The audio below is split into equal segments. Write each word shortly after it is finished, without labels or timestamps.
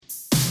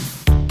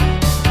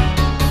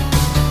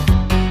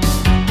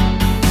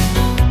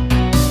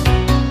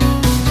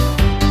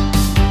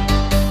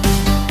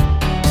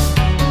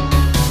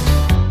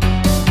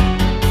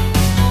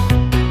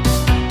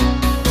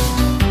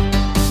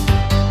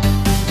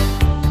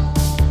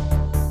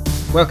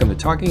Welcome to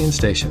Talking in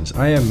Stations.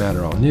 I am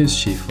Matterall, News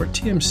Chief for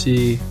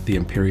TMC, the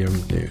Imperium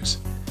News.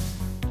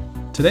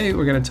 Today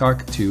we're going to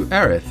talk to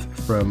Arith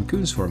from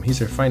Goonswarm.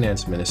 He's our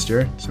finance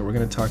minister, so we're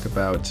going to talk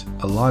about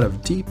a lot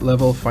of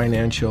deep-level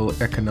financial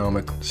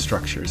economic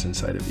structures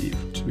inside of Eve,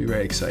 which will be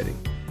very exciting.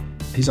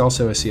 He's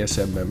also a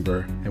CSM member,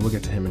 and we'll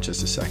get to him in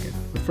just a second.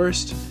 But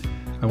first,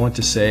 I want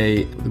to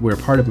say we're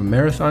part of a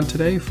marathon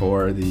today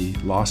for the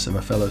loss of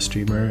a fellow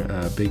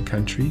streamer, Big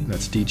Country.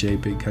 That's DJ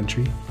Big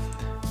Country.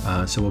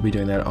 So we'll be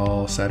doing that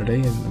all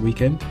Saturday and the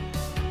weekend.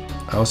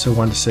 I also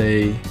want to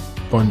say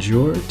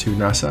bonjour to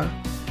Nasa,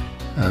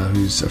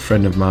 who's a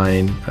friend of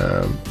mine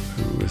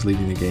who is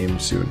leaving the game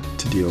soon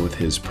to deal with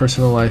his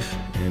personal life,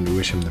 and we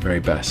wish him the very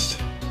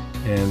best.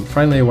 And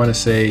finally, I want to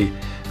say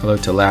hello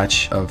to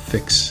Latch of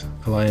Fix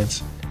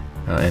Alliance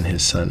and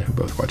his son, who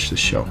both watch the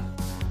show.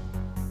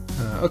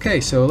 Okay,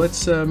 so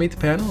let's meet the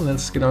panel and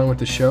let's get on with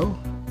the show.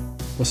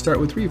 We'll start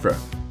with Rivra.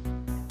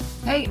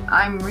 Hey,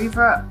 I'm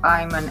Rivra.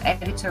 I'm an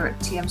editor at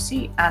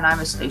TMC, and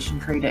I'm a station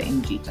trader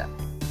in Jita.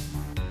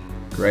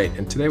 Great,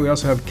 and today we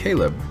also have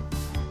Caleb.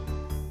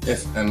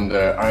 Yes, and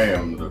I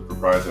am the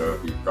proprietor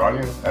of Eve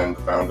Guardian and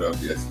the founder of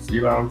the SEC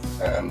Lounge,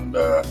 and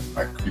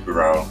I creep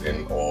around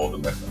in all the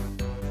meta.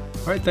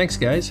 All right, thanks,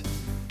 guys.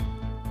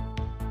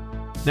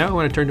 Now I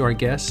want to turn to our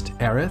guest,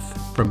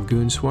 Arith from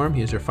Goonswarm.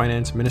 He is our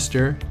finance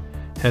minister,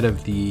 head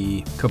of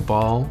the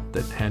cabal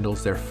that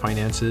handles their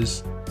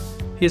finances.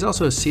 He is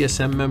also a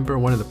CSM member,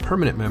 one of the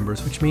permanent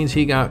members, which means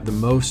he got the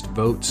most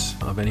votes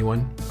of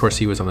anyone. Of course,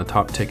 he was on the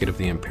top ticket of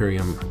the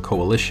Imperium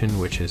Coalition,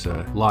 which is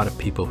a lot of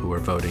people who are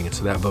voting, and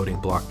so that voting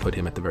block put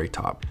him at the very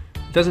top.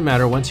 It doesn't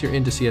matter, once you're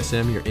into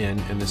CSM, you're in,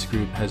 and this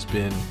group has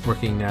been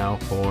working now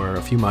for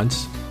a few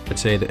months. I'd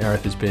say that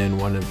Arith has been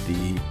one of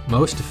the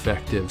most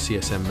effective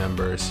CSM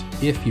members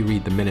if you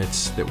read the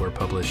minutes that were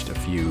published a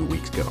few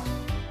weeks ago.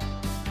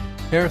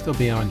 Arith will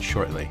be on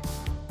shortly.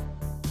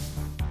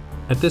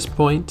 At this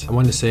point, I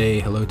want to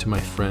say hello to my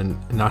friend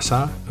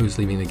Nasa, who's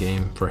leaving the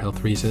game for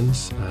health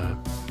reasons.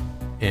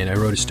 And I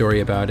wrote a story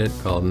about it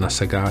called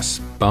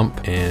Nasagas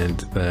Bump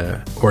and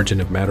the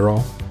Origin of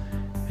Matterall.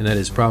 And that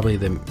is probably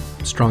the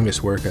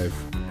strongest work I've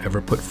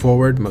ever put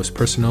forward, most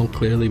personal,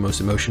 clearly,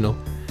 most emotional.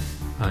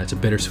 It's a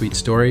bittersweet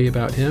story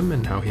about him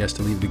and how he has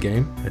to leave the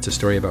game. It's a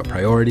story about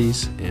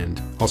priorities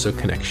and also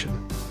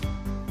connection.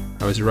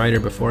 I was a writer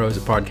before I was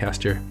a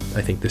podcaster.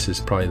 I think this is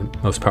probably the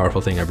most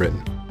powerful thing I've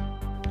written.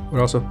 I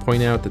would also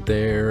point out that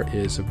there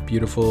is a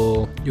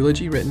beautiful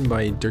eulogy written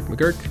by Dirk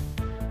McGurk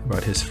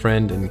about his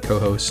friend and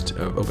co-host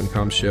of Open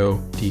Comms show,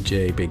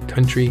 DJ Big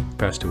Country, who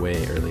passed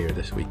away earlier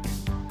this week.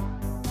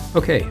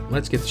 Okay,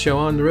 let's get the show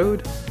on the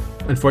road.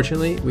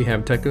 Unfortunately, we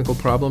have technical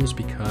problems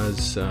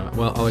because,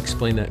 I'll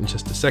explain that in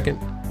just a second,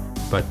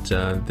 but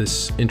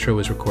this intro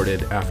was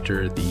recorded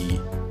after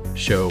the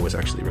show was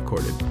actually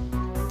recorded.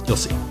 You'll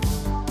see.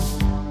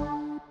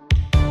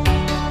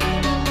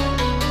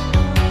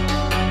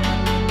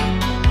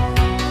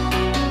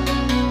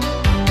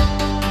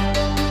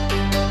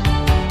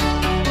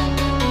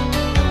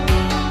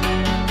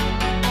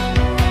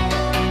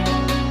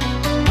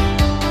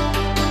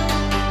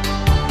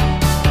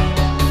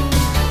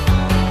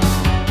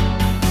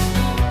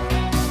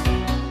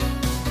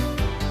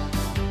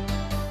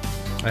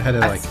 I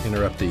had to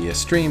interrupt the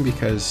stream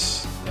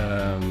because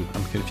I'm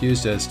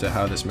confused as to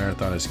how this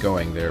marathon is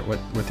going.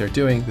 What they're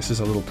doing, this is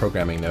a little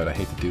programming note. I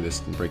hate to do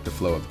this and break the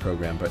flow of the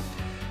program, but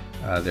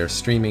they're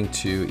streaming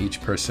to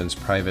each person's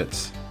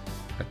private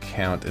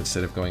account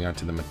instead of going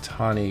onto the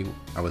Matani.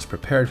 I was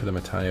prepared for the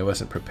Matani. I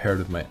wasn't prepared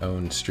with my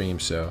own stream,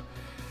 so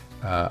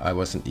I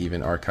wasn't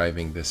even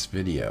archiving this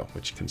video,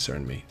 which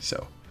concerned me.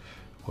 So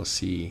we'll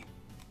see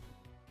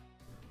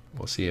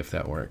if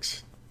that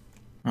works.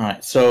 All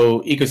right,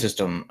 so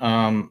ecosystem.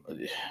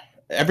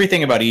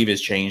 Everything about Eve has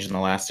changed in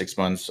the last 6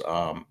 months.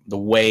 The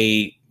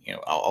way,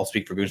 I'll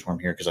speak for Goonswarm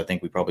here because I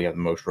think we probably have the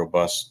most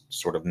robust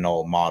sort of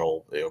null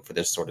model for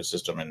this sort of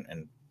system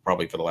and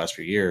probably for the last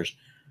few years.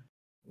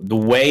 The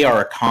way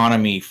our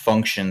economy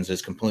functions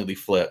is completely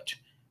flipped.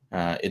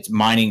 It's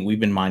mining. We've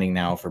been mining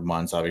now for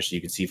months. Obviously,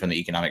 you can see from the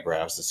economic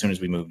graphs, as soon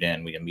as we moved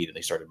in, we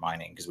immediately started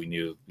mining because we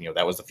knew,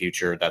 that was the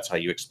future. That's how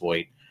you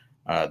exploit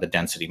the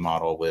density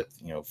model with,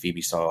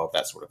 Phoebe Solve,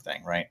 that sort of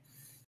thing, right?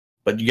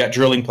 But you got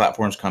drilling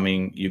platforms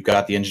coming. You've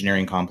got the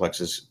engineering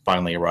complexes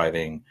finally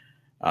arriving.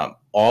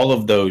 All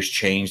of those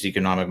change the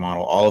economic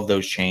model. All of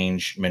those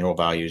change mineral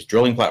values.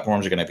 Drilling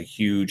platforms are going to have a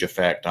huge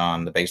effect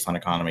on the baseline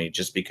economy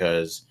just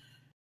because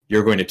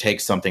you're going to take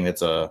something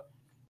that's a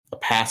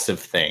passive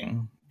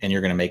thing and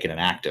you're going to make it an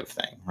active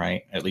thing,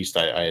 right? At least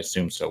I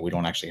assume so. We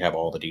don't actually have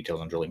all the details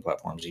on drilling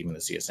platforms, even the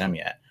CSM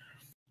yet.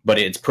 But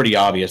it's pretty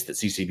obvious that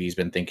CCB has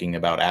been thinking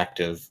about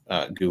active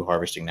goo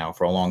harvesting now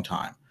for a long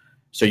time.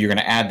 So you're going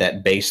to add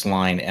that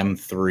baseline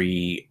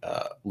M3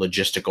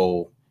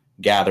 logistical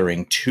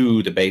gathering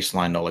to the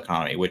baseline null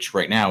economy, which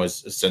right now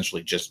is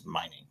essentially just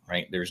mining,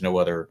 right? There's no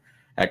other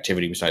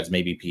activity besides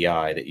maybe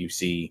PI that you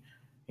see,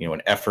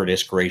 an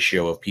effort-isk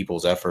ratio of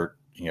people's effort,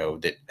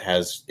 that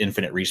has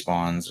infinite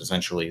respawns,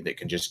 essentially, that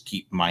can just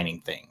keep mining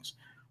things.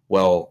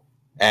 Well,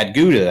 Add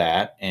goo to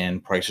that,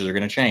 and prices are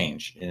going to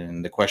change.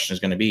 And the question is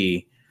going to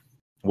be,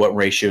 what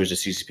ratios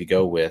does CCP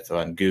go with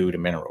on goo to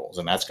minerals?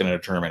 And that's going to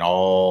determine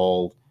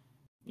all,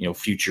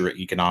 future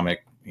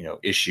economic,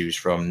 issues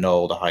from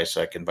null to high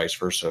sec and vice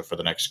versa for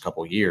the next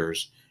couple of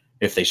years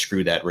if they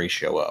screw that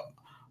ratio up.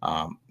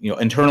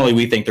 Internally,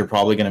 we think they're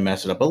probably going to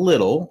mess it up a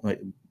little,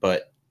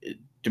 but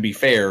to be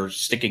fair,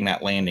 sticking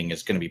that landing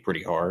is going to be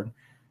pretty hard.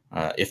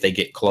 If they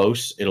get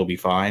close, it'll be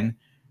fine.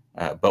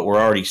 But we're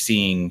already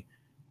seeing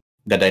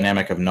the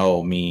dynamic of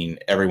null mean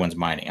everyone's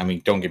mining. I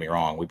mean, don't get me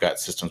wrong. We've got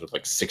systems with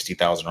like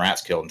 60,000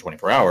 rats killed in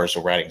 24 hours,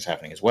 so ratting is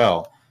happening as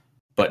well.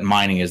 But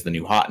mining is the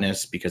new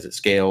hotness because it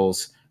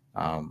scales.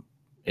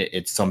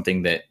 It's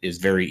something that is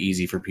very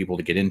easy for people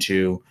to get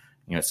into.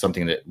 It's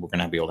something that we're going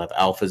to be able to have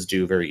alphas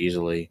do very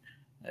easily.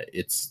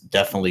 It's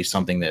definitely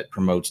something that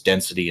promotes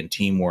density and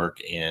teamwork.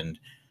 And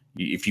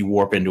if you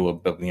warp into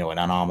an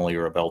anomaly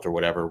or a belt or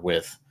whatever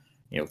with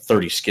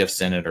 30 skiffs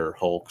in it or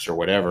hulks or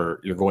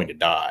whatever, you're going to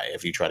die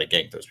if you try to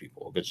gank those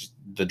people, because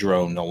the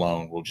drone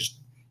alone will just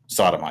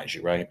sodomize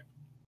you, right?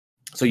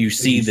 So you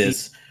see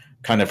this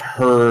kind of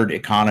herd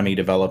economy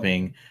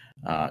developing.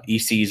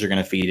 ECs are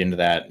going to feed into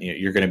that.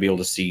 You're going to be able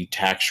to see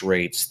tax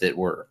rates that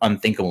were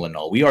unthinkable in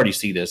null. We already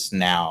see this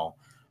now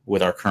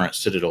with our current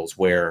citadels,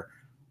 where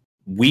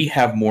we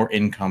have more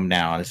income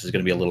now. And this is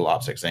going to be a little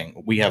opposite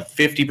thing. We have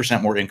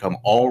 50% more income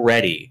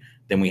already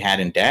than we had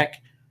in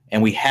deck,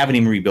 and we haven't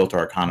even rebuilt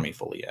our economy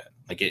fully yet.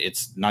 Like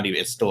it's not even,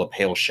 it's still a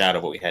pale shadow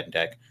of what we had in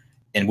deck,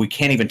 and we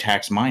can't even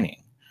tax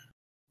mining.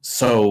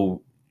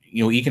 So,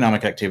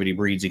 economic activity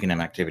breeds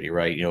economic activity,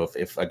 right?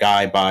 If a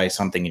guy buys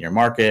something in your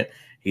market,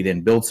 he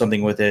then builds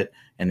something with it,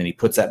 and then he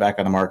puts that back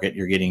on the market,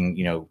 you're getting,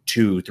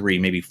 2, 3,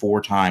 maybe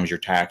 4 times your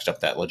taxed up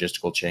that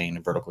logistical chain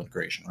and vertical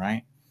integration,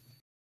 right?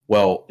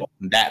 Well,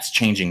 that's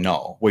changing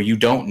null, where you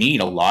don't need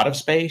a lot of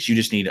space. You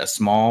just need a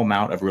small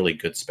amount of really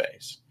good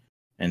space,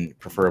 and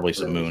preferably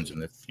some moons in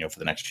the, for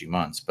the next few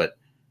months. But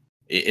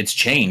it's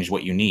changed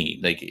what you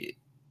need. Like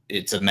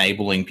it's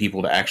enabling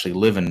people to actually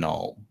live in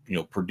null,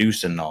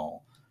 produce in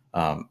null,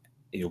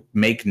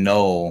 make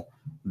null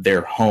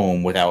their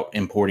home without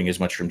importing as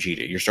much from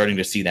GDA. You're starting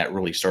to see that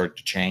really start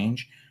to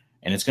change,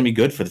 and it's going to be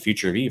good for the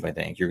future of EVE. I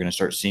think you're going to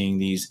start seeing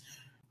these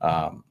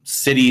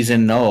cities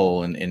in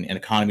null and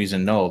economies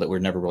in null that were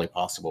never really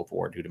possible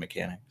for due to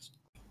mechanics.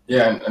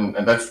 Yeah,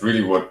 and that's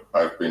really what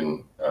I've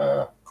been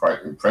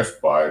quite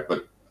impressed by.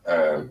 But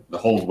the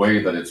whole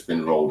way that it's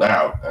been rolled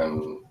out,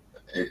 and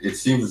it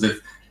seems as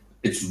if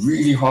it's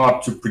really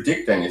hard to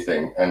predict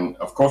anything. And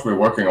of course, we're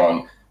working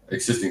on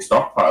existing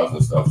stockpiles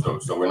and stuff,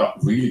 so we're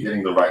not really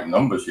getting the right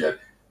numbers yet.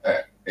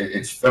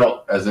 It's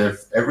felt as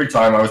if every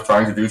time I was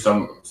trying to do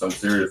some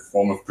serious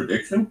form of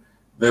prediction,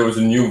 there was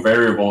a new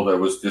variable that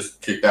was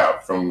just kicked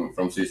out from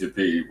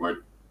CCP, which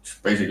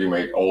basically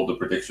made all the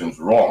predictions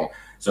wrong.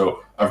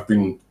 So I've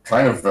been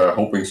kind of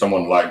hoping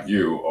someone like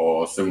you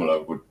or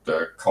similar would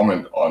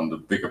comment on the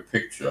bigger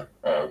picture,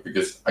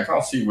 because I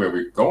can't see where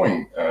we're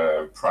going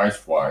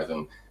price-wise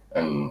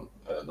and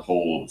the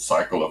whole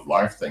cycle of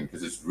life thing,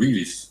 because it's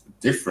really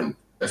different,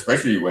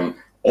 especially when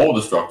all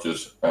the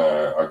structures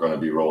are going to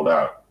be rolled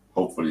out,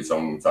 hopefully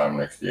sometime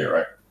next year,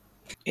 right?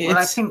 Well,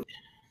 I think...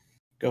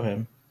 Go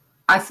ahead.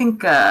 I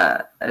think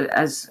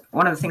as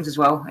one of the things as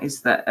well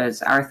is that,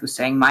 as Arith was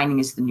saying, mining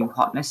is the new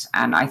hotness,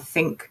 and I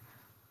think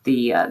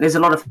there's a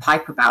lot of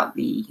hype about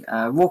the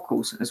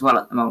Rorquals as well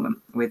at the moment,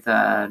 with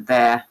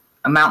their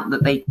amount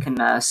that they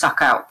can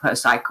suck out per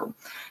cycle.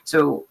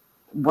 So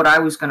what I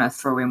was going to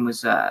throw in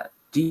was,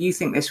 do you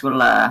think this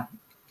will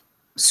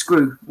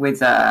screw with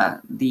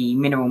the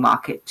mineral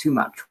market too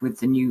much with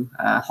the new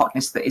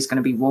hotness that is going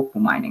to be Rorqual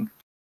mining?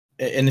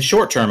 In the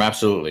short term,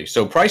 absolutely.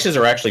 So prices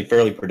are actually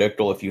fairly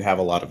predictable if you have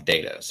a lot of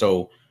data.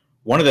 So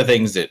one of the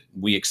things that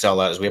we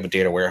excel at is we have a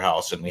data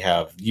warehouse, and we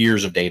have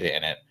years of data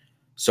in it.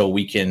 So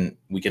we can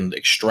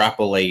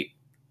extrapolate,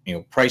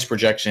 price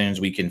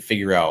projections. We can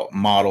figure out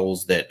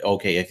models that,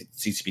 okay, if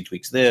CCP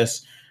tweaks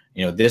this,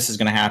 this is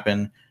going to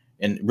happen.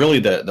 And really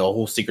the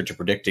whole secret to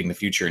predicting the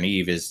future in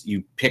EVE is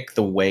you pick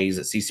the ways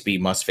that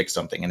CCP must fix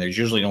something. And there's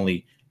usually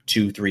only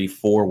 2, 3,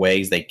 4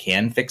 ways they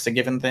can fix a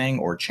given thing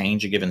or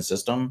change a given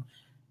system.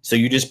 So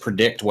you just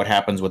predict what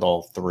happens with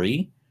all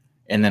 3,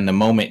 and then the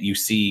moment you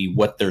see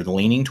what they're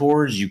leaning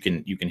towards, you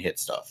can hit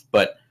stuff.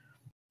 But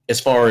as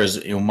far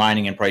as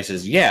mining and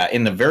prices, yeah,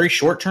 in the very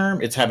short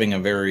term, it's having a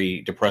very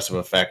depressive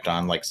effect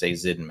on, like, say,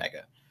 Zid and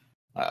Mega.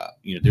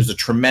 There's a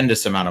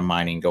tremendous amount of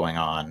mining going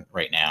on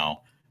right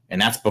now, and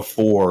that's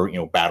before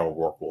battle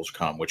Rorquals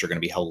come, which are going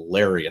to be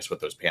hilarious with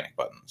those panic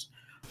buttons.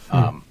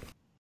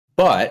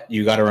 But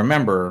you got to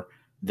remember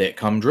that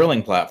come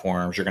drilling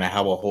platforms, you're going to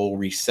have a whole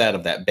reset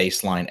of that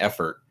baseline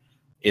effort,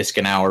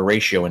 ISK-an-hour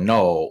ratio in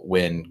null,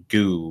 when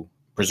goo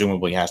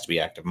presumably has to be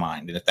active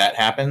mined. And if that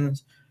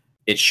happens,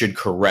 it should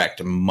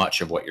correct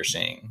much of what you're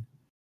seeing.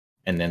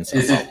 And then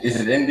is it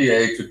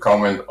NDA to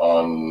comment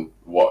on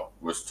what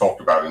was talked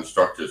about in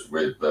structures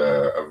with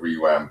a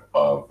revamp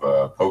of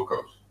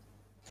POCOs?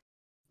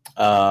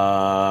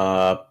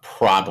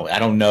 Probably. I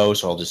don't know,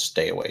 so I'll just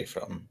stay away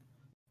from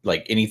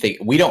like anything.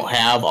 We don't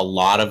have a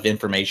lot of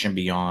information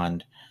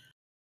beyond,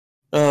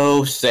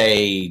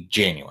 say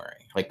January.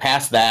 Like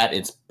past that,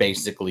 it's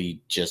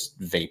basically just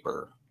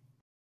vapor.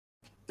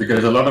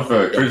 Because a lot of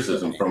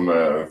criticism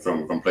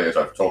from players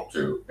I've talked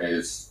to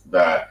is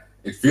that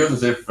it feels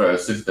as if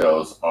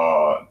citadels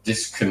are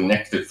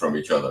disconnected from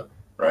each other,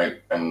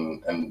 right?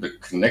 And the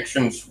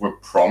connections were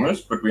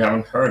promised, but we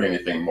haven't heard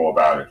anything more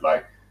about it,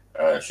 like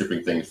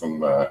shipping things from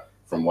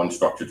one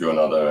structure to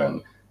another,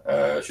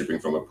 and shipping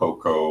from a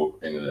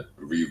POCO in a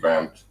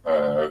revamped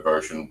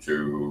version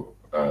to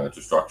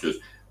structures.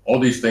 All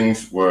these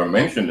things were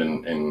mentioned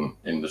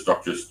in the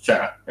structures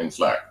chat in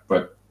Slack,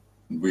 but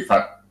we've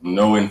had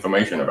no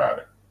information about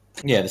it.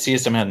 Yeah, the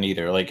CSM hadn't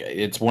either. Like,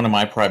 it's one of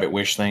my private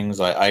wish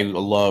things. I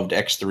loved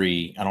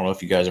X3. I don't know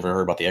if you guys ever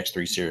heard about the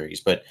X3 series,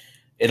 but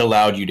it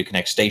allowed you to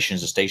connect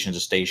stations to stations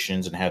to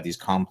stations and have these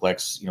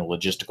complex,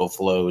 logistical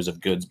flows of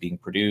goods being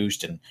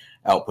produced and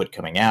output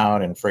coming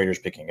out and freighters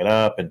picking it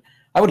up. And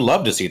I would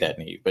love to see that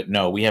in Eve, but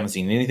no, we haven't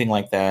seen anything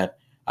like that.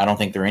 I don't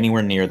think they're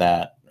anywhere near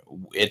that.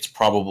 It's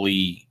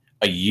probably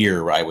a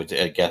year, I would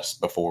guess,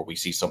 before we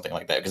see something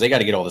like that, because they got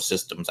to get all the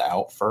systems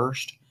out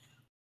first.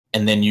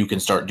 And then you can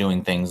start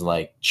doing things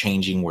like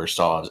changing where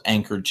SAW is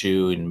anchored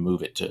to and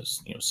move it to,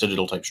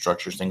 Citadel type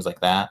structures, things like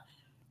that,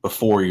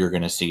 before you're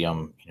going to see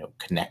them,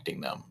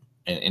 connecting them.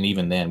 And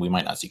even then, we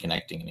might not see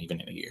connecting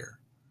even in a year.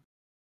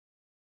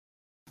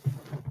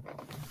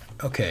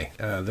 Okay,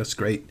 that's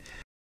great.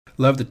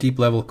 Love the deep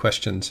level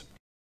questions.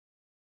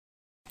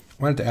 I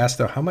wanted to ask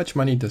though, how much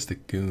money does the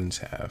Goons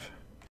have?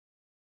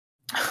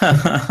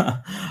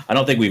 I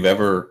don't think we've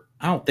ever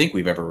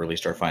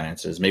released our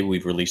finances. Maybe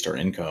we've released our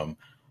income.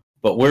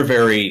 But we're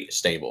very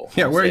stable.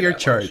 Yeah, where are your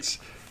charts?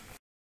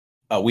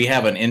 We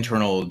have an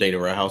internal data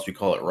warehouse. We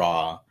call it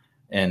RAW.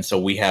 And so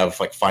we have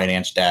like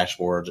finance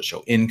dashboards that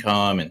show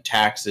income and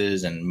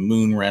taxes and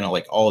moon rental,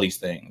 like all these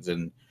things.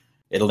 And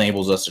it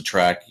enables us to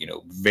track,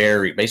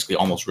 basically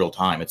almost real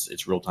time.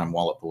 It's real time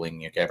wallet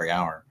pooling every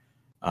hour.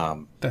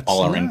 All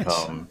our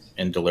income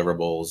and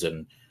deliverables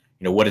and,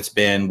 what it's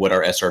been, what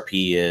our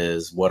SRP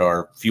is, what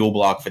our fuel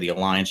block for the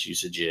Alliance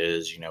usage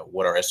is,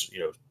 what our,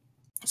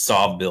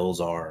 SOV bills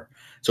are.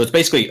 So it's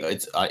basically,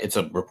 it's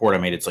a report I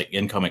made. It's like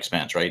income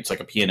expense, right? It's like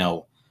a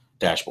P&L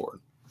dashboard.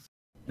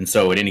 And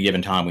so at any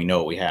given time, we know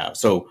what we have.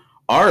 So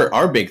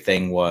our big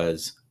thing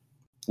was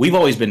we've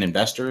always been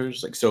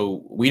investors. Like,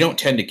 so we don't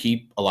tend to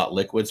keep a lot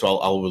liquid. So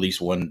I'll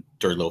release one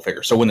dirty little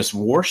figure. So when this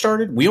war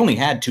started, we only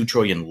had 2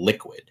 trillion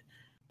liquid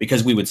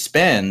because we would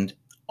spend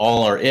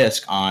all our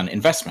ISK on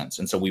investments.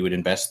 And so we would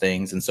invest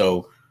things. And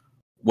so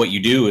what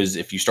you do is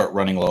if you start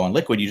running low on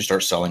liquid, you just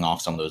start selling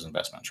off some of those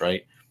investments,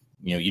 right?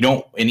 You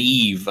don't, in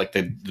Eve, like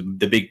the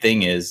big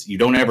thing is you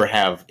don't ever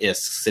have ISK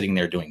sitting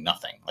there doing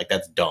nothing. Like,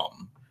 that's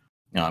dumb.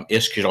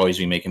 ISK should always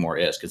be making more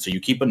ISK. And so you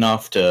keep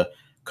enough to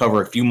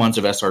cover a few months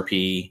of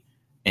SRP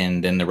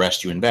and then the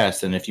rest you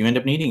invest. And if you end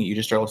up needing it, you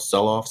just start to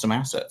sell off some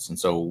assets. And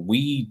so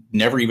we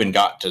never even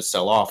got to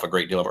sell off a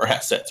great deal of our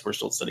assets. We're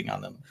still sitting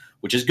on them,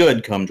 which is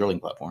good come drilling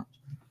platforms.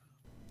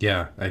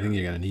 Yeah, I think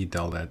you're going to need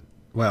all that.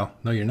 Well,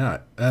 no, you're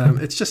not.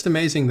 It's just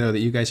amazing, though, that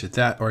you guys are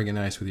that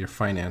organized with your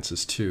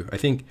finances, too. I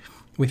think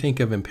we think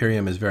of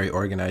Imperium as very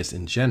organized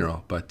in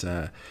general, but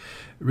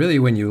really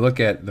when you look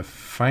at the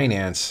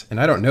finance, and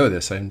I don't know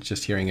this, I'm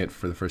just hearing it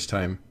for the first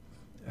time,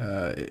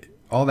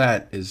 all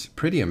that is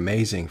pretty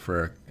amazing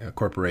for a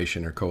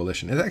corporation or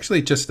coalition. It's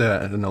actually just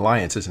an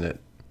alliance, isn't it?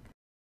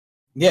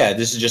 Yeah,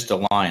 this is just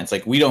alliance.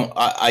 Like, we don't,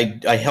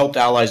 I helped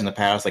allies in the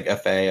past, like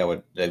FA, I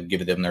would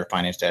give them their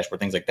finance dashboard,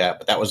 things like that,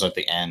 but that was at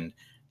the end.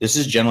 This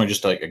is generally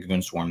just like a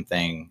Goonswarm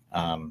thing.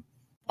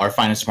 Our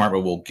finance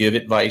department will give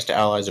advice to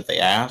allies if they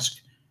ask,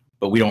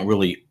 but we don't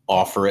really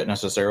offer it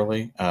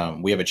necessarily.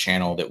 We have a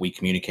channel that we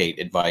communicate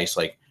advice,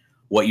 like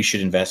what you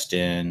should invest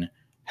in,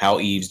 how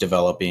Eve's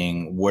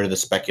developing, what are the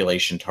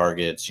speculation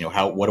targets,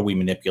 what are we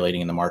manipulating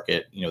in the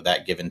market,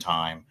 that given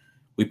time.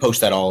 We post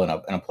that all in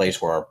a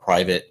place where our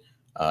private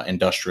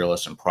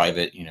industrialists and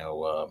private,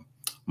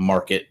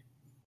 market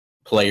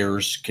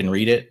players can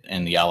read it,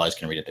 and the allies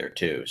can read it there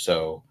too.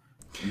 So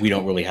we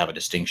don't really have a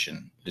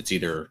distinction. It's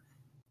either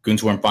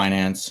Goonswarm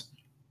Finance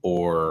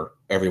or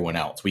everyone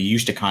else. We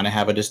used to kind of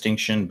have a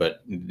distinction,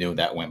 but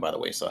that went by the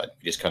wayside.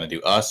 We just kind of do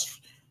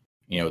us,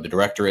 the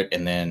directorate,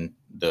 and then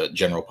the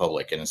general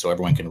public. And so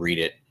everyone can read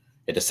it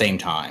at the same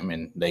time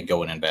and they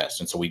go and invest.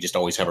 And so we just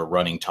always have a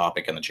running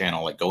topic on the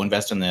channel, like go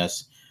invest in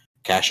this,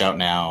 cash out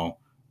now,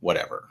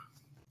 whatever.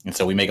 And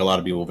so we make a lot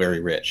of people very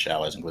rich,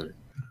 allies included.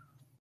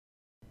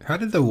 How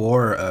did the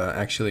war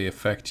actually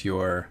affect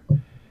your...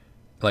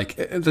 Like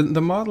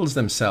the models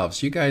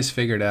themselves? You guys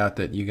figured out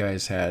that you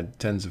guys had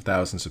tens of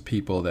thousands of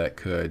people that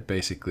could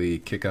basically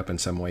kick up in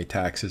some way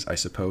taxes, I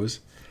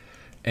suppose.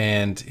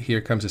 And here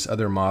comes this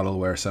other model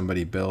where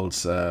somebody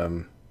builds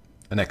an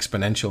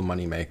exponential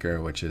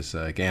moneymaker, which is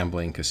a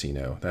gambling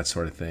casino, that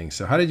sort of thing.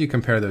 So how did you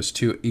compare those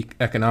two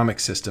economic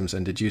systems?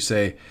 And did you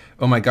say,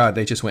 oh my God,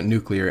 they just went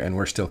nuclear and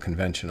we're still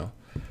conventional?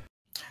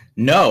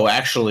 No,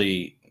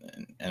 actually...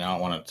 and I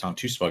don't want to sound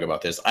too smug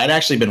about this, I'd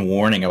actually been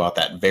warning about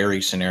that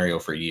very scenario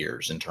for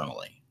years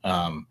internally.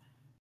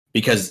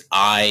 because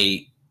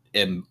I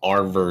am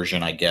our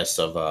version, I guess,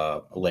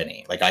 of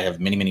Lenny. Like I have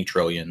many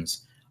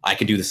trillions. I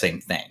could do the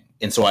same thing.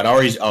 And so I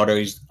always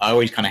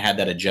kind of had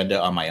that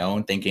agenda on my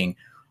own, thinking,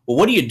 well,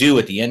 what do you do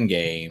at the end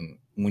game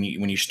when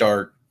you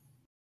start,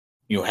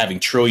 having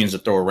trillions to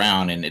throw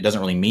around and it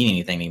doesn't really mean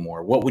anything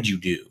anymore? What would you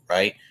do,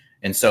 right?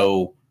 And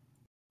so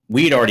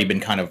we had already been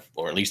kind of,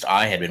 or at least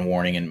I had been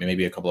warning, and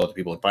maybe a couple other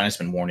people in finance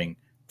have been warning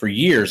for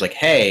years, like,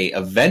 hey,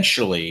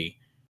 eventually,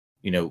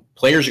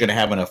 players are going to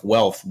have enough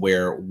wealth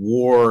where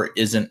war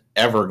isn't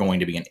ever going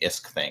to be an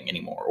ISK thing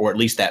anymore, or at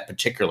least that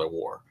particular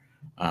war.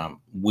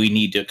 We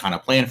need to kind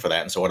of plan for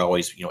that. And so I'd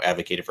always,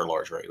 advocated for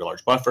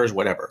large buffers,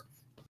 whatever.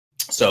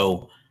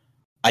 So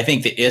I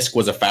think the ISK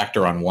was a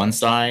factor on one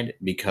side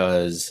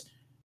because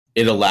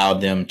it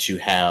allowed them to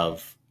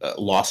have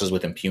losses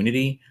with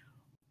impunity.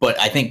 But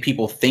I think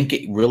people think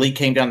it really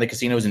came down to the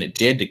casinos, and it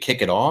did to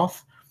kick it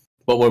off.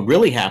 But what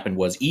really happened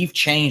was EVE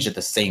changed at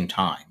the same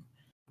time.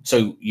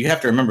 So you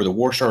have to remember the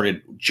war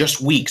started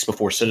just weeks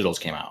before Citadels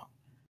came out.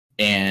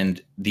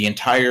 And the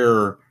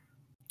entire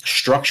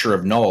structure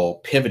of Null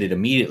pivoted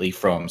immediately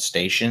from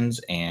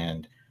stations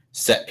and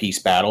set piece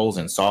battles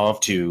and SOV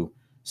to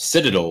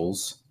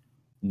Citadels,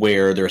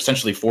 where they're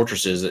essentially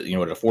fortresses at, at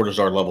a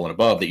 4-star level and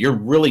above that you're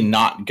really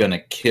not going to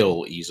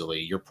kill easily.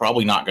 You're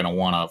probably not going to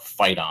want to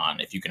fight on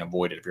if you can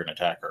avoid it if you're an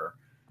attacker.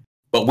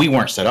 But we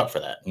weren't set up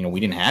for that. We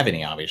didn't have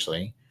any,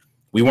 obviously.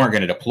 We weren't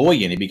going to deploy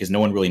any because no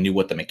one really knew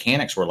what the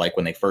mechanics were like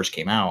when they first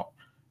came out.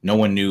 No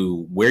one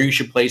knew where you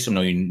should place them.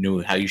 No one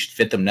knew how you should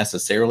fit them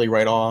necessarily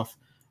right off.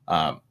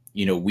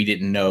 We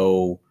didn't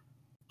know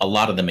a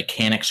lot of the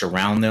mechanics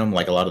around them,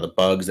 like a lot of the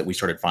bugs that we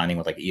started finding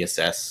with like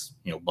ESS,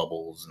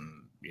 bubbles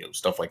and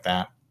stuff like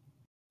that.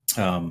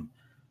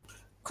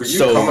 Could you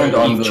comment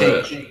on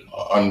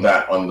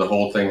the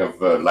whole thing of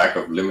lack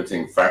of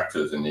limiting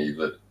factors in EVE?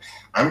 That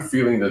I'm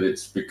feeling that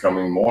it's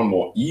becoming more and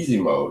more easy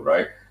mode,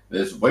 right?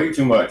 There's way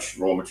too much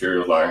raw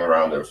materials lying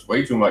around. There's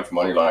way too much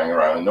money lying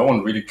around, and no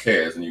one really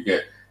cares. And you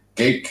get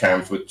gate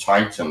camps with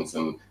Titans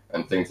and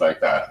things like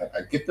that.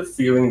 I get the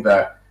feeling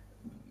that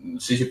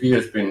CCP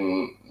has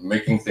been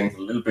making things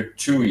a little bit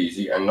too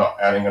easy and not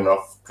adding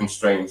enough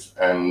constraints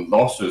and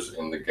losses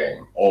in the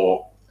game.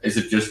 Or is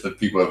it just that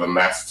people have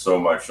amassed so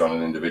much on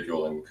an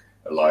individual and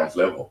alliance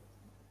level?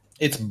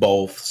 It's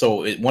both.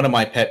 So one of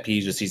my pet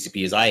peeves with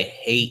CCP is I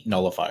hate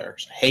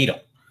nullifiers. I hate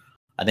them.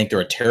 I think they're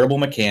a terrible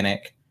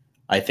mechanic.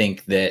 I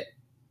think that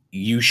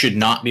you should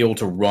not be able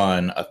to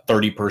run a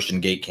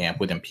 30-person gate camp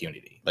with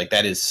impunity. Like,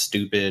 that is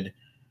stupid.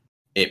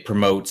 It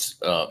promotes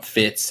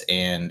fits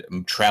and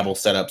travel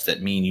setups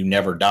that mean you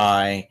never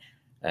die.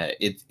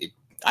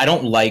 I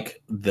don't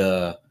like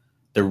the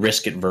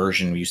risk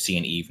aversion you see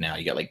in EVE now.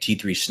 You got like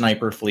T3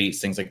 sniper fleets,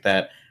 things like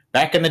that.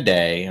 Back in the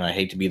day, and I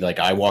hate to be like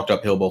I walked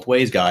uphill both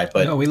ways guy,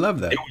 but no, we love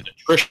that. It was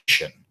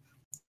attrition,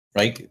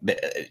 right?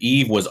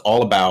 EVE was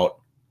all about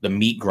the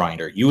meat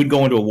grinder. You would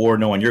go into a war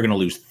knowing you're going to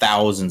lose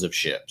thousands of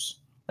ships.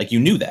 Like, you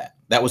knew that.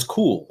 That was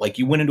cool. Like,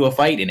 you went into a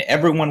fight and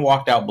everyone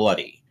walked out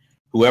bloody,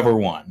 whoever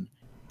won.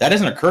 That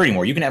doesn't occur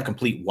anymore. You can have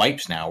complete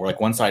wipes now where like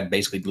one side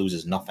basically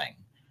loses nothing.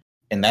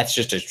 And that's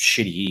just a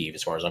shitty EVE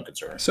as far as I'm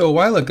concerned. So a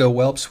while ago,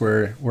 whelps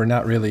were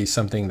not really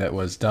something that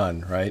was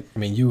done, right? I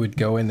mean, you would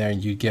go in there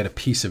and you'd get a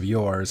piece of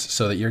yours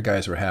so that your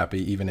guys were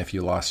happy, even if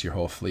you lost your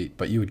whole fleet,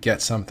 but you would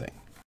get something.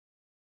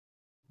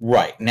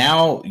 Right.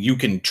 Now you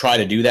can try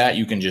to do that.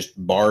 You can just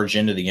barge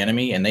into the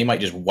enemy and they might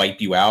just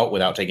wipe you out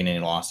without taking any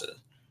losses.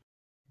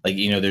 Like,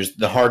 there's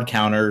the hard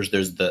counters,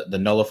 there's the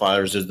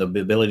nullifiers, there's the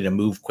ability to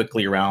move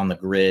quickly around the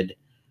grid.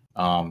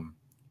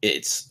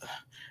 It's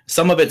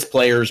some of it's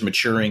players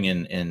maturing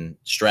in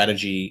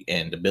strategy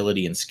and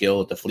ability and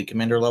skill at the fleet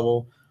commander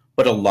level,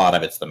 but a lot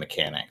of it's the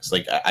mechanics.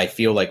 Like, I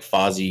feel like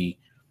Fozzie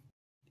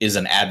is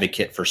an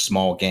advocate for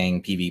small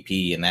gang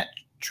PvP, and that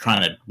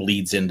kind of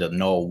bleeds into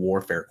null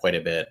warfare quite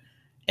a bit,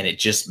 and it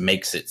just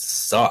makes it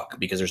suck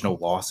because there's no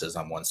losses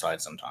on one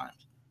side sometimes.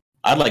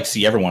 I'd like to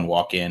see everyone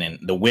walk in and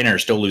the winner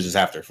still loses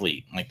half their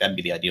fleet. Like, that'd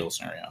be the ideal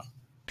scenario.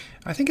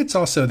 I think it's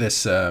also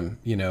this,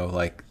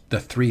 like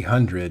the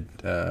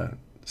 300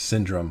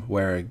 syndrome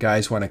where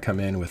guys want to come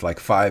in with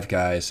like 5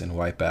 guys and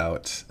wipe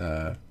out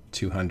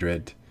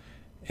 200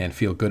 and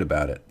feel good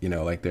about it.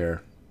 Like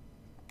they're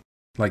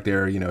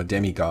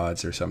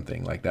demigods or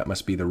something. Like, that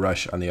must be the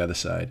rush on the other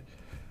side.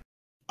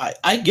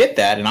 I get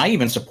that, and I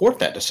even support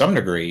that to some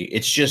degree.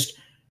 It's just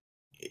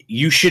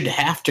you should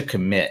have to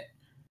commit.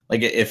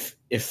 Like,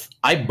 if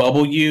I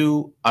bubble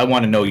you, I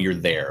want to know you're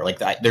there. Like,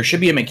 there should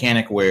be a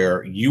mechanic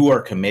where you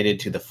are committed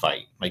to the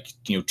fight. Like,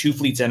 2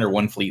 fleets enter,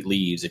 1 fleet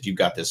leaves if you've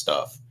got this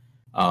stuff.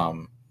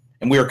 And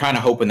we were kind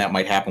of hoping that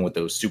might happen with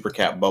those Super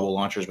Cap bubble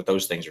launchers, but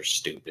those things are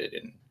stupid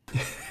and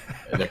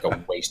like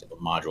a waste of a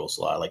module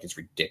slot. Like, it's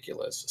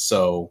ridiculous.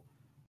 So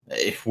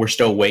if we're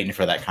still waiting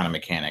for that kind of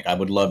mechanic, I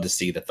would love to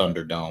see the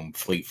Thunderdome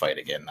fleet fight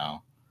again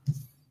now.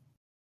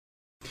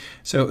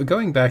 So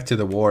going back to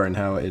the war and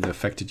how it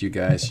affected you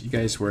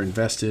guys were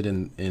invested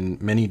in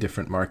many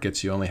different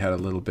markets. You only had a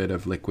little bit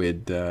of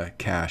liquid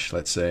cash,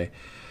 let's say.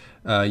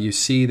 You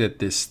see that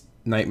this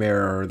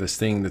nightmare or this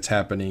thing that's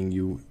happening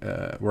you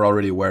were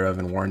already aware of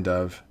and warned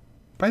of.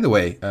 By the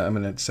way, I'm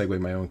going to segue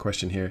my own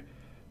question here.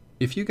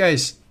 If you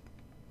guys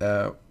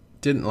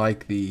didn't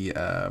like the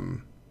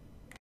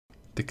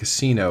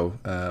casino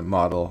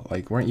model,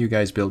 like, weren't you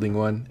guys building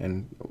one?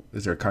 And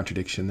is there a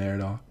contradiction there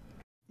at all?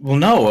 Well,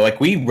 no, like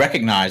we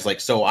recognize, like,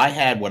 so I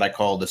had what I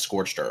call the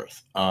scorched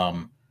earth.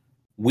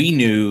 We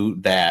knew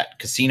that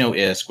Casino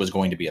ISK was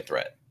going to be a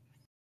threat.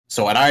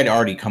 So I had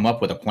already come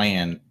up with a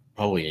plan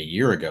probably a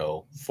year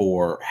ago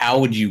for how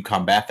would you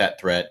combat that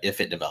threat if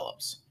it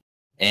develops.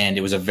 And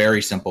it was a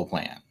very simple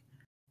plan.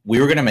 We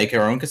were going to make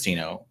our own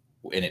casino,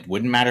 and it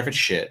wouldn't matter if it's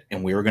shit,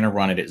 and we were going to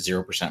run it at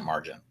 0%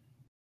 margin.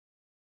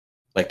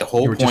 Like the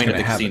whole point of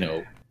the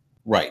casino,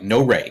 right?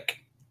 No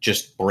rake,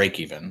 just break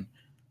even.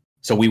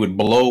 So we would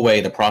blow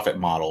away the profit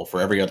model for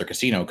every other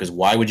casino, because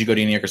why would you go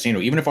to any other casino,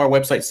 even if our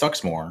website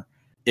sucks more,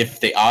 if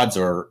the odds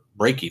are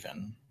break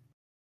even?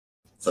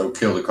 So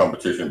kill the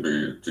competition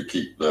to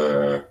keep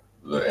the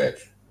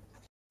edge.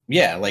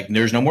 Yeah, like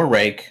there's no more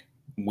rake.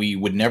 We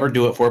would never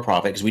do it for a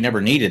profit because we never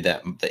needed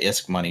the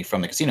ISK money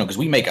from the casino because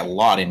we make a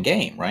lot in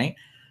game, right?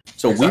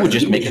 So exactly. We would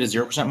just make it a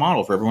 0%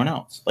 model for everyone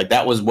else. Like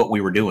that was what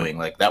we were doing.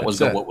 Like that was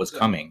what was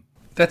coming.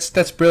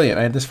 That's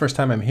brilliant. This is the first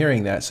time I'm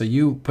hearing that. So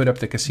you put up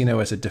the casino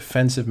as a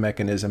defensive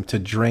mechanism to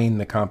drain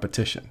the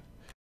competition.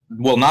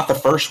 Well, not the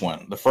first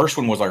one. The first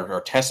one was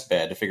our test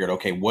bed to figure out,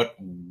 okay, what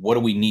do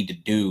we need to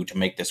do to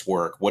make this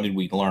work? What did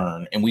we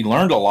learn? And we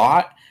learned a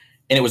lot,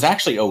 and it was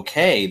actually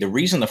okay. The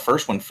reason the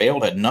first one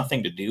failed had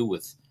nothing to do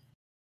with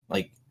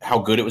like how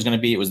good it was going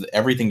to be. It was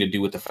everything to do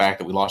with the fact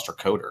that we lost our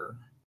coder.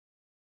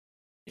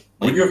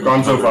 Would you have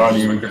gone so far and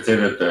even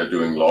considered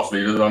doing loss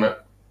leaders on it?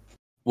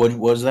 What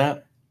was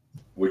that?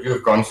 Would you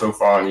have gone so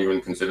far and even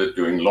considered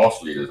doing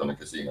loss leaders on a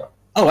casino?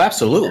 Oh,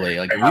 absolutely.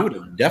 Like we would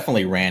have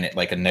definitely ran it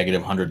like a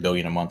negative 100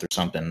 billion a month or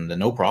something.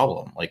 No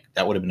problem. Like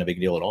that would have been a big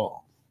deal at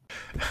all.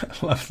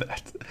 I love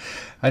that.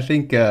 I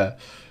think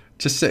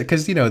just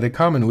because, the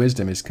common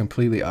wisdom is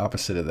completely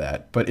opposite of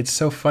that. But it's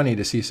so funny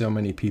to see so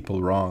many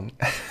people wrong.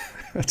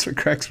 That's what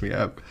cracks me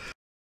up.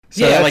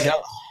 So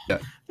yeah,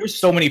 there's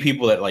so many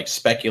people that like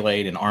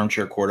speculate and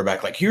armchair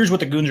quarterback. Like, here's what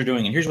the goons are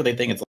doing, and here's what they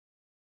think it's like.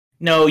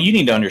 No, you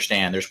need to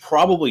understand. There's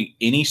probably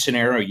any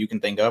scenario you can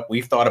think up.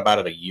 We've thought about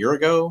it a year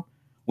ago.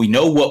 We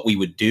know what we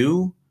would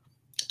do.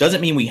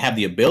 Doesn't mean we have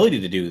the ability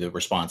to do the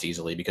response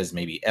easily because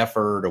maybe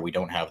effort or we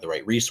don't have the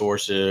right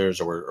resources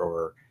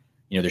or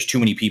there's too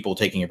many people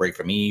taking a break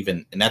from Eve.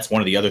 And that's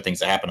one of the other things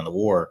that happened in the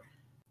war.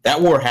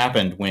 That war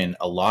happened when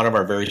a lot of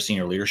our very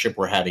senior leadership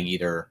were having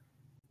either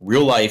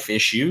real life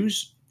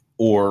issues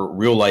or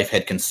real life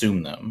had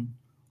consumed them.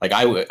 Like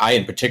I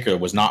in particular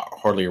was not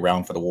hardly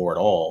around for the war at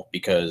all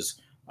because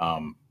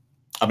I'm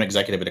an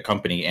executive at a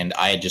company and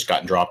I had just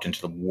gotten dropped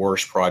into the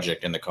worst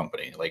project in the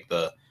company, like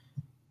the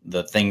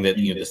thing that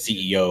the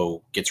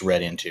CEO gets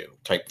read into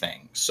type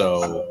thing.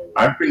 So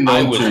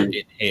I was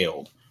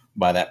inhaled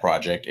by that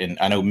project, and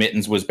I know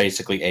Mittens was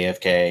basically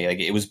AFK. Like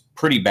it was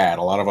pretty bad.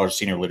 A lot of our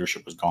senior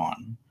leadership was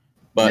gone.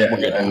 But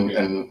yeah,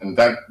 and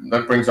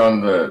that brings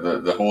on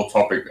the whole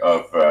topic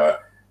of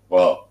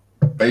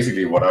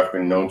basically what I've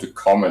been known to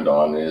comment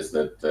on is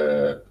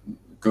that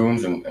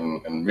Goons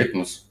and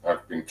Mittens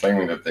have been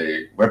claiming that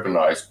they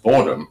weaponize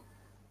boredom,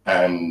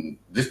 and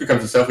this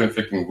becomes a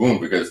self-inflicting wound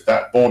because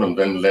that boredom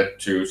then led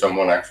to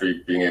someone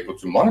actually being able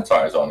to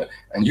monetize on it,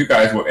 and you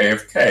guys were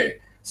AFK.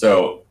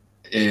 So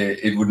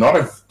it would not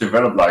have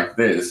developed like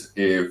this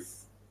if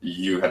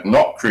you had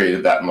not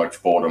created that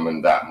much boredom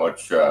and that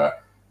much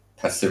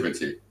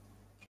passivity.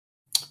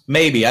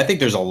 Maybe. I think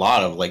there's a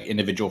lot of like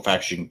individual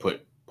factors you can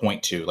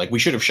point to. Like we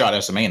should have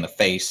shot SMA in the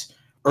face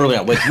early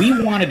on. Like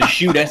we wanted to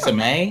shoot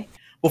SMA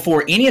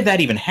before any of that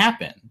even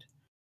happened.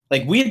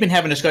 Like we had been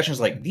having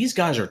discussions like these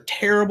guys are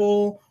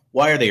terrible.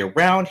 Why are they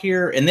around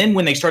here? And then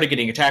when they started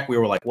getting attacked, we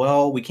were like,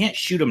 well, we can't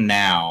shoot them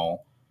now.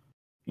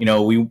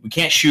 We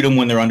can't shoot them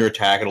when they're under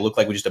attack. It'll look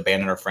like we just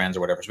abandoned our friends or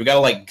whatever. So we got to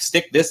like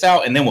stick this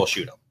out and then we'll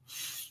shoot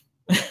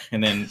them.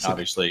 And then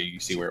obviously you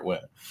see where it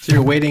went. So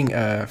you're waiting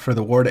for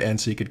the war to end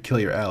so you could kill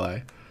your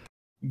ally.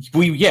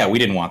 We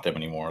didn't want them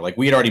anymore. Like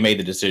we had already made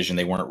the decision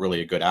they weren't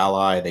really a good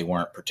ally. They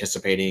weren't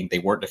participating. They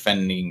weren't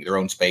defending their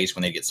own space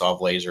when they get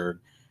soft lasered.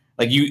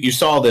 Like you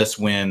saw this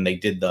when they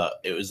did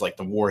it was like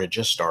the war had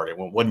just started.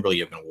 Well, it wasn't really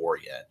even a war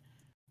yet.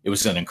 It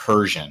was an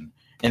incursion.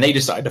 And they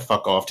decided to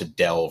fuck off to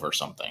Delve or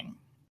something.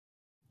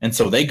 And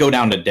so they go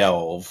down to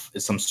Delve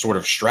as some sort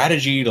of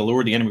strategy to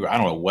lure the enemy. I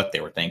don't know what they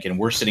were thinking.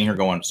 We're sitting here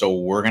going, so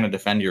we're going to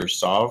defend your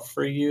Sov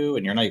for you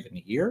and you're not even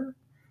here?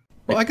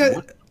 Well,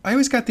 I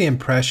always got the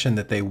impression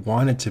that they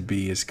wanted to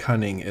be as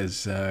cunning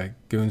as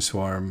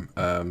Goonswarm,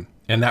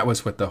 and that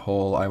was what the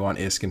whole I Want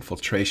ISK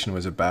infiltration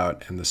was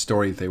about, and the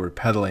story they were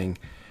peddling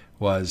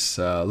was,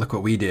 look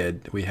what we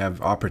did, we have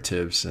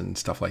operatives and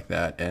stuff like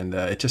that, and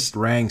it just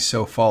rang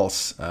so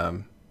false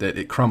that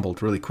it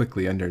crumbled really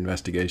quickly under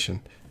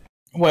investigation.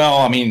 Well,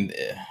 I mean,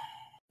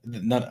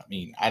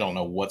 I don't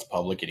know what's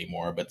public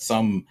anymore, but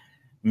some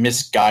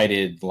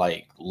misguided,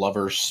 like,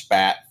 lover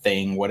spat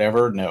thing,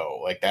 whatever, no,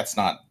 like, that's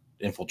not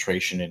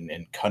infiltration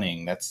and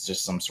cunning. That's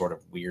just some sort of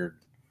weird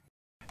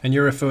And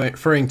you're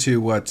referring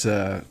to what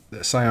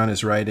Scion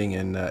is writing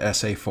in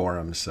essay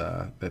forums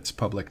that's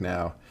public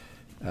now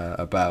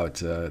about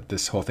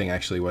this whole thing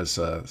actually was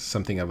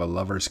something of a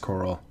lover's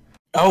quarrel.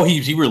 Oh,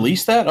 he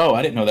released that? Oh,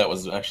 I didn't know that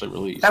was actually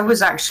released. That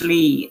was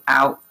actually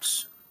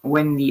out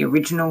when the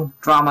original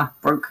drama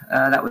broke.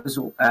 That was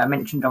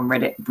mentioned on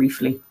Reddit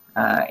briefly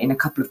in a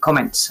couple of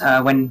comments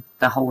when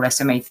the whole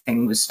SMA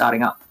thing was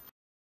starting up.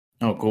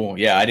 Oh, cool.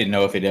 Yeah, I didn't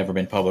know if it had ever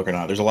been public or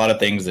not. There's a lot of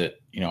things that,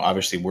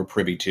 obviously we're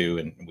privy to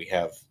and we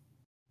have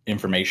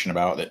information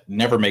about that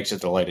never makes it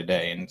to the light of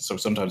day. And so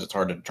sometimes it's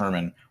hard to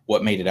determine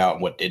what made it out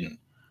and what didn't.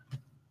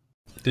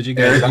 Did you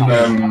guys?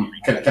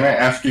 Can I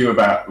ask you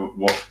about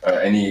what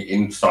any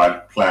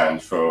inside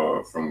plans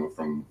from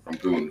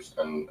Goons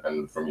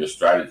and from your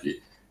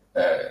strategy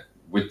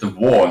with the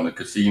war and the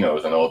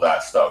casinos and all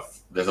that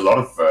stuff? There's a lot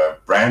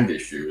of brand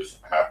issues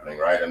happening,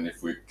 right? And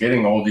if we're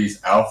getting all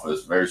these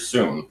alphas very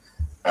soon,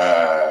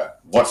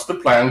 what's the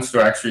plans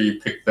to actually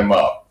pick them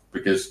up?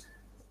 Because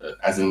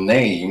as a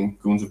name,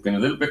 Goons have been a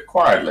little bit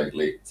quiet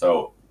lately.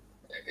 So,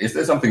 is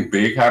there something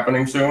big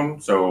happening soon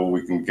so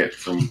we can get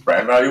some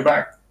brand value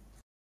back?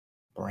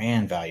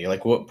 Brand value?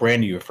 Like what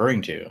brand are you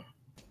referring to?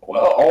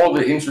 Well, all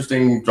the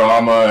interesting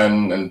drama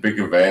and big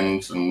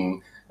events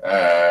and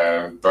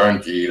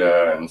Burn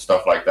Jeter and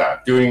stuff like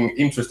that. Doing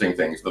interesting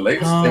things. The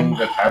latest thing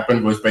that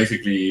happened was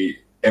basically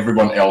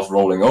everyone else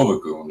rolling over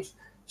Goons.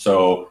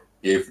 So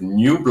if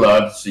New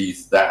Blood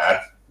sees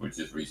that, which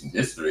is recent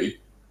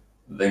history,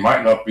 they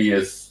might not be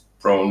as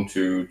prone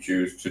to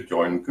choose to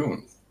join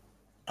Goons.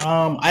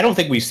 I don't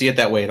think we see it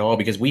that way at all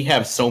because we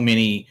have so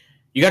many.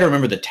 You got to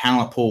remember the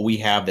talent pool we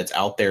have that's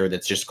out there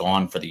that's just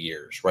gone for the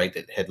years, right?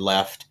 That had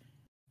left.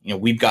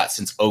 We've got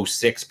since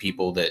 2006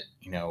 people that,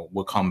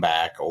 will come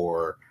back,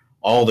 or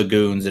all the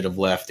Goons that have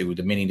left through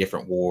the many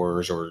different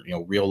wars or,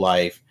 real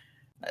life.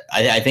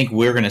 I think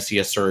we're going to see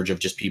a surge of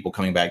just people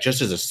coming back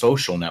just as a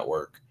social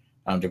network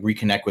to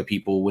reconnect with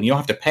people. When you don't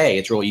have to pay,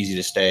 it's real easy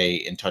to stay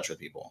in touch with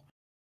people.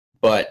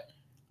 But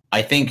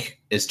I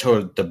think as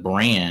toward the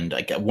brand,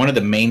 like one of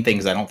the main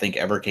things I don't think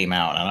ever came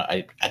out,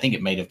 and I think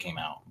it may have came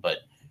out,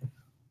 but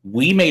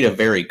we made a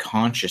very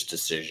conscious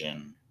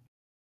decision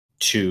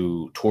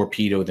to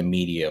torpedo the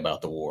media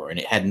about the war, and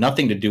it had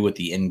nothing to do with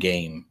the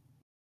in-game,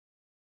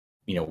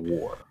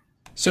 war.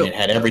 So and it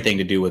had everything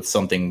to do with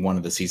something one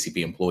of the CCP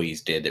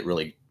employees did that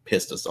really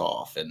pissed us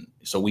off, and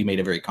so we made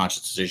a very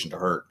conscious decision to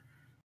hurt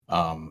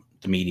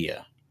the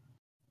media,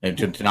 and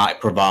to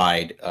not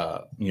provide,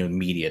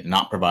 media, to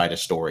not provide a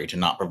story, to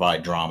not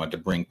provide drama, to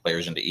bring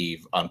players into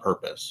EVE on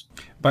purpose.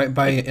 By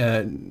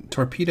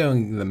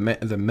torpedoing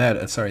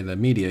the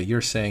media,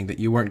 you're saying that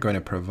you weren't going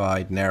to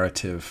provide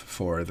narrative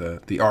for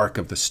the arc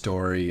of the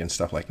story and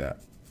stuff like that.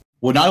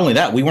 Well, not only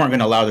that, we weren't going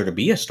to allow there to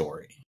be a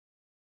story.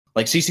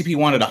 Like CCP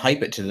wanted to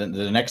hype it to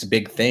the next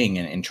big thing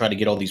and try to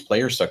get all these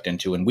players sucked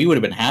into, and we would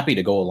have been happy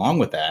to go along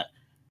with that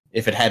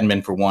if it hadn't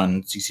been for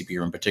one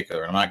CCPer in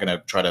particular. I'm not going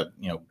to try to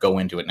go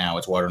into it now.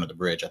 It's water under the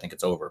bridge. I think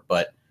it's over.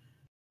 But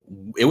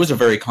it was a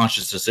very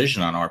conscious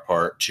decision on our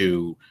part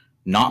to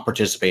not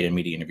participate in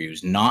media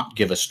interviews, not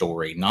give a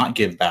story, not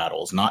give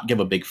battles, not give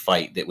a big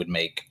fight that would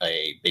make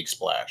a big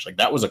splash. Like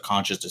that was a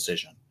conscious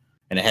decision,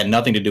 and it had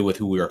nothing to do with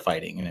who we were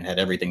fighting, and it had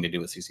everything to do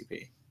with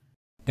CCP.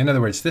 In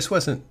other words, this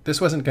wasn't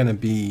going to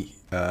be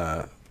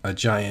a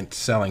giant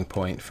selling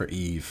point for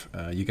EVE.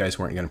 You guys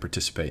weren't going to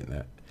participate in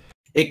that.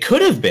 It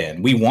could have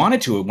been. We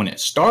wanted to when it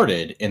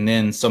started, and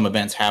then some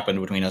events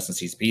happened between us and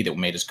CCP that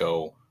made us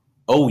go,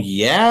 "Oh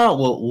yeah,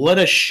 well let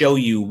us show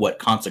you what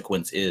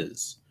consequence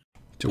is."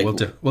 So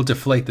we'll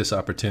deflate this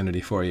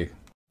opportunity for you.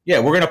 Yeah,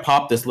 we're gonna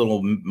pop this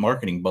little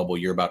marketing bubble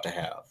you're about to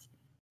have,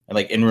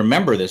 and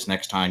remember this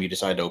next time you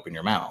decide to open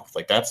your mouth.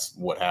 Like that's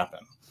what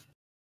happened.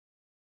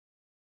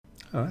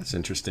 Oh, that's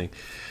interesting.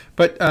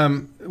 But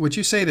would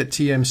you say that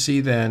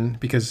TMC then,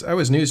 because I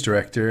was news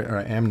director, or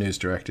I am news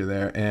director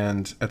there,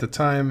 and at the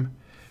time,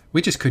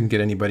 we just couldn't get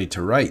anybody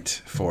to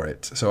write for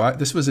it. So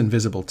this was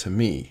invisible to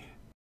me.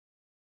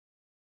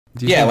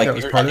 Do you think that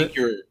was part of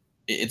it?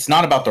 It's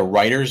not about the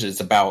writers,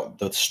 it's about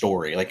the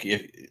story. Like,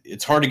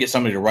 it's hard to get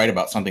somebody to write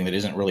about something that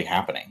isn't really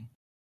happening.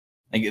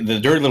 Like, the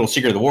dirty little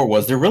secret of the war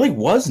was there really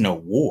was no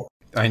war.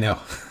 I know.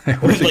 There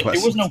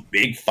was no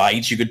big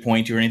fights you could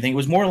point to or anything. It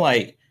was more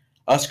like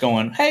us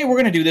going, hey, we're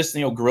going to do this,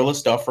 guerrilla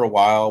stuff for a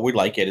while. We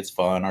like it. It's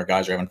fun. Our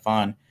guys are having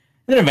fun.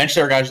 And then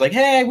eventually our guys are like,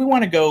 hey, we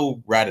want to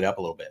go rat it up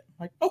a little bit.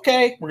 Like,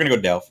 okay, we're going to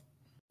go delve.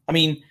 I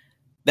mean,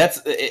 it's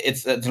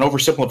an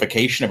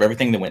oversimplification of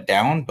everything that went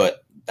down,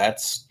 but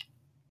that's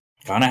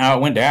kind of how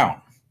it went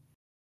down.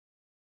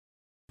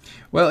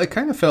 Well, it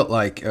kind of felt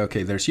like,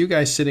 okay, there's you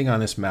guys sitting on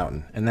this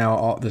mountain, and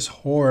now this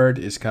horde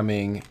is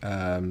coming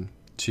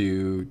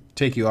to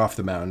take you off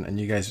the mountain, and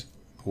you guys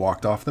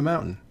walked off the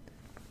mountain.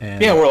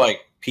 And yeah, we're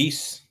like,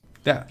 peace.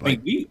 Yeah. I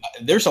mean,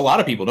 there's a lot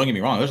of people, don't get me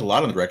wrong, there's a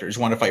lot of the directors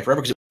who want to fight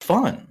forever because it's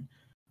fun.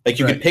 Like,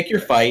 you could pick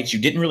your fights. You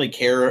didn't really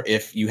care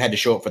if you had to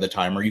show up for the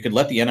timer. You could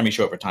let the enemy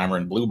show up for timer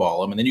and blue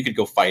ball them, and then you could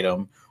go fight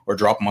them or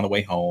drop them on the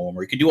way home,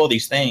 or you could do all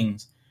these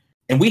things.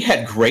 And we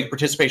had great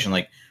participation.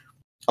 Like,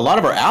 a lot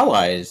of our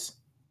allies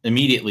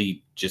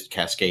immediately just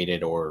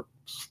cascaded or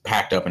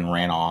packed up and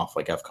ran off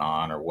like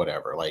FCON or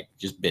whatever, like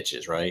just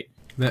bitches, right?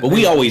 But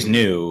we always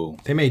knew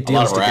they made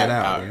deals to get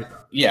out. Right?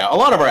 Yeah, a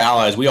lot of our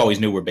allies we always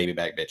knew were baby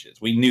back bitches.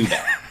 We knew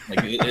that.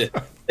 Like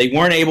they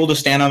weren't able to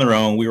stand on their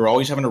own. We were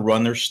always having to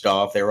run their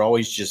stuff. They were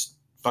always just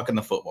fucking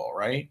the football,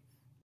 right?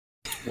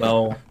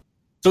 Well,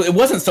 so it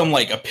wasn't some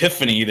like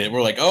epiphany that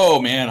we're like,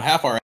 oh man,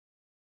 half our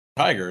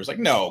Tigers. Like,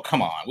 no,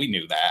 come on, we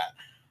knew that.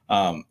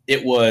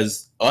 It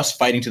was us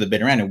fighting to the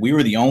bitter end, and we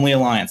were the only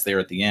alliance there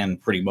at the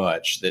end, pretty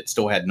much, that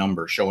still had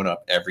numbers showing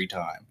up every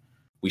time.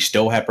 We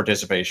still had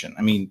participation.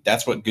 I mean,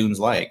 that's what Goons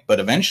like. But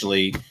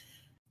eventually,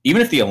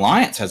 even if the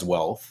alliance has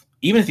wealth,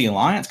 even if the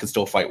alliance can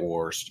still fight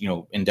wars,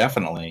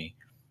 indefinitely,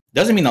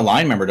 doesn't mean the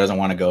line member doesn't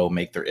want to go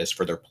make their IST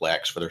for their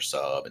Plex, for their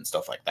sub, and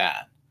stuff like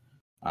that.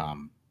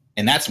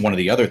 And that's one of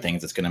the other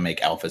things that's going to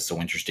make Alphas so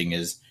interesting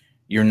is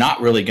you're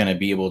not really going to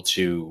be able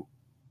to,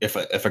 if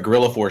a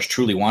guerrilla force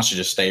truly wants to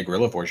just stay a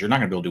guerrilla force, you're not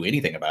going to be able to do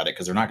anything about it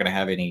because they're not going to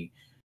have any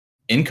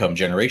income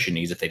generation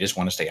needs if they just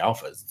want to stay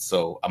alphas.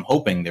 So I'm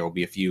hoping there will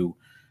be a few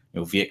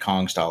Viet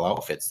Cong style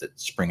outfits that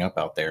spring up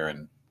out there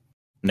and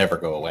never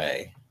go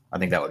away. I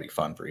think that would be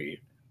fun for you.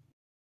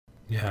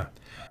 Yeah.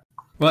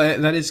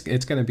 Well, it's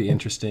going to be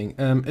interesting.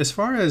 As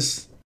far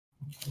as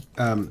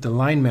the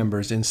line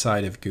members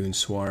inside of Goon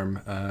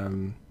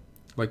Swarm,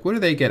 like what do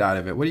they get out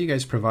of it? What do you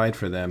guys provide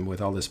for them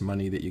with all this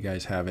money that you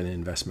guys have in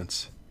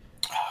investments?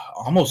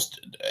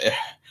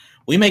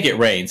 We make it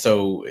rain.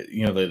 So,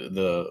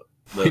 the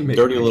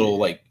dirty little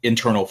like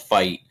internal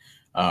fight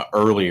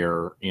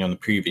earlier, in the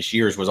previous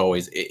years was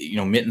always,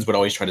 Mittens would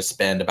always try to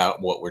spend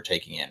about what we're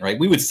taking in, right?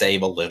 We would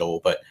save a little,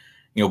 but,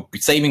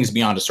 savings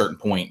beyond a certain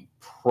point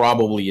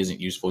probably isn't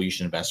useful. You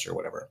should invest or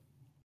whatever.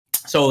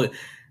 So,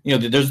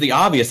 there's the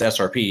obvious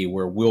SRP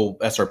where we'll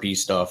SRP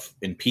stuff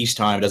in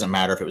peacetime. It doesn't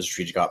matter if it was a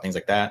strategic op, things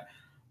like that.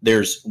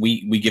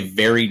 We give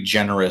very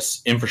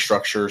generous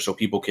infrastructure so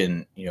people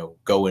can,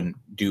 go and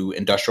do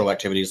industrial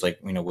activities like,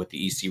 with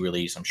the EC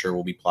release. I'm sure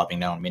we'll be plopping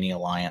down mini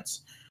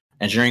alliance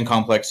engineering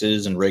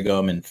complexes and rig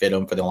them and fit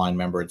them for the line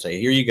member and say,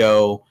 here you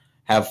go,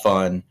 have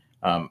fun.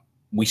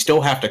 We still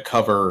have to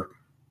cover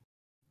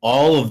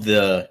all of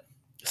the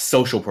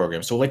social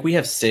programs. So like we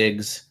have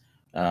SIGs,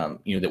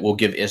 that we'll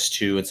give IST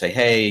to and say,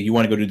 hey, you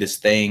want to go do this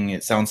thing?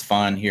 It sounds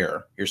fun.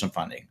 Here's some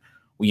funding.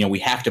 We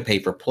have to pay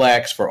for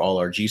Plex for all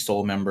our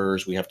GSOL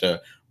members.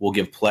 We'll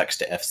give Plex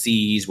to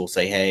FCs. We'll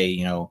say, hey,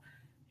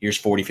 here's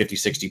 40, 50,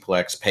 60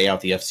 Plex, pay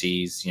out the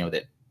FCs,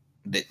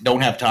 that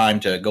don't have time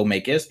to go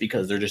make IST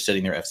because they're just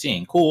sitting there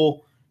FCing.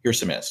 Cool. Here's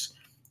some IST.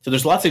 So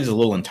there's lots of these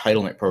little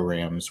entitlement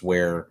programs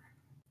where,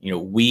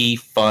 we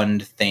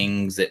fund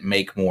things that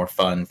make more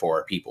fun for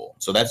our people.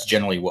 So that's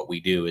generally what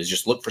we do is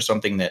just look for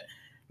something that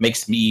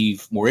makes me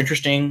more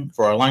interesting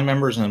for our line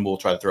members, and then we'll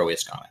try to throw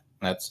IST on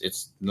it.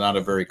 It's not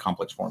a very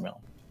complex formula.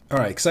 All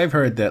right, because I've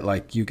heard that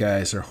like you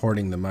guys are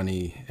hoarding the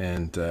money,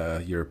 and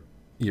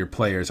your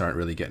players aren't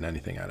really getting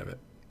anything out of it.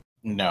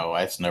 No,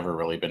 it's never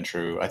really been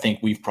true. I think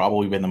we've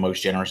probably been the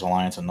most generous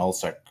alliance in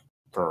nullsec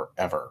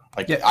forever.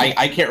 Like yeah.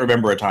 I can't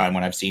remember a time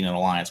when I've seen an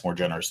alliance more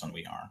generous than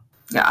we are.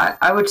 Yeah,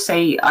 I would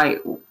say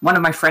one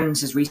of my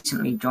friends has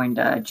recently joined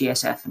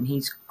GSF, and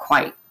he's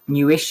quite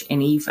newish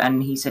in EVE,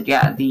 and he said,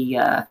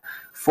 the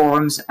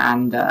forums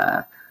and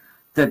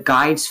the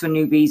guides for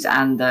newbies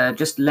and the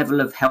just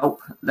level of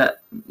help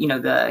that,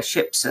 the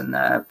ships and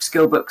the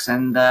skill books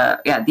and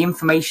the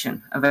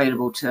information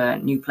available to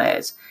new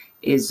players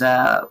is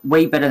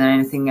way better than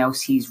anything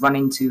else he's run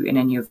into in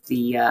any of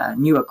the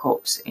newer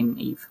corps in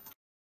EVE.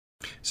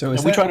 So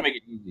we try to make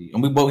it easy,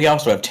 and we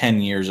also have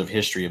 10 years of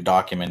history of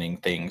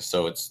documenting things,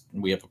 so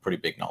we have a pretty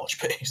big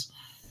knowledge base.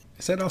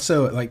 Is that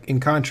also, like, in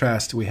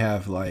contrast, we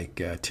have,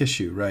 like,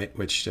 Tissue, right,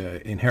 which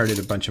inherited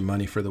a bunch of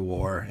money for the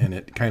war, and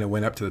it kind of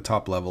went up to the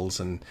top levels,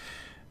 and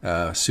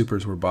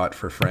supers were bought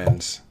for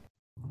friends,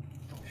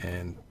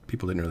 and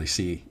people didn't really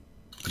see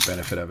the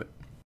benefit of it.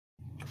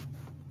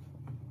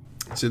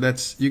 So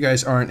you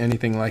guys aren't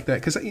anything like that,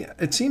 because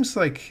it seems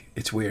like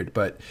it's weird,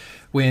 but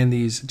when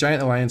these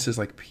giant alliances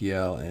like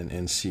PL and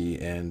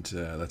NC and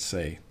let's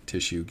say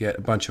Tissue get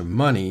a bunch of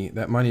money,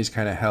 that money is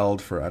kind of held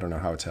for, I don't know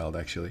how it's held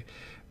actually,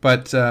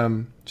 but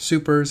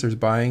supers,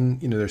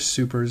 there's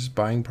supers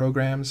buying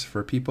programs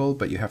for people,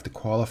 but you have to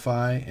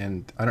qualify,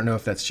 and I don't know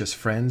if that's just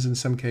friends in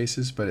some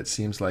cases, but it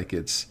seems like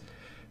it's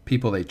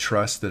people they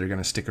trust that are going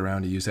to stick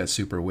around to use that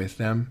super with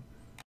them.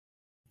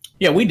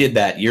 Yeah, we did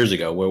that years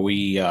ago where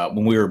we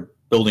when we were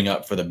building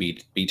up for the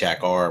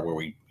BTAC-R, where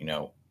we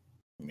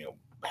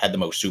had the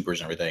most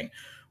supers and everything.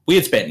 We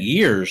had spent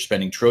years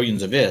spending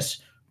trillions of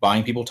IST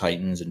buying people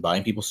Titans and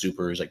buying people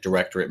supers, like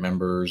directorate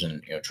members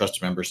and trust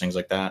members, things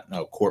like that.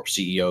 Corp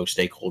CEO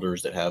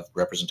stakeholders that have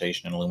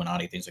representation in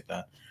Illuminati, things like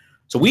that.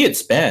 So we had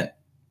spent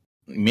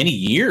many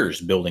years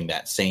building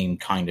that same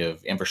kind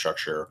of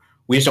infrastructure.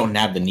 We just don't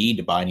have the need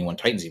to buy anyone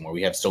Titans anymore.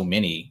 We have so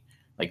many.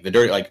 Like the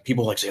dirty, like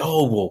people say,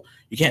 oh, well,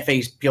 you can't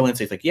face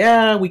PLNC. It's like,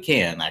 yeah, we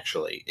can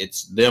actually.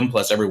 It's them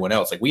plus everyone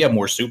else. Like we have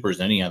more supers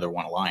than any other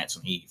one alliance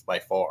in EVE by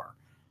far.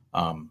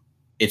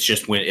 It's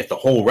just if the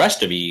whole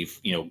rest of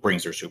EVE,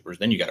 brings their supers,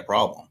 then you got a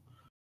problem.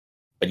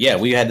 But yeah,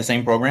 we had the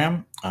same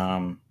program.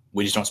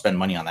 We just don't spend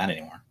money on that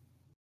anymore.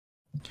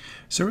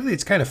 So really,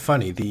 it's kind of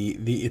funny.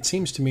 It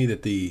seems to me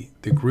that the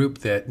group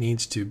that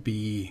needs to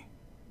be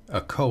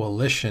a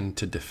coalition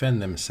to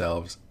defend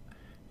themselves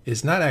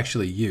is not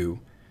actually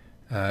you.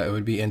 It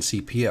would be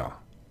NCPL.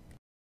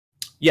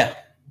 Yeah.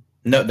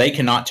 No, they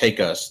cannot take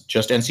us.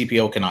 Just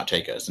NCPL cannot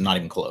take us. Not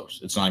even close.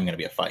 It's not even going to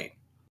be a fight.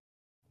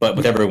 But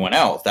with everyone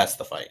else, that's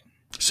the fight.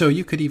 So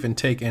you could even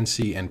take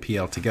NC and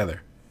PL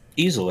together.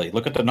 Easily.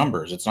 Look at the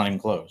numbers. It's not even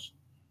close.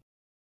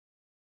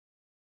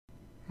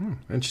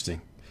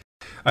 Interesting.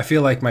 I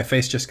feel like my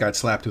face just got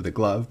slapped with a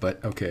glove,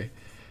 but okay.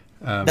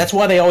 That's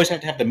why they always have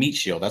to have the meat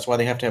shield. That's why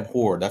they have to have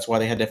Horde. That's why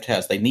they had to have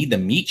test. They need the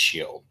meat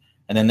shield,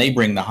 and then they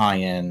bring the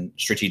high-end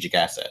strategic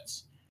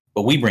assets.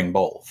 But we bring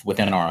both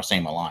within our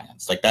same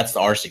alliance. Like, that's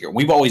our secret.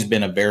 We've always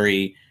been a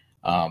very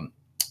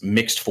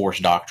mixed force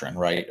doctrine,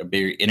 right? A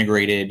very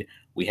integrated.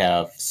 We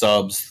have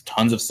subs,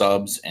 tons of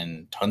subs,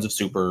 and tons of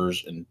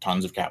supers, and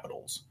tons of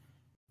capitals.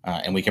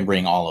 And we can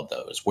bring all of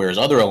those. Whereas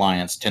other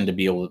alliance tend to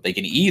be able to, they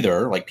can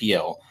either, like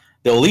PL,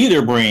 they'll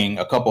either bring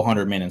a couple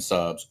hundred men in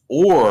subs,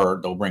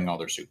 or they'll bring all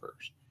their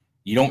supers.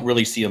 You don't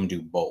really see them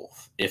do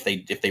both. If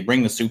they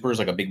bring the supers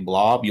like a big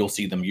blob, you'll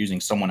see them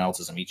using someone else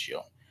as a meat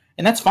shield.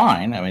 And that's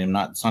fine. I mean,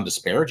 it's not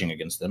disparaging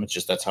against them. It's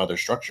just that's how they're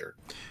structured.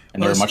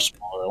 And they're a much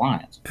smaller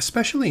alliance.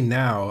 Especially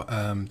now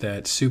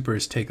that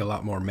supers take a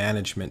lot more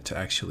management to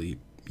actually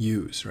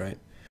use, right?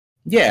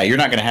 Yeah, you're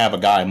not going to have a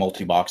guy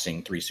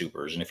multi-boxing 3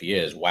 supers. And if he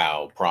is,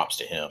 wow, props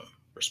to him.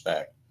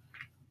 Respect.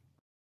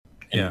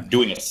 And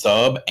doing a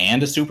sub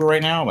and a super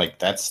right now, like,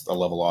 that's a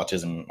level of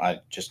autism I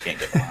just can't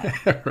get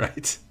behind.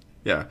 Right.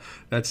 Yeah.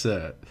 That's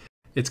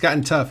it's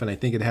gotten tough, and I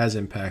think it has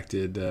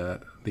impacted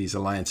these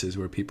alliances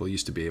where people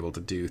used to be able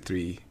to do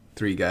three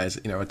guys,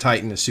 a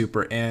Titan, a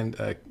super, and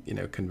a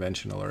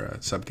conventional or a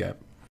subcap.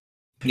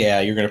 Yeah,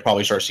 you're going to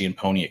probably start seeing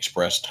Pony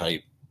Express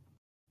type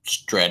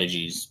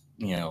strategies,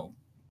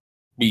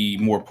 be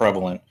more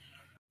prevalent,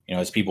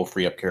 as people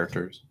free up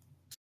characters.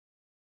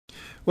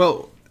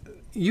 Well,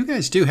 you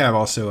guys do have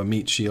also a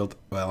meat shield.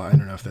 Well, I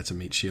don't know if that's a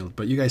meat shield,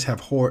 but you guys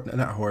have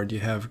not Horde, you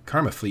have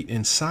Karma Fleet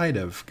inside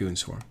of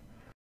Goonswarm.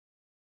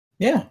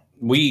 Yeah,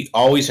 we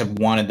always have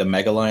wanted the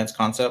Mega Alliance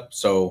concept.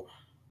 So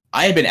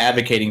I had been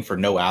advocating for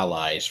no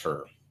allies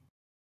for,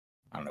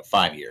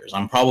 5 years.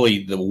 I'm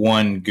probably the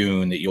one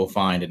goon that you'll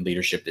find in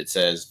leadership that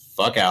says,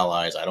 fuck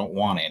allies, I don't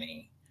want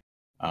any.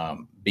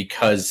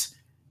 Because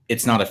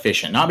it's not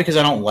efficient. Not because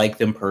I don't like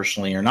them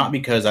personally, or not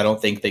because I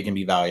don't think they can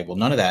be valuable.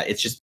 None of that.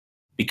 It's just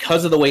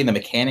because of the way the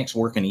mechanics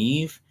work in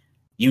EVE,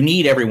 you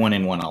need everyone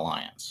in one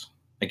alliance.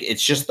 Like,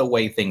 it's just the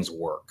way things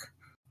work.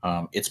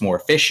 It's more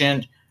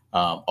efficient.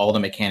 All the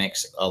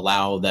mechanics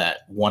allow that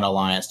one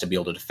alliance to be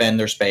able to defend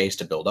their space,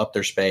 to build up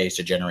their space,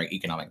 to generate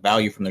economic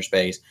value from their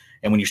space.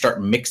 And when you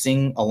start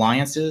mixing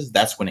alliances,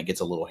 that's when it gets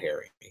a little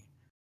hairy.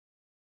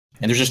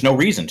 And there's just no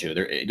reason to.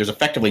 There's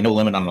effectively no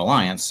limit on an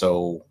alliance,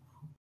 so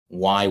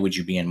why would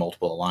you be in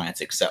multiple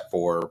alliances except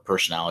for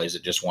personalities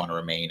that just want to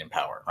remain in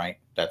power, right?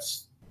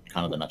 That's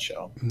kind of the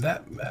nutshell.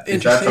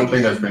 Is that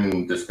something that's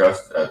been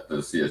discussed at the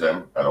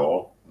CSM at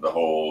all? The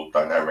whole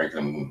dynamics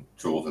and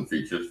tools and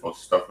features for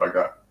stuff like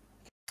that?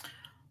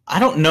 I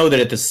don't know that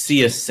at the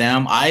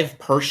CSM.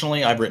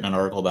 I've written an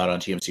article about it on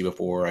TMC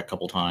before a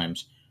couple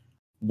times,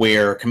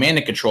 where command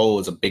and control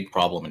is a big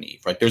problem in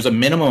EVE, right? There's a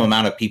minimum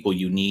amount of people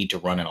you need to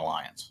run an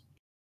alliance.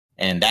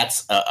 And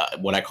that's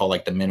what I call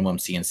like the minimum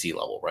CNC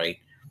level, right?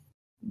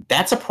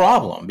 That's a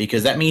problem,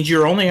 because that means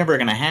you're only ever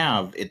going to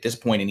have, at this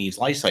point in EVE's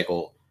life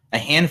cycle, a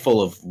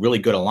handful of really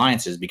good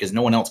alliances, because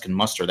no one else can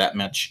muster that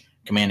much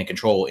command and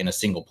control in a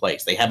single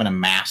place. They haven't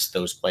amassed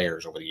those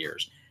players over the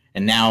years.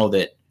 And now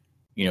that,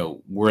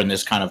 we're in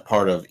this kind of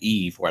part of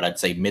EVE, where I'd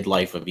say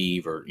midlife of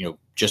EVE, or,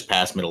 just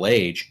past middle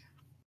age,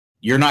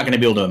 you're not going to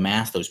be able to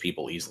amass those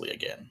people easily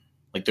again.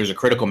 Like, there's a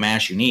critical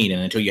mass you need,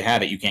 and until you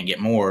have it, you can't get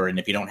more. And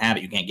if you don't have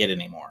it, you can't get it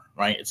anymore,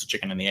 right? It's a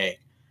chicken and the egg.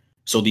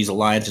 So these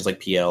alliances like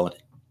PL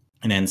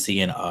and NC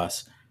and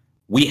us,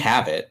 we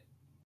have it,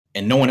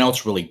 and no one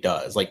else really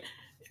does. Like,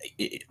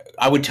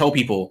 I would tell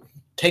people,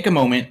 take a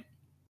moment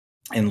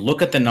and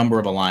look at the number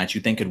of alliances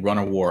you think could run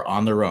a war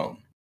on their own.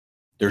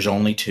 There's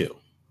only 2.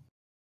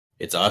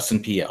 It's us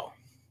and PL.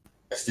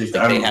 Steve,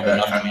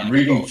 I'm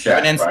reading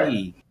chat, even NC,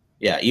 right?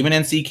 Yeah, even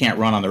NC can't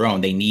run on their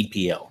own. They need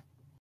PL.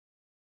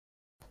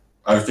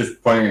 I was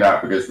just pointing it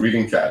out because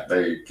reading chat,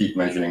 they keep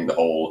mentioning the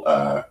whole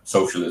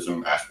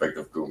socialism aspect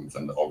of Goons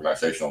and the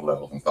organizational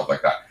levels and stuff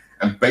like that.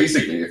 And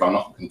basically, if I'm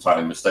not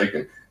entirely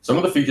mistaken, some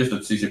of the features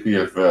that CCP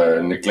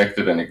have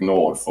neglected and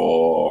ignored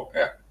for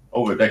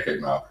over a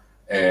decade now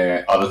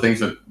are the things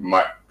that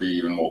might be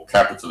even more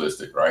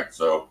capitalistic, right?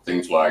 So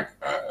things like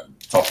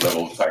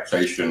top-level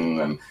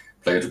taxation and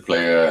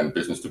player-to-player and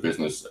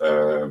business-to-business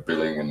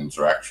billing and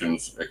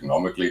interactions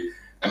economically.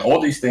 And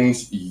all these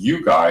things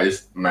you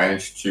guys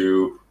managed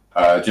to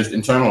just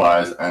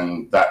internalize,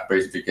 and that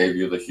basically gave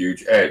you the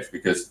huge edge,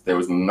 because there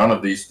was none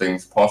of these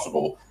things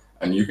possible.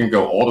 And you can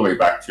go all the way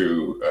back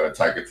to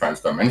Tiger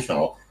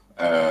Transdimensional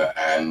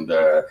and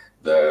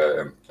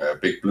the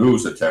Big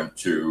Blues attempt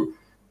to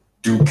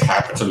do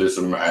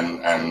capitalism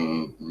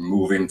and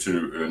move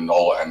into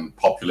null and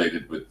populate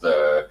it with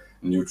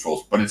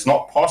neutrals. But it's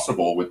not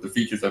possible with the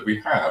features that we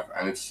have,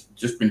 and it's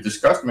just been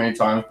discussed many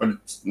times, but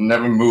it's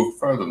never moved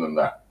further than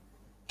that.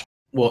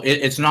 Well,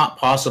 it's not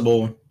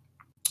possible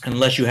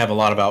unless you have a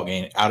lot of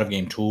out of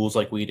game tools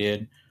like we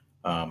did.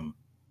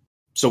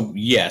 So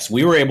yes,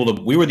 we were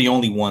the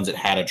only ones that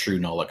had a true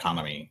null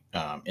economy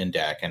in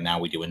DEC, and now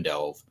we do in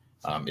Delve.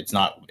 It's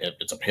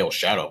a pale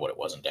shadow of what it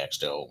was in DEC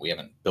still. We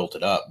haven't built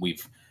it up.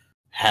 We've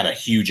had a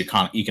huge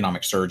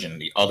economic surge in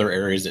the other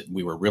areas that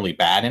we were really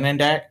bad in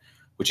DEC,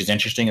 which is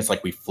interesting. It's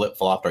like we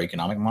flip-flopped our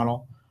economic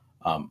model.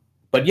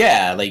 But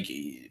yeah, like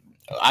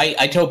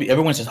I tell people,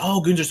 everyone says,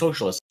 oh, goons are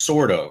socialists.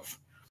 Sort of.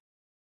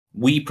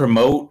 We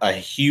promote a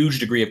huge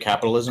degree of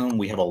capitalism.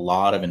 We have a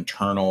lot of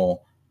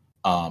internal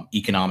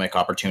economic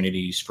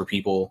opportunities for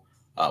people.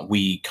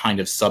 We kind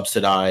of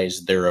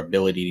subsidize their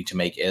ability to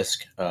make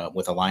ISK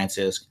with Alliance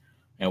ISK,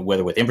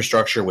 whether with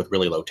infrastructure, with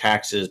really low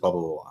taxes, blah,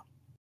 blah, blah, blah.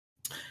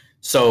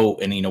 So,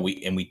 and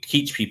we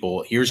teach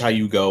people, here's how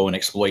you go and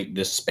exploit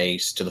this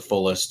space to the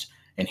fullest,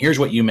 and here's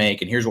what you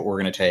make, and here's what we're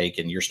going to take,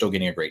 and you're still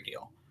getting a great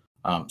deal.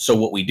 So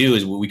what we do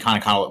is we kind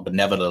of call it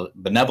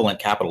benevolent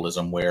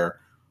capitalism, where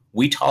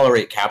we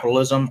tolerate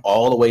capitalism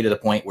all the way to the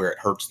point where it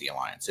hurts the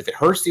Alliance. If it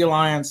hurts the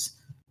Alliance,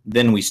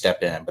 then we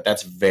step in, but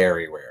that's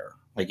very rare.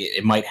 Like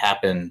it might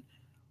happen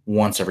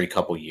once every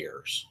couple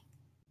years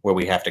where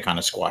we have to kind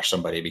of squash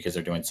somebody because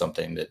they're doing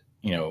something that,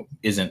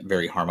 isn't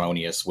very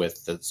harmonious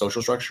with the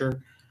social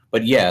structure.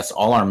 But yes,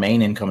 all our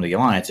main income of the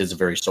Alliance is a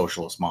very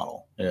socialist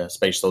model,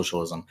 space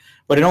socialism.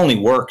 But it only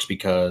works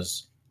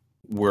because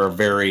we're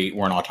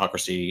an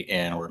autocracy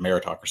and we're a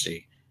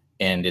meritocracy,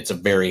 and it's a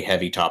very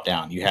heavy top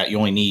down. You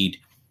only need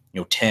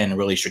 10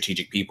 really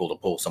strategic people to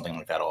pull something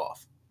like that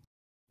off.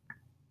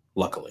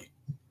 Luckily.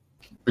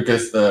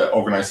 Because the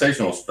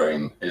organizational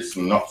strain is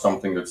not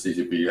something that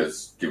CCP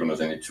has given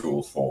us any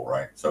tools for,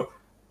 right? So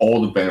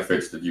all the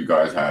benefits that you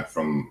guys had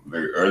from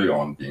very early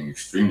on being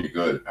extremely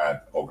good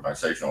at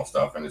organizational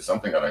stuff, and it's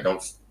something that I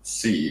don't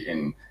see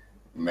in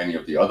many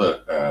of the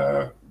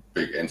other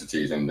big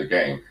entities in the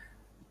game.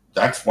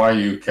 That's why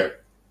you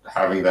kept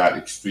having that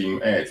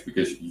extreme edge,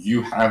 because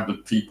you have the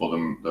people,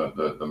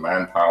 the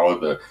manpower,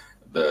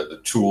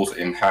 the tools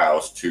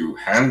in-house to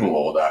handle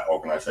all that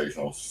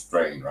organizational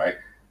strain, right?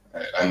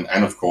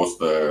 And of course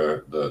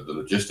the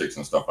logistics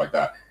and stuff like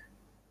that.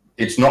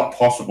 It's not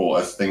possible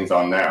as things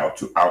are now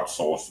to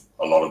outsource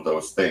a lot of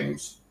those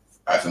things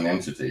as an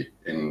entity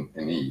in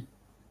EVE.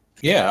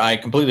 Yeah, I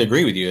completely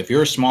agree with you. If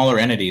you're a smaller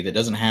entity that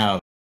doesn't have,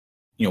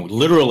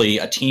 literally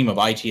a team of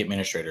IT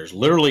administrators,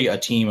 literally a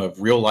team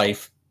of real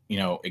life,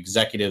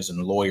 executives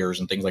and lawyers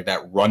and things like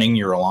that running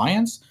your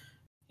Alliance,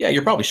 yeah,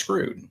 you're probably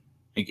screwed.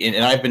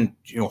 And I've been,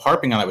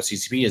 harping on that with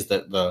CCP, is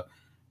that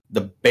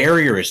the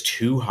barrier is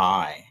too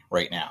high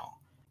right now.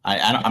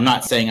 I'm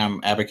not saying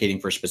I'm advocating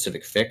for a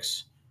specific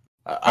fix.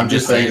 I'm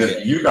just saying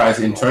that you guys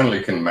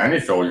internally can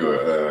manage all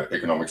your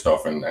economic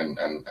stuff and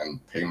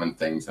payment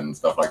things and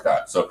stuff like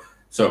that. So,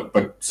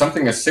 but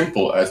something as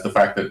simple as the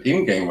fact that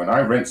in-game, when I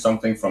rent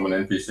something from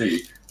an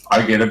NPC,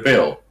 I get a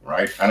bill,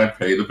 right? And I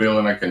pay the bill,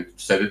 and I can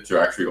set it to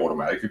actually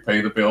automatically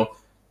pay the bill.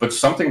 But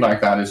something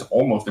like that is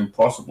almost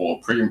impossible,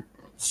 pretty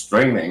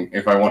straining,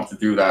 if I want to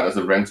do that as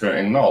a renter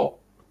in Null.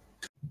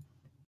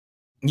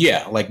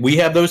 Yeah, like we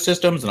have those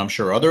systems, and I'm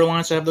sure other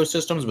alliances have those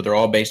systems, but they're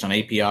all based on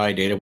API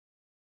data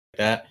like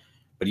that.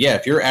 But yeah,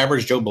 if you're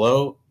average Joe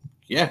Blow,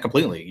 yeah,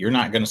 completely, you're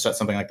not going to set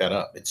something like that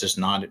up. It's just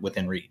not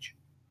within reach.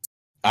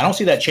 I don't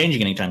see that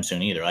changing anytime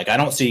soon either. Like I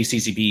don't see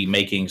CCP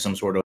making some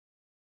sort of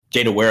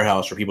data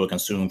warehouse for people to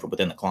consume from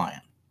within the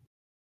client.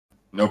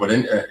 No, but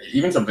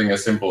even something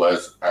as simple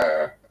as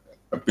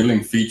a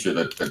billing feature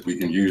that we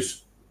can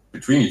use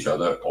between each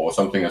other, or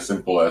something as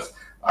simple as,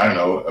 I don't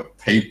know, a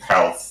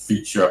PayPal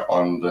feature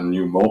on the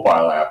new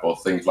mobile app or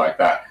things like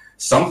that.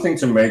 Something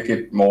to make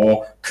it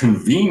more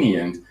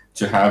convenient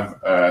to have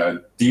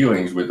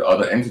dealings with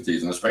other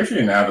entities. And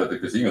especially now that the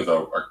casinos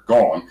are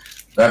gone,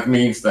 that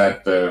means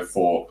that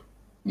for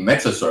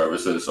meta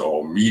services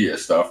or media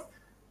stuff,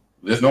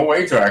 there's no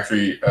way to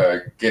actually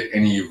get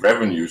any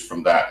revenues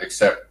from that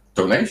except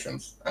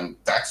donations. And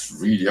that's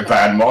really a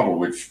bad model,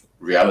 which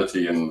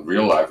reality and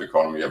real life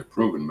economy have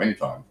proven many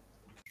times.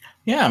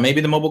 Yeah, maybe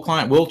the mobile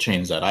client will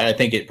change that. I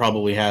think it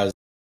probably has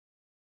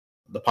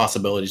the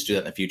possibilities to do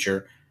that in the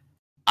future.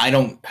 I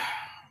don't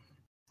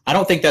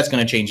think that's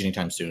going to change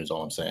anytime soon, is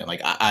all I'm saying.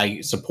 Like I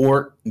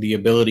support the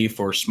ability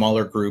for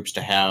smaller groups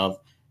to have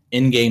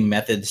in-game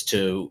methods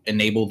to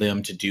enable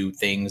them to do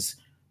things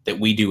that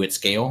we do at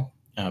scale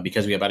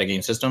because we have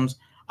out-of-game systems.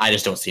 I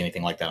just don't see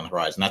anything like that on the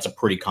horizon. That's a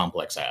pretty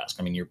complex ask.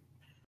 I mean,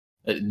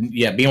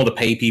 being able to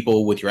pay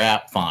people with your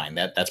app, fine.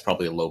 That's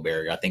probably a low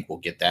barrier. I think we'll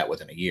get that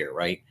within a year,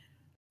 right?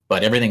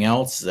 But everything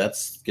else,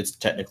 gets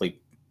technically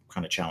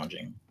kind of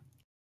challenging.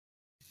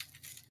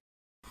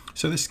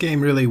 So this game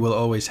really will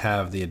always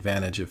have the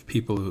advantage of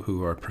people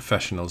who are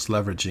professionals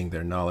leveraging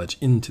their knowledge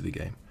into the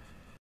game.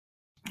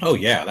 Oh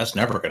yeah, that's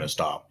never going to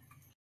stop.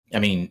 I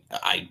mean,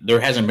 there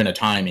hasn't been a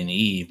time in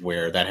EVE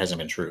where that hasn't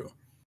been true.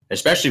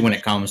 especially when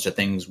it comes to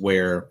things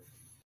where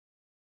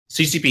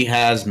CCP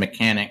has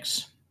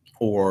mechanics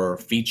or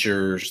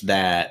features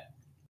that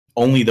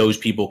only those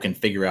people can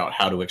figure out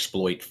how to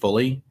exploit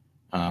fully.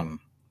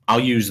 I'll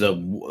use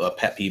a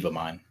pet peeve of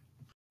mine.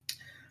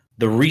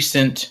 The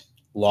recent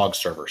log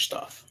server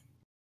stuff.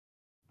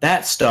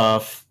 That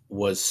stuff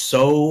was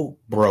so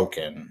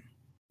broken,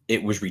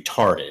 it was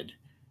retarded.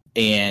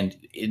 And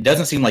it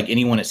doesn't seem like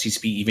anyone at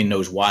CCP even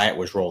knows why it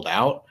was rolled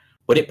out,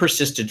 but it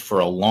persisted for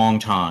a long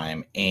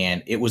time,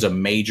 and it was a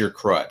major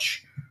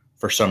crutch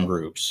for some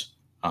groups,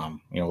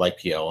 like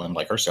PL and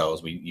like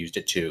ourselves, we used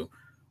it too,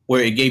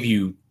 where it gave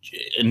you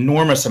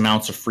enormous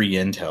amounts of free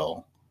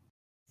intel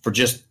for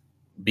just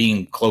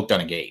being cloaked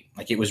on a gate.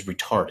 Like, it was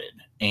retarded.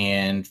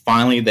 And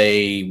finally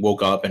they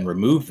woke up and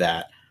removed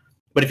that.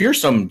 But if you're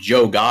some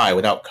Joe guy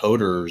without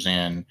coders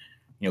and,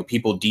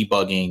 people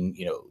debugging,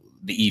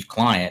 the Eve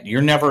client,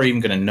 you're never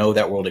even going to know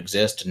that world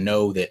exists, to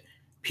know that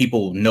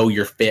people know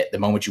your fit the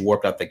moment you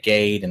warped out the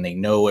gate, and they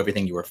know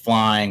everything you were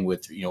flying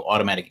with,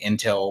 automatic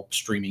intel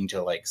streaming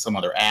to like some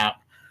other app.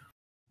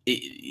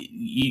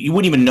 You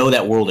wouldn't even know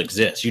that world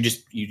exists.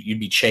 You'd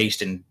be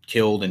chased and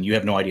killed, and you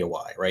have no idea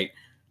why, right?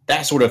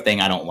 That sort of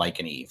thing I don't like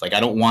in Eve. Like, I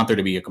don't want there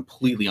to be a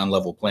completely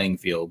unlevel playing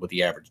field with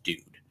the average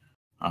dude.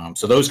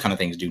 So those kind of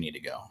things do need to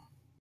go.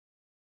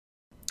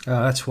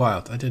 That's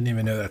wild. I didn't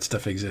even know that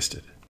stuff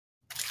existed.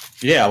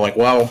 Yeah,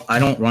 I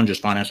don't run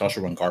just finance. I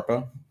also run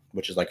CARPA,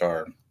 which is like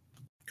our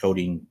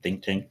coding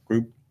think tank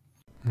group.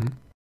 Mm-hmm.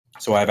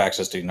 So I have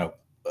access to,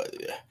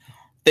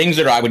 things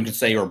that I would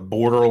say are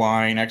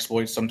borderline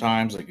exploits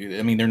sometimes.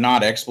 They're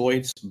not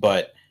exploits,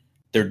 but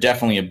they're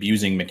definitely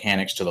abusing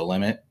mechanics to the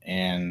limit.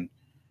 And,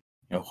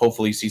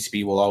 hopefully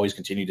CCP will always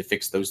continue to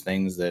fix those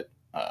things that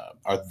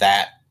are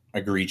that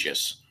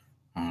egregious.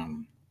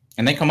 And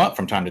they come up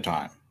from time to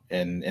time.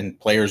 And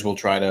players will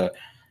try to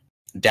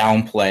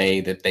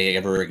downplay that they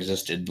ever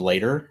existed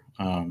later.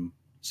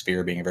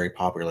 Sphere being a very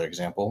popular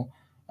example.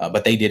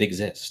 But they did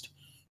exist.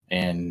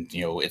 And,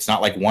 it's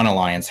not like one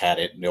alliance had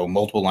it.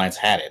 Multiple alliances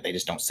had it. They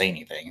just don't say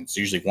anything. It's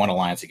usually one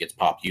alliance that gets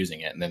popped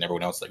using it. And then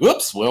everyone else is like,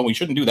 whoops, well, we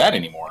shouldn't do that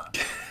anymore.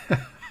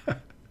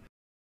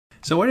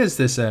 So where does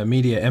this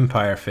media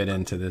empire fit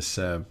into this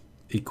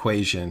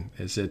equation?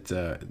 Is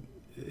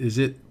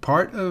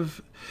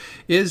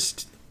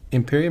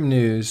Imperium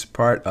News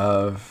part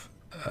of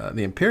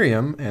the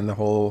Imperium and the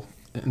whole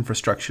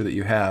infrastructure that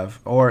you have,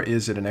 or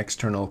is it an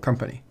external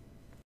company?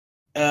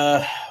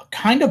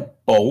 Kind of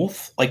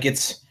both. Like,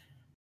 it's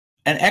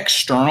an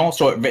external.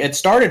 So it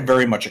started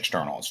very much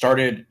external. It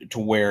started to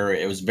where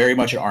it was very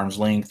much at arm's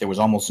length. There was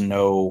almost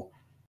no,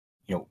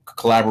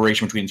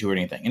 collaboration between the two or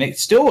anything. And it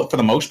still, for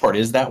the most part,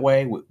 is that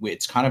way.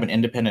 It's kind of an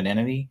independent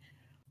entity,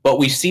 but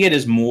we see it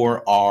as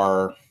more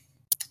our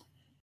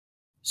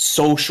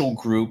social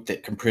group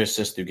that can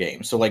persist through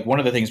games. So, like, one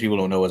of the things people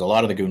don't know is a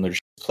lot of the Goon leaders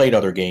played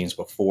other games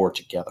before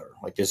together.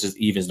 Like,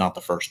 Eve is not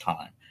the first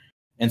time.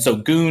 And so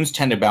Goons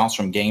tend to bounce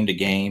from game to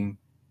game,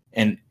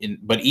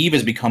 but Eve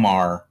has become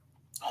our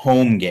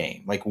home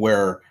game, like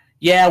where,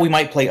 we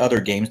might play other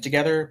games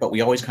together, but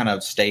we always kind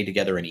of stay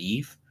together in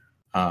Eve.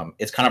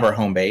 It's kind of our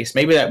home base.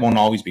 Maybe that won't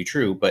always be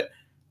true, but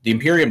the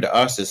Imperium to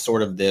us is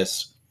sort of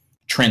this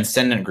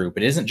transcendent group.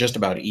 It isn't just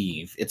about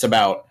Eve. It's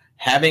about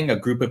having a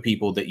group of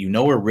people that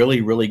are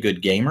really, really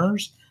good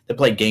gamers that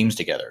play games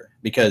together.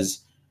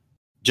 Because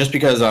just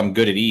because I'm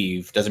good at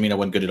Eve doesn't mean I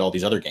wasn't good at all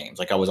these other games.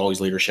 Like, I was always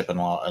leadership in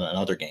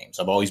other games.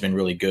 I've always been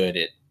really good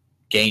at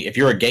game. If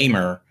you're a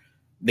gamer,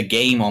 the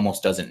game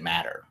almost doesn't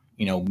matter.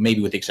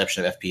 Maybe with the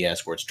exception of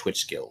FPS where it's Twitch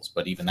skills,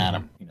 but even that,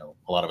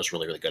 a lot of us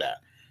really, really good at.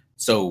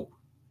 So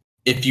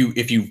if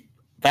you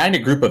find a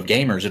group of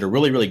gamers that are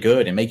really, really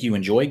good and make you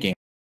enjoy games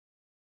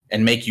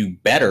and make you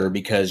better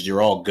because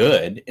you're all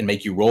good and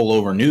make you roll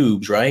over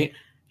noobs, right?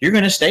 You're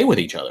going to stay with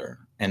each other.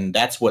 And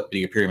that's what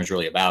the Imperium is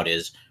really about,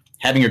 is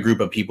having a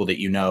group of people that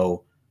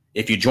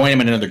if you join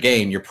them in another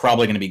game, you're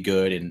probably going to be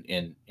good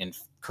in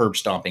curb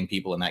stomping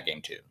people in that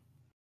game too.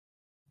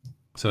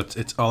 So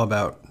it's all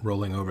about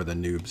rolling over the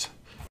noobs.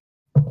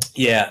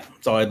 Yeah,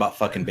 it's all about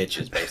fucking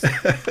bitches,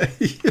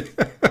 basically.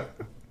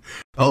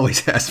 Always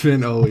has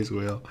been, always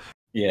will.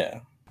 Yeah.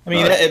 I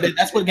mean,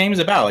 that's what the game is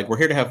about. Like, we're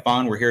here to have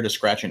fun. We're here to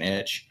scratch an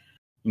itch.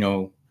 If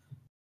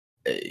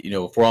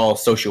we're all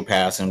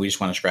sociopaths and we just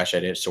want to scratch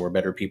that itch so we're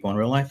better people in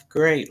real life,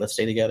 great. Let's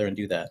stay together and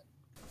do that.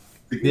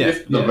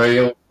 Lift the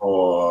veil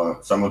for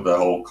some of the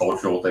whole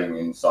cultural thing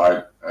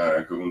inside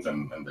Goons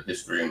and the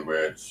history and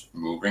where it's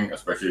moving,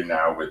 especially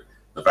now with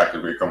the fact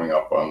that we're coming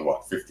up on,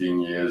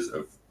 15 years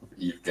of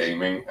Eve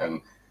gaming,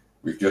 and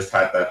we've just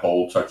had that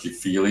whole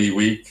touchy-feely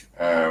week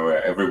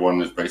where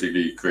everyone is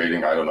basically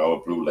creating, a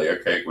blue layer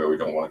cake where we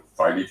don't want to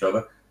fight each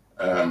other.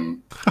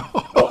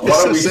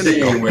 What are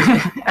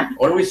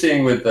we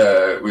seeing with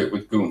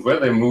Goons? Where are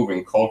they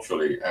moving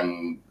culturally,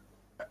 and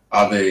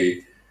are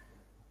they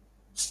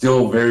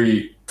still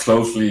very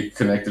closely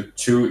connected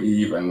to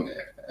Eve? And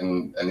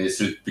is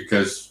it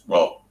because,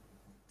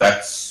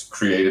 that's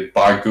created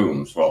by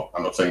Goons? Well,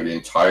 I'm not saying the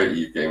entire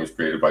Eve game is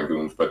created by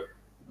Goons, but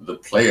the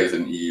players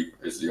in Eve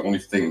is the only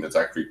thing that's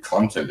actually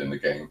content in the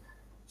game.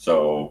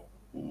 So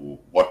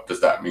what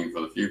does that mean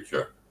for the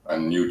future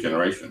and new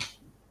generations?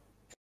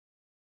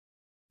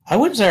 I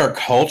wouldn't say our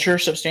culture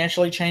is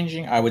substantially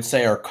changing. I would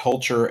say our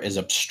culture is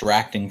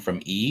abstracting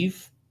from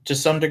Eve to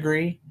some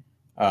degree.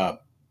 I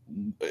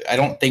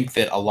don't think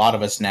that a lot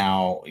of us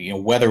now,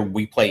 whether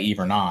we play Eve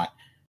or not,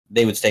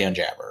 they would stay on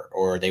Jabber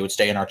or they would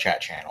stay in our chat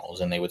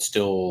channels and they would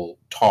still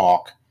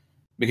talk,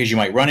 because you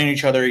might run into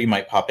each other, you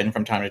might pop in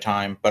from time to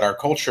time. But our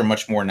culture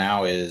much more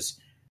now is,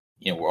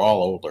 we're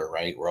all older,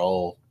 right? We're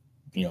all,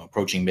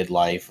 approaching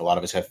midlife. A lot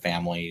of us have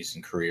families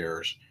and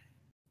careers.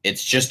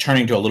 It's just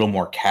turning to a little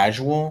more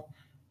casual.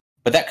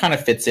 But that kind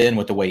of fits in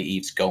with the way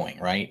Eve's going,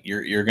 right?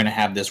 You're going to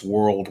have this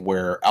world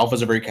where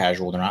alphas are very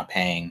casual, they're not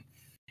paying,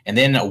 and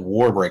then a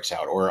war breaks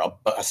out or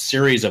a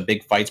series of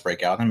big fights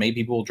break out, and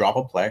maybe people will drop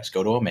a Plex,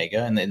 go to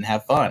Omega, and then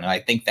have fun. And I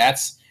think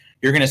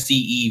you're going to see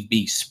Eve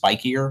be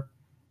spikier.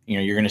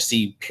 You're going to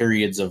see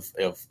periods of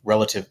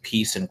relative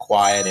peace and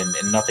quiet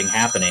and nothing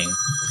happening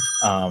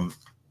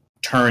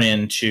turn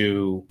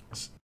into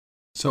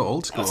so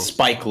old school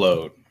spike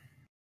load.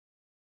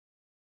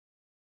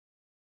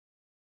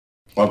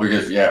 Well,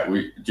 because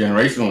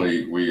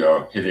generationally we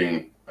are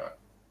hitting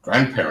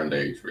grandparent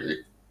age, really.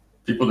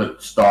 People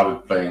that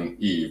started playing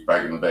Eve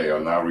back in the day are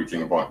now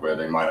reaching a point where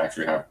they might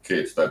actually have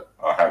kids that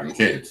are having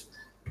kids.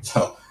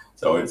 So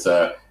it's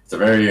a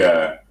very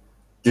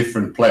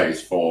different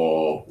place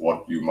for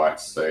what you might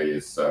say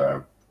is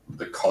the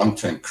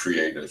content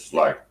creators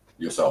like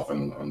yourself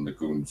and the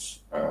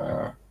Goons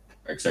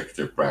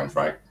executive brands,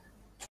 right?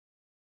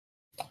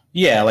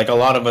 Yeah, like a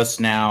lot of us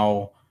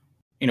now,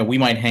 we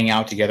might hang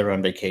out together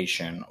on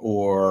vacation,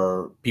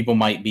 or people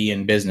might be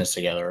in business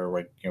together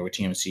with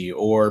TMC,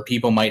 or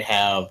people might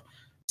have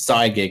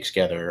side gigs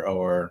together,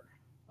 or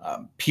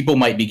people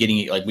might be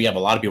getting, like, we have a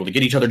lot of people to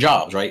get each other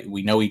jobs, right?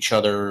 We know each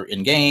other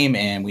in game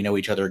and we know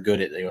each other good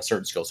at a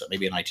certain skill set,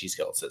 maybe an IT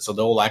skill set. So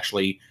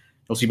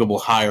you'll see people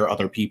hire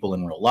other people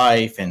in real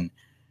life and,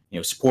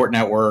 support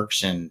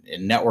networks and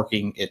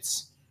networking.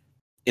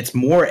 It's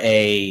more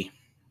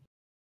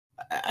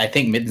I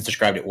think Mittens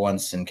described it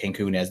once in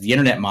Cancun as the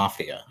internet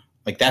mafia.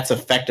 Like, that's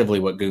effectively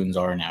what Goons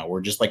are now.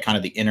 We're just like kind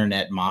of the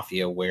internet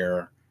mafia,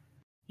 where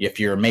if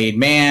you're a made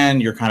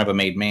man, you're kind of a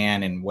made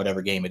man in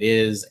whatever game it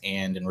is,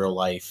 and in real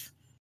life,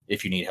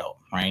 if you need help,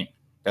 right?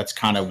 That's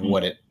kind of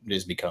what it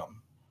has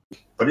become.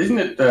 But isn't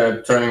it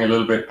turning a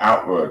little bit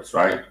outwards,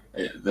 right?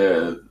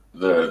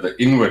 The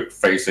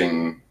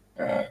inward-facing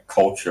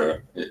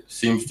culture, it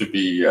seems to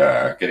be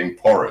getting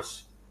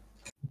porous.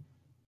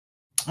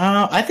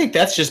 I think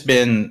that's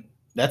been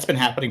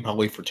happening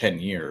probably for 10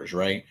 years,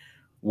 right?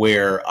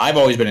 Where I've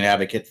always been an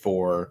advocate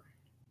for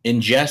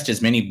ingest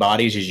as many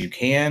bodies as you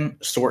can,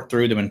 sort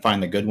through them and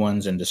find the good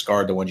ones and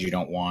discard the ones you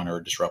don't want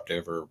or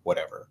disruptive or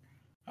whatever.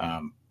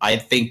 I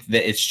think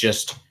that it's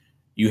just,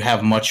 you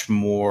have much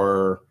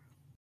more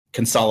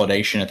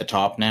consolidation at the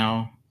top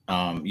now.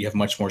 You have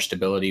much more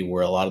stability,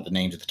 where a lot of the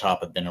names at the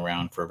top have been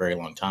around for a very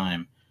long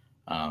time.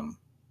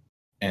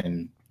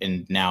 And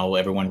now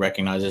everyone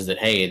recognizes that,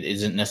 hey, it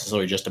isn't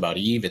necessarily just about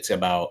Eve. It's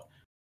about,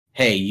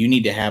 hey, you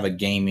need to have a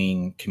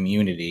gaming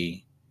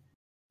community.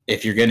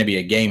 If you're going to be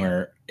a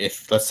gamer,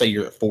 let's say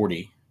you're at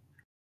 40,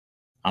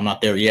 I'm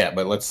not there yet,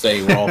 but let's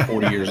say we're all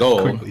 40 years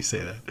old. Quickly say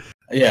that.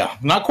 Yeah,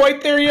 not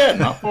quite there yet,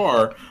 not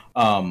far.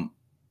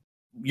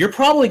 You're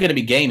probably going to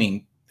be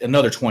gaming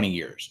another 20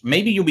 years.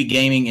 Maybe you'll be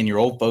gaming in your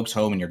old folks'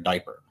 home in your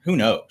diaper. Who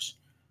knows?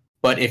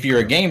 But if you're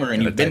a gamer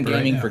and you've been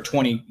gaming for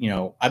 20,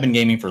 I've been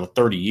gaming for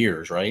 30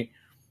 years, right?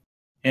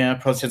 Yeah,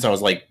 probably since I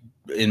was like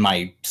in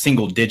my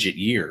single digit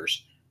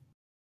years.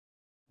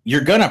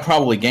 You're going to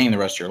probably game the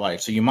rest of your life.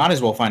 So you might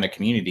as well find a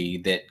community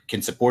that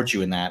can support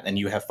you in that, and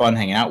you have fun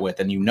hanging out with,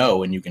 and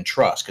and you can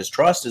trust, because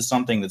trust is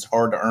something that's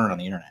hard to earn on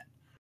the internet.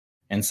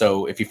 And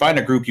so if you find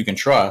a group you can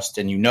trust,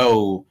 and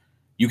you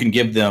can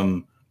give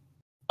them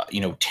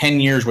 10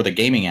 years worth of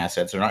gaming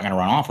assets, they're not going to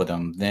run off with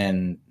them,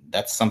 then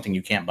that's something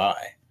you can't buy.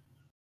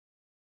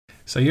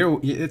 So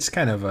it's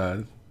kind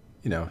of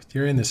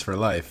you're in this for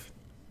life.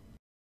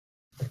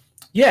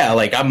 Yeah,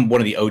 like I'm one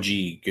of the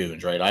OG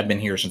Goons, right? I've been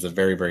here since the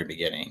very, very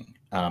beginning.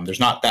 There's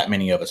not that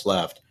many of us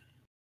left.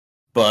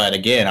 But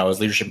again, I was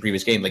leadership in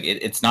previous game. Like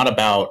it's not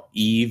about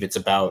Eve, it's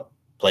about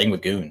playing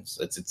with Goons.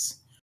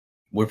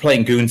 We're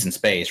playing Goons in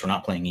space, we're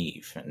not playing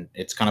Eve. And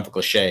it's kind of a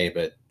cliche,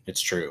 but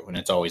it's true, and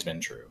it's always been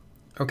true.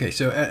 Okay,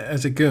 so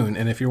as a Goon,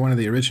 and if you're one of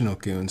the original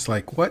Goons,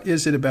 like, what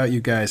is it about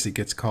you guys that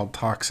gets called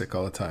toxic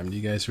all the time? Do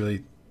you guys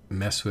really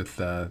mess with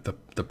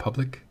the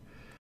public?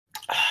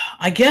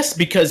 I guess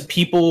because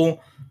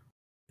people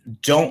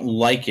don't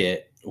like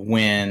it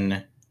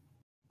when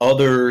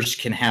others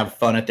can have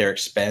fun at their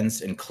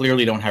expense and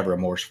clearly don't have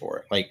remorse for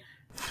it. Like,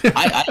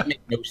 I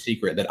make no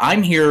secret that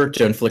I'm here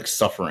to inflict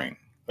suffering.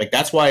 Like,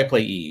 that's why I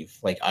play Eve.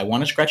 Like, I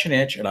want to scratch an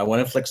itch, and I want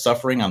to inflict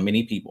suffering on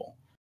many people.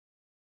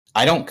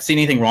 I don't see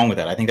anything wrong with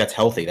that. I think that's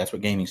healthy. That's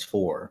what gaming's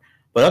for.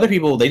 But other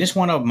people, they just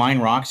want to mine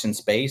rocks in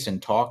space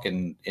and talk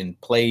and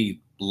play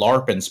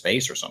LARP in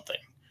space or something,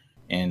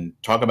 and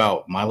talk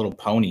about My Little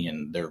Pony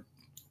and their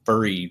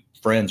furry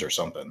friends or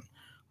something.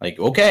 Like,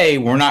 okay,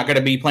 we're not going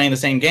to be playing the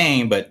same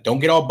game, but don't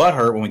get all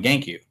butthurt when we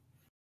gank you.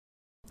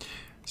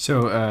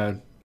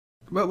 So,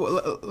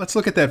 well, let's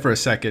look at that for a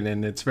second,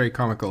 and it's very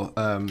comical.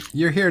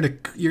 You're here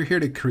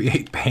to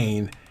create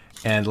pain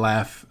and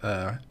laugh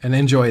and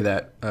enjoy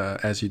that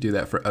as you do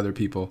that for other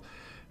people.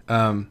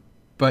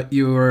 But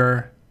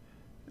you're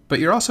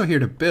also here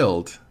to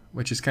build,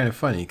 which is kind of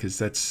funny because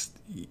that's,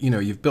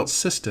 you've built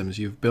systems,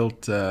 you've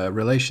built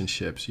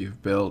relationships,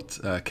 you've built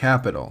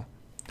capital.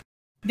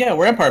 Yeah,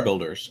 we're empire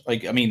builders.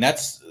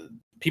 That's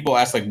people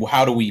ask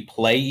how do we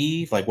play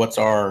Eve? What's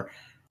our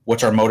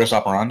modus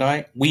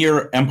operandi? We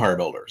are empire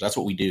builders. That's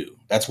what we do.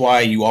 That's why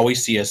you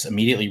always see us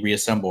immediately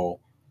reassemble.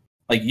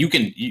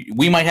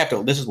 We might have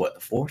to. This is the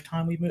fourth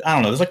time we've moved. I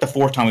don't know. This is the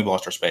fourth time we've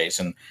lost our space,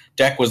 and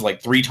deck was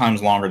 3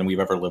 times longer than we've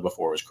ever lived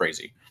before. It was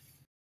crazy.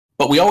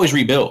 But we always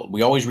rebuild.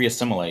 We always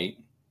reassimilate,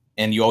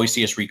 and you always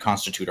see us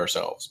reconstitute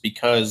ourselves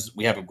because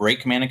we have a great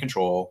command and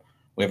control.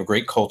 We have a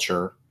great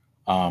culture,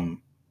 and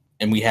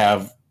we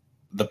have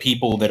the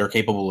people that are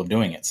capable of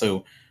doing it.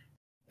 So,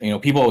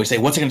 people always say,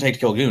 "What's it going to take to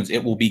kill goons?"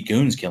 It will be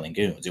goons killing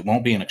goons. It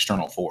won't be an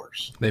external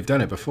force. They've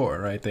done it before,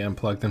 right? They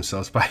unplugged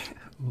themselves by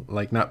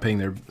not paying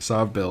their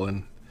SOV bill,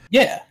 and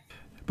yeah.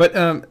 But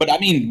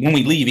when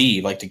we leave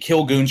Eve, to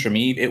kill goons from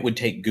Eve, it would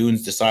take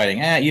goons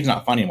deciding, Eve's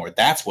not fun anymore.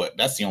 That's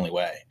the only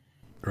way.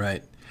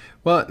 Right.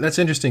 Well, that's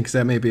interesting because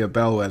that may be a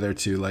bellwether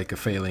to a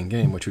failing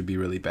game, which would be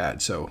really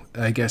bad. So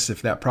I guess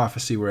if that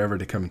prophecy were ever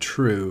to come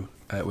true,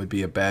 it would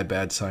be a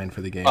bad sign for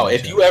the game. Oh,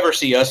 if you ever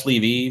see us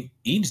leave Eve,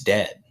 Eve's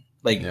dead.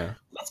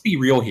 Let's be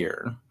real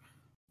here.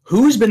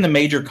 Who's been the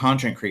major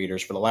content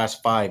creators for the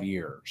last 5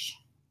 years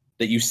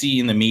that you see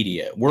in the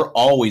media? We're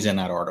always in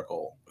that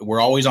article. We're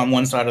always on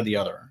one side or the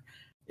other.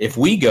 If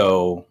we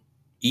go,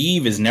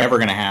 Eve is never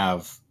going to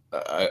have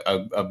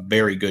a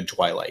very good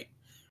Twilight.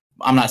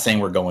 I'm not saying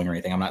we're going or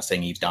anything. I'm not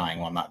saying Eve's dying.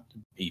 Well, I'm not.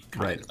 Eve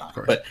is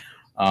dying. But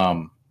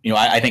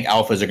I think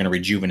alphas are going to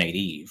rejuvenate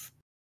Eve.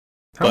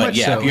 But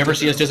yeah, if you ever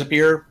see us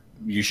disappear,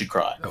 you should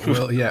cry.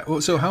 Well, yeah.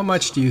 Well, so how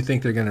much do you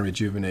think they're going to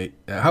rejuvenate?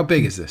 How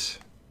big is this?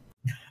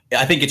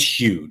 I think it's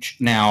huge.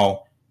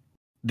 Now,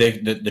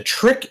 the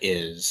trick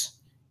is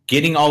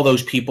getting all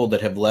those people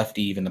that have left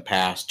Eve in the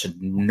past to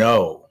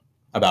know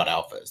about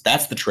alphas.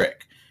 That's the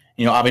trick.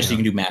 Obviously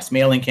you can do mass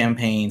mailing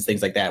campaigns,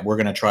 things like that. We're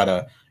going to try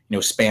to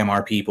spam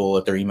our people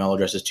at their email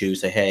addresses too,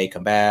 say, hey,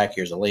 come back,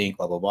 here's a link,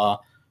 blah, blah,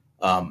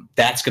 blah.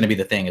 That's going to be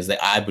the thing, is that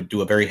I would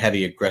do a very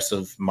heavy,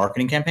 aggressive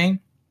marketing campaign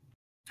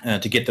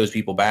to get those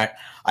people back.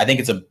 I think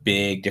it's a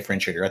big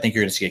differentiator. I think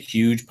you're going to see a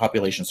huge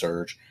population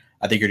surge.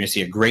 I think you're going to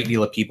see a great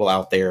deal of people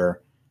out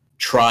there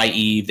try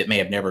Eve that may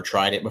have never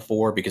tried it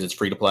before because it's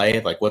free to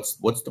play. What's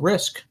the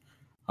risk?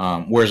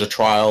 Whereas a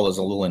trial is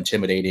a little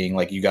intimidating.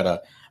 You got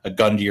a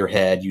gun to your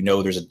head,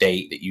 there's a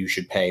date that you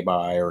should pay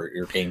by or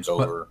your game's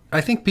over. I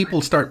think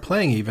people start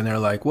playing Eve and they're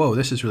like, whoa,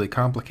 this is really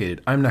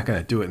complicated. I'm not going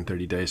to do it in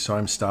 30 days, so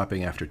I'm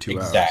stopping after 2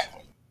 hours.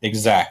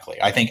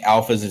 Exactly. I think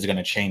alphas is going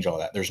to change all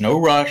that. There's no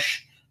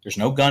rush. There's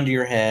no gun to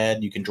your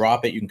head. You can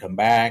drop it. You can come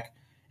back.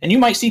 And you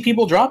might see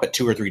people drop it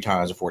 2 or 3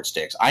 times before it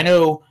sticks. I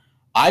know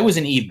I was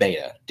in Eve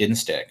beta. Didn't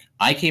stick.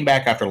 I came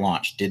back after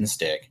launch. Didn't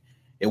stick.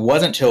 It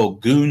wasn't till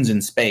Goons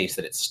in Space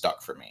that it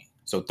stuck for me.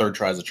 So third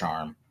try's a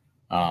charm.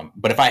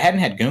 But if I hadn't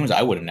had Goons,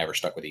 I would have never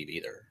stuck with Eve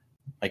either.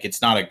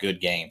 It's not a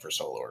good game for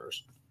solo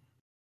orders.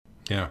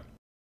 Yeah.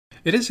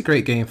 It is a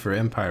great game for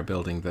empire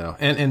building, though.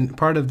 And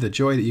part of the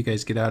joy that you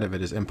guys get out of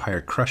it is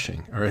empire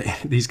crushing. Or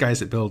these guys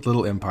that build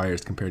little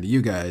empires compared to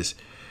you guys,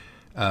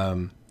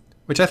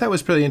 which I thought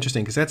was pretty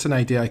interesting because that's an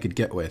idea I could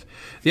get with.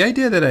 The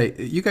idea that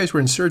you guys were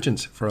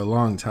insurgents for a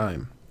long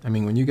time. I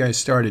mean, when you guys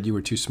started, you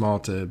were too small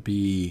to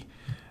be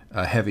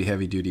a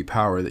heavy duty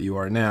power that you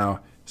are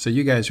now. So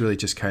you guys really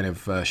just kind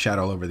of shot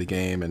all over the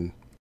game, and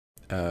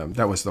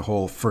that was the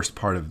whole first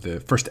part of the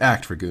first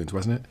act for Goons,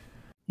 wasn't it?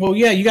 Well,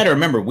 yeah, you got to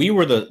remember, we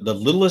were the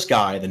littlest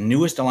guy, the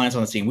newest alliance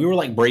on the scene. We were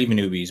like Brave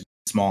Newbies,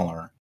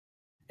 smaller.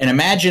 And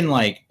imagine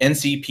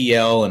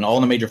NCPL and all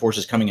the major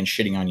forces coming and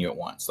shitting on you at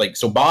once.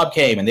 So Bob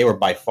came, and they were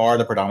by far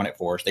the predominant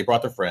force. They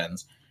brought their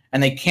friends,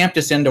 and they camped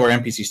us into our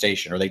NPC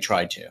station, or they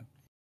tried to.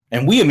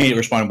 And we immediately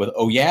responded with,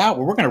 oh yeah,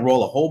 well, we're going to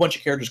roll a whole bunch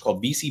of characters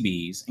called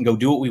VCBs and go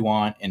do what we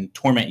want and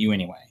torment you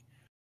anyway.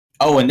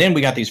 Oh, and then we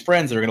got these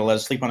friends that are going to let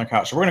us sleep on their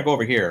couch. So we're going to go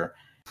over here,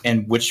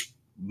 and which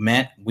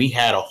meant we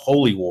had a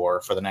holy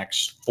war for the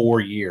next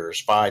 4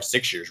 years, 5,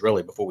 6 years,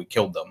 really, before we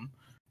killed them.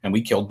 And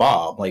we killed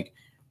Bob.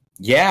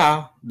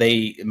 Yeah,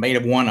 they may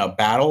have won a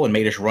battle and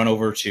made us run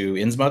over to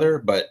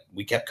Innsmother, but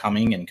we kept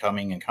coming and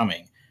coming and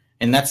coming.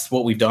 And that's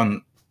what we've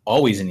done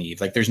always in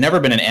Eve. There's never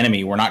been an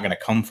enemy we're not going to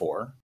come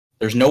for.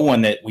 There's no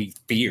one that we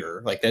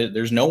fear.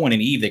 There's no one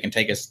in Eve that can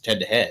take us head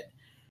to head.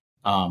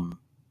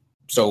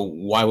 So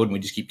why wouldn't we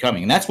just keep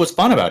coming? And that's what's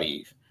fun about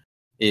Eve,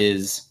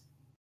 is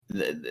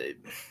the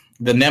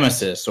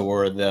nemesis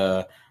or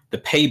the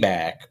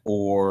payback,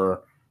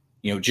 or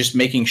just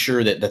making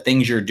sure that the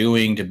things you're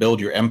doing to build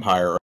your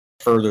empire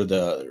further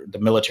the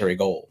military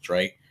goals,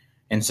 right?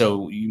 And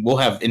so we'll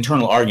have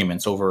internal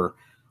arguments over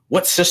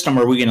what system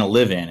are we going to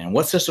live in and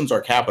what system's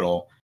our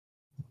capital,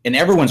 and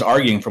everyone's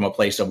arguing from a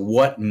place of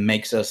what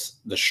makes us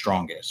the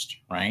strongest,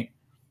 right?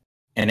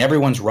 and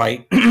everyone's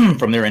right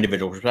from their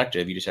individual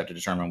perspective. You just have to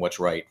determine what's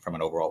right from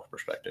an overall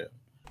perspective.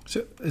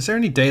 So is there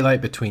any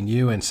daylight between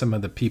you and some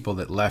of the people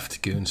that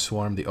left Goon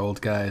Swarm, the old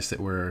guys that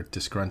were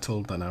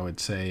disgruntled? And I would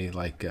say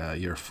like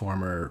your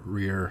former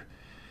Rear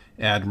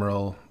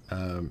Admiral.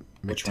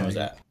 Which one was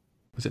that?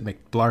 Was it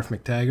Blarf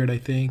McTaggart, I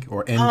think?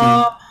 Or Endy,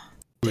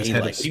 who was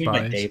head of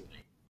spies?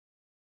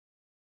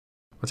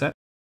 What's that?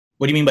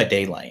 What do you mean by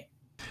daylight?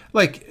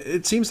 Like,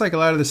 it seems like a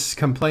lot of the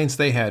complaints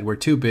they had were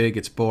too big,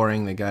 it's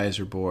boring, the guys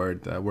are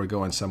bored, we're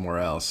going somewhere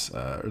else.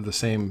 Or the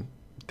same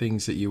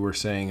things that you were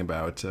saying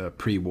about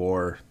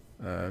pre-war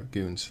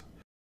goons.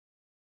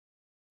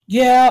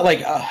 Yeah,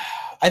 like,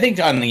 I think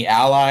on the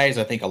allies,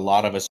 I think a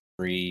lot of us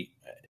agree.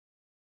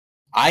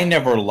 I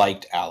never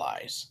liked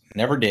allies.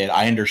 Never did.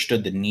 I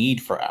understood the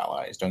need for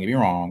allies. Don't get me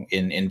wrong.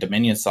 In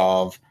Dominion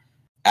Sov,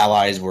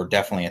 allies were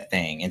definitely a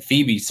thing. In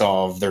Phoebe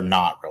Sov, they're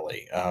not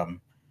really.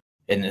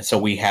 And so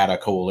we had a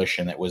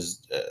coalition that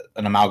was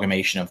an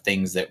amalgamation of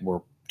things that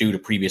were due to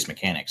previous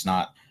mechanics,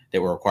 not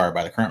that were required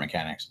by the current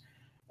mechanics.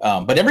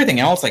 But everything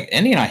else, like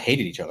Endy and I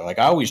hated each other. Like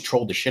I always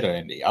trolled the shit out of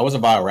Endy. I was a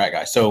Vile Rat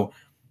guy. So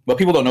what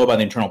people don't know about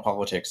the internal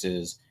politics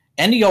is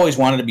Endy always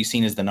wanted to be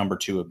seen as the number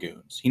 2 of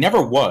goons. He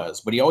never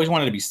was, but he always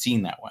wanted to be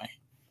seen that way.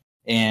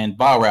 And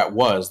Vile Rat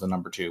was the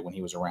number 2 when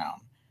he was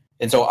around.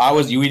 And so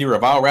you either a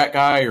Vile Rat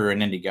guy or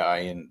an Endy guy.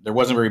 And there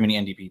wasn't very many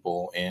Endy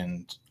people,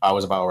 and I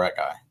was a Vile Rat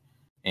guy.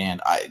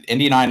 And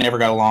Endy and I never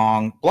got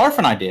along. Blarf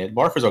and I did.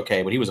 Blarf was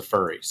okay, but he was a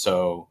furry.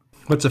 So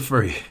what's a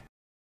furry?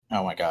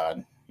 Oh my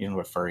God, you don't know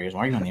what a furry is?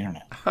 Why are you on the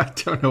internet? I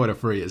don't know what a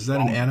furry is. Is that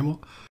an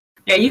animal?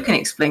 Yeah, you can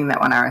explain that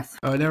one, Arith.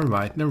 Oh, never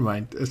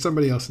mind.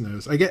 Somebody else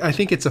knows. I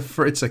think it's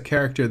a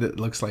character that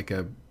looks like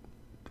a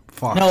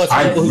fox. No,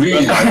 I'd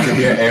really like to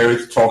hear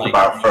Arith talk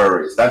about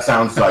furries. That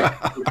sounds like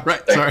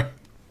right. Sorry.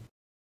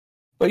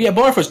 But yeah,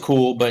 Blarf was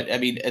cool. But I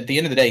mean, at the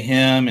end of the day,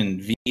 him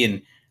and V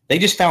and they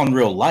just found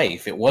real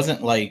life. It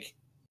wasn't like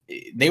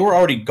they were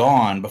already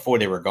gone before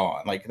they were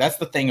gone. Like that's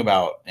the thing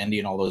about Endy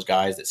and all those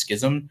guys that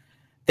schism.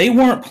 They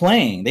weren't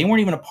playing. They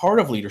weren't even a part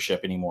of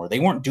leadership anymore. They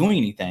weren't doing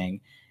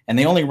anything. And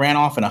they only ran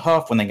off in a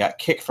huff when they got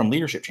kicked from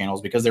leadership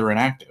channels because they were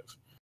inactive.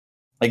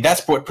 Like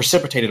that's what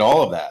precipitated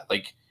all of that.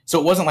 Like, so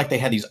it wasn't like they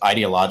had these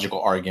ideological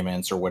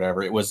arguments or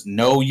whatever. It was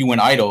no, you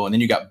went idle and then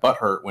you got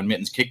butthurt when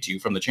Mittens kicked you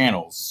from the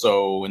channels.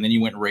 So, and then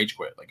you went and rage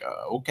quit. Like,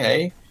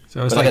 okay.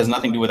 So it's but that has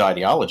nothing to do with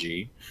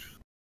ideology.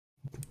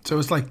 So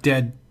it's like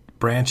dead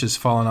branches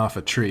falling off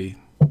a tree.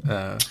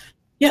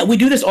 Yeah, we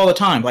do this all the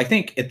time. But I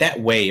think at that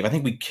wave, I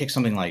think we kicked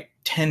something like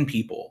 10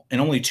 people and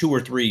only 2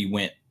 or 3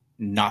 went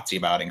Nazi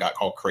about it and got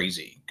called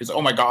crazy because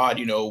oh my God,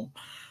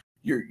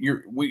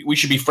 we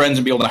should be friends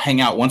and be able to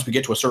hang out once we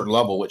get to a certain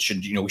level, which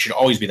should we should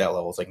always be that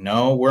level. It's like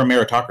no, we're a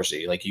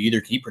meritocracy. Like you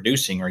either keep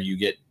producing or you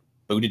get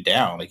booted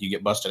down, like you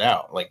get busted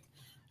out. Like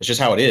it's just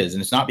how it is,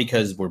 and it's not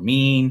because we're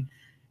mean,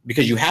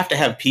 because you have to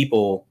have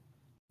people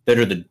that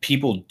are the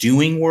people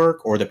doing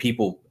work or the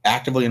people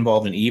actively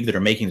involved in EVE that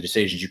are making the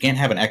decisions. You can't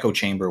have an echo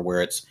chamber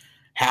where it's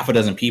half a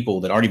dozen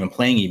people that aren't even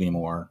playing EVE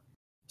anymore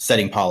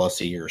setting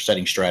policy or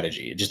setting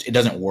strategy. It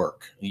doesn't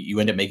work. You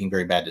end up making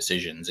very bad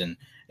decisions and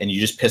you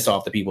just piss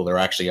off the people that are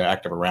actually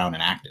active around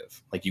and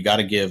active. Like you got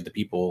to give the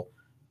people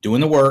doing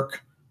the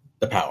work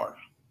the power.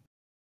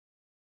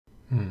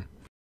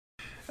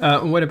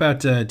 What about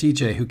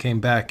DJ, who came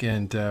back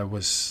and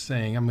was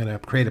saying, I'm going to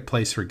create a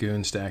place for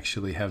goons to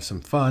actually have some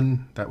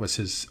fun. That was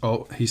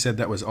he said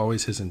that was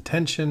always his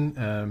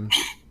intention.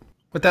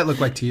 What'd that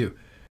look like to you?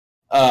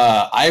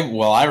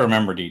 I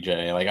remember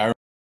DJ. Like I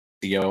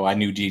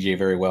knew DJ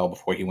very well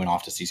before he went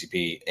off to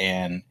CCP,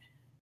 and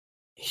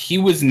he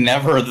was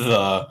never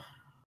the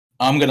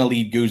I'm going to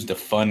lead goons to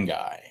fun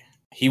guy.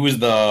 He was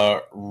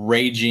the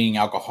raging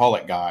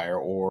alcoholic guy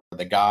or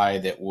the guy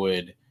that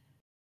would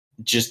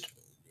just...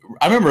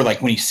 I remember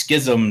like when he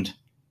schismed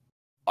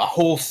a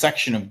whole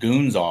section of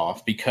goons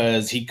off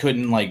because he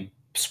couldn't like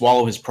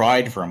swallow his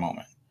pride for a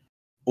moment,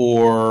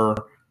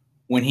 or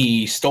when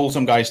he stole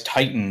some guy's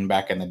Titan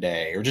back in the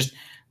day, or just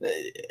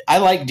I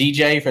like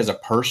DJ as a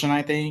person,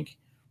 I think,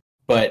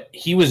 but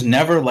he was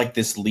never like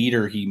this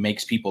leader he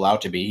makes people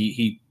out to be.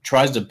 He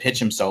tries to pitch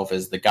himself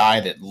as the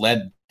guy that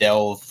led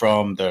Delve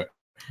from the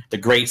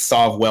great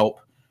Sov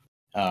Whelp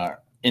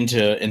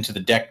into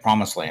the deck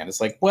promised land.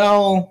 It's like,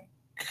 well,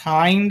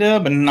 kinda,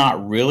 but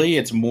not really.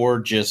 It's more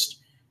just,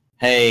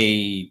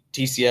 hey,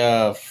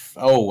 TCF,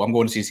 oh, I'm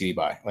going to CCD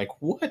by. Like,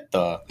 what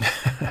the?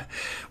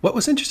 What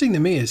was interesting to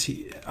me is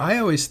I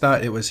always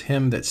thought it was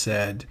him that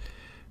said,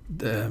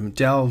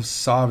 Delve's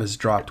Sov is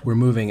dropped, we're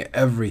moving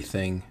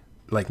everything.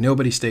 Like,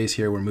 nobody stays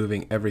here, we're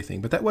moving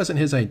everything. But that wasn't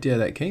his idea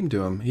that came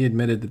to him. He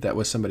admitted that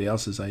was somebody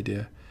else's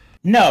idea.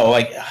 No,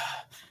 like,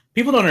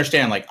 people don't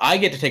understand. Like, I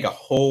get to take a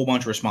whole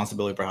bunch of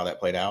responsibility for how that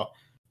played out.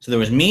 So there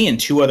was me and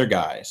 2 other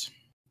guys.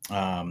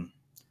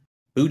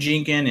 Boo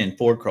Jenkins and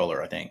Ford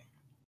Cruller, I think.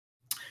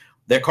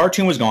 That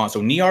Cartoon was gone, so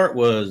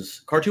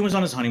Cartoon was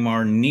on his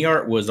honeymoon.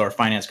 Neart was our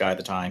finance guy at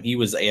the time. He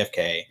was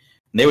AFK.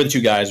 And they were the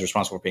 2 guys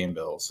responsible for paying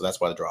bills, so that's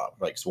why the drop.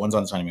 Like, so one's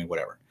on his honeymoon,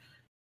 whatever.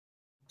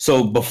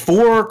 So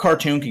before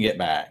Cartoon could get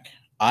back,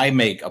 I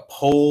make a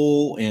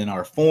poll in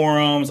our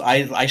forums.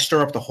 I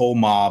stir up the whole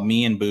mob,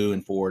 me and Boo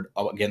and Ford,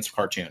 against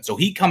Cartoon. So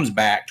he comes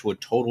back to a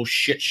total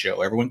shit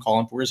show. Everyone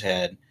calling for his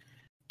head.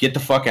 Get the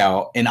fuck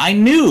out. And I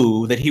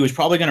knew that he was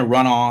probably going to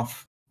run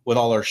off with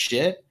all our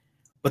shit.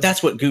 But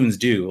that's what goons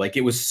do. Like,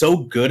 it was so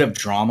good of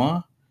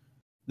drama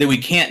that we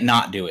can't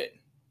not do it.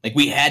 Like,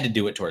 we had to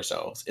do it to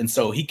ourselves. And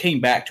so he came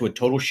back to a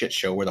total shit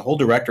show where the whole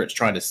directorate's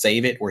trying to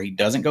save it, where he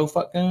doesn't go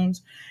fuck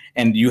goons.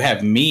 And you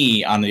have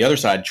me on the other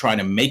side trying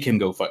to make him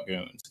go fuck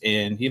goons.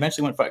 And he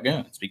eventually went fuck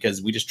goons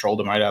because we just trolled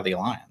him right out of the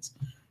alliance.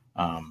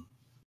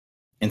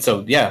 And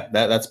so, yeah,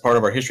 that's part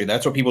of our history.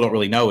 That's what people don't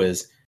really know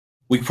is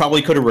we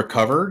probably could have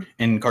recovered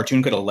and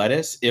Cartoon could have led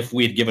us if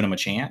we had given him a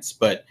chance.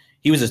 But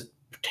he was a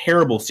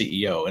terrible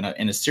CEO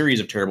and a series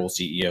of terrible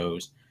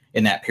CEOs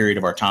in that period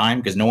of our time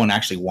because no one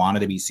actually wanted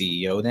to be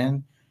CEO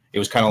then. It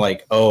was kind of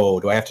like, oh,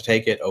 do I have to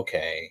take it?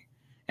 Okay.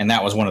 And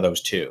that was one of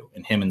those two.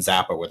 And him and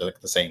Zappa were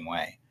the same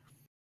way.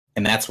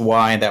 And that's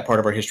why that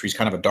part of our history is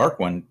kind of a dark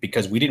one,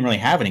 because we didn't really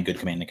have any good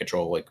command and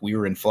control. Like, we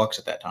were in flux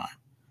at that time.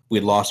 We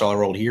had lost all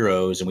our old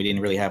heroes, and we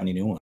didn't really have any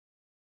new ones.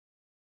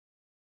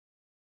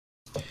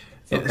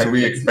 So can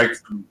we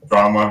expect some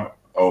drama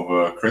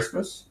over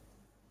Christmas?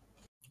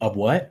 Of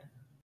what?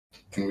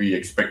 Can we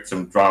expect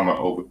some drama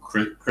over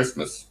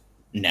Christmas?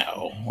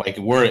 No. Like,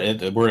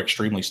 we're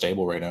extremely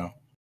stable right now.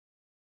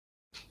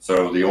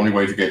 So the only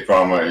way to get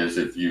drama is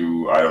if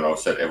you, I don't know,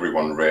 set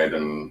everyone red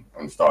and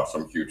start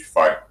some huge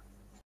fight.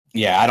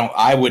 Yeah,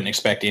 I wouldn't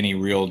expect any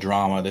real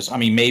drama. I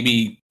mean,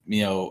 maybe,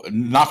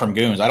 not from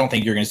goons. I don't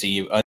think you're going to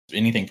see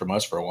anything from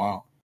us for a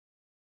while.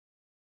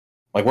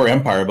 Like, we're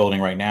empire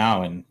building right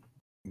now, and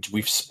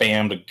we've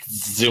spammed a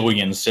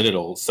zillion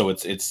citadels, so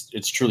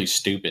it's truly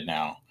stupid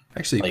now.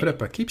 Actually, you put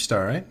up a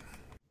Keepstar, right?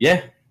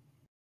 Yeah.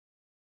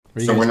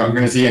 So we're not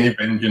going to see any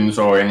vengeance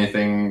or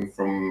anything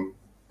from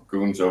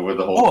goons over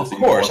the whole. Oh, of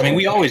course. I mean,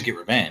 we always get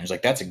revenge.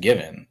 Like, that's a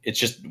given. It's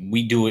just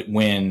we do it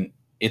when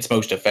it's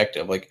most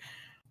effective. Like,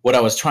 what I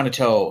was trying to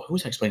tell, who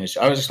was I explaining this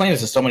to? I was explaining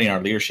this to somebody in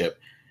our leadership.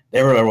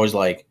 They were always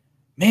like,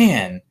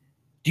 man,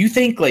 do you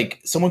think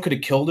like someone could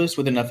have killed us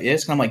with enough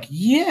ISK? And I'm like,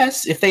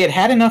 yes, if they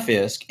had enough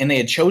ISK and they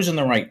had chosen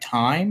the right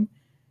time,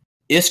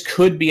 ISK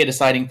could be a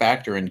deciding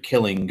factor in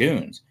killing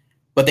goons.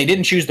 But they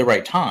didn't choose the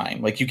right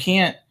time. Like, you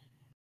can't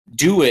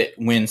do it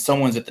when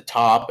someone's at the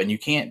top, and you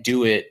can't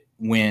do it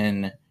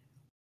when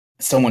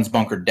someone's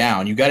bunkered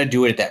down. You got to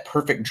do it at that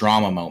perfect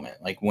drama moment,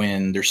 like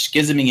when they're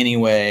schisming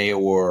anyway,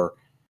 or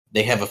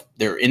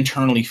they're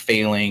internally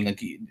failing.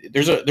 Like,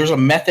 there's a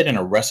method and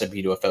a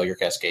recipe to a failure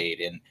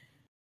cascade, and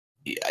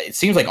it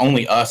seems like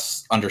only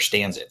us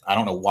understands it. I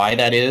don't know why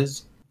that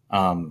is,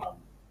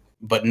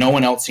 but no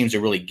one else seems to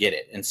really get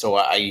it. And so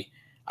I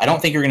don't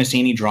think you're going to see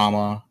any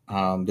drama.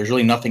 There's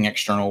really nothing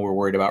external we're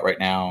worried about right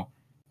now.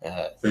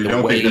 So you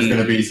don't think there's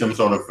going to be some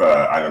sort of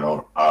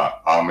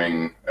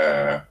arming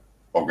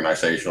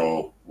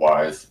organizational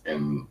wise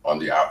on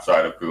the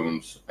outside of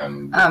goons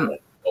and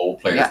old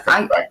players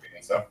coming back in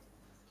and stuff?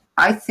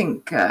 I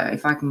think,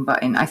 if I can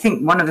butt in, I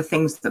think one of the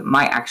things that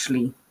might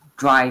actually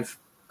drive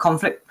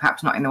conflict,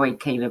 perhaps not in the way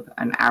Caleb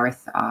and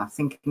Arith are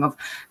thinking of,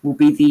 will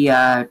be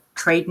the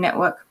trade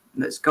network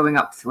that's going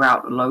up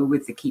throughout low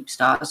with the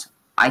Keepstars.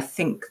 I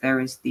think there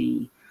is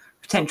the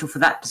potential for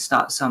that to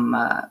start some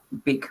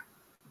big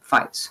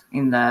fights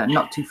in the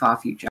not too far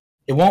future.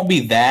 It won't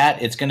be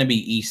that. It's going to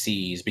be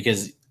ECs,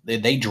 because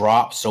they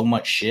drop so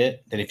much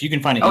shit that if you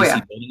can find an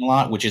EC building a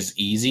lot, which is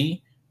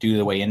easy due to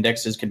the way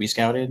indexes can be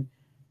scouted,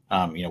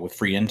 with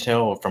free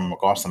intel from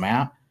across the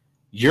map,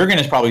 you're going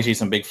to probably see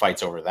some big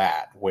fights over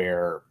that,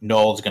 where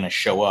Null's going to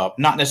show up,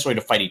 not necessarily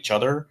to fight each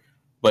other,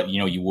 but,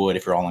 you would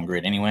if you're all on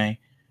grid anyway.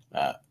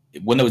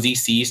 When those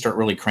ECs start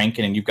really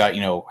cranking and you've got,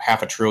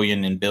 $500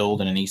 billion in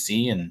build and an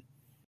EC and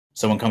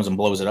someone comes and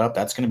blows it up,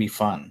 that's going to be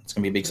fun. It's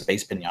going to be a big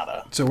space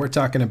pinata. So we're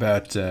talking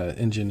about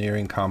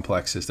engineering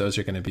complexes. Those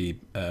are going to be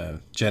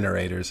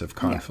generators of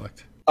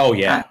conflict. Yeah. Oh,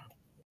 yeah.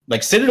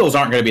 Like, Citadels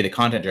aren't going to be the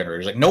content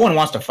generators. Like, no one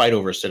wants to fight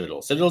over a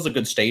Citadel. Citadel's a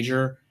good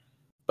stager,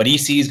 but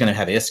EC is going to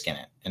have ISK in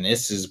it, and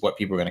this is what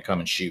people are going to come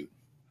and shoot.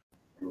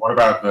 What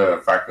about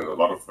the fact that a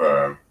lot of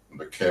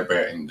the Care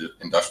Bear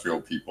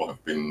industrial people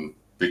have been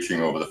bitching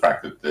over the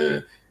fact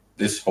that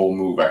this whole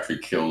move actually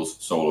kills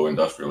solo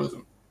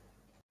industrialism?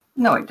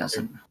 No, it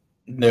doesn't.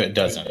 No, it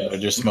doesn't. They're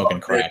just smoking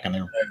crack,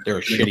 and they're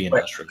a shitty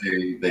industrial.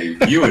 They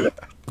view it.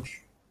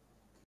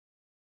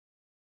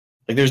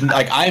 Like, there's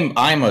like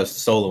I'm a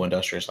solo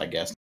industrialist, I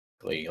guess.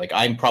 Like,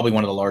 I'm probably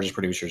one of the largest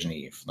producers in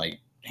EVE, like,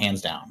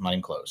 hands down, not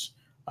even close.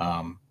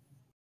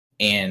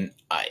 And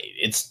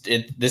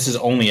this is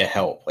only a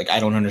help. Like, I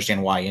don't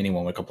understand why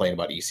anyone would complain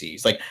about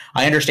ECs. Like,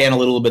 I understand a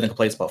little bit the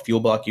complaints about fuel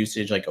block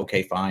usage. Like,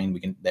 okay,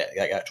 fine, that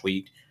got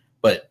tweaked.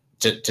 But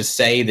to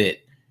say that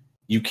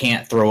you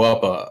can't throw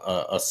up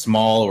a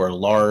small or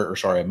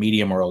a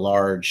medium or a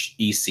large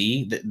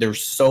EC, they're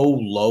so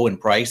low in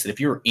price that if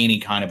you're any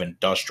kind of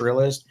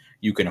industrialist,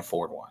 you can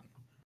afford one.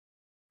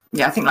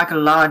 Yeah, I think like a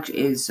large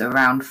is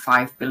around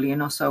 5 billion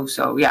or so.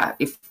 So yeah,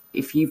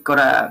 if you've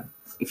got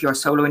if you're a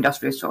solo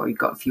industrialist or you've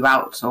got a few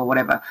outlets or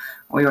whatever,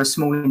 or you're a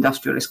small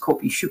industrialist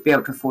corp, you should be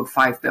able to afford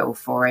 $5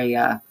 for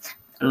a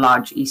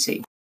large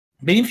EC.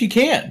 But if you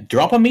can't,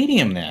 drop a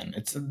medium then.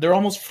 They're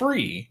almost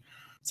free.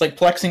 It's like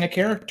plexing a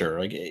character.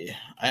 Like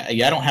I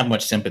don't have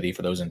much sympathy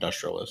for those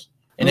industrialists.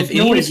 And if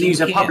you always use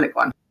a public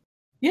one.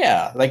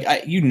 Yeah, like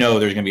there's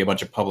going to be a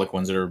bunch of public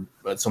ones that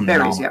are some.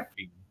 There is, yeah.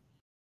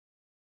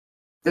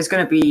 There's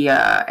going to be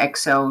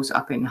Excels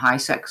up in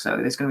HiSec, so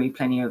there's going to be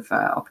plenty of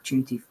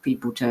opportunity for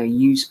people to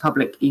use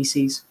public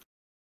ECs.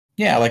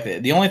 Yeah, like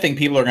the only thing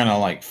people are going to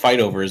like fight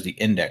over is the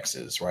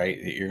indexes, right?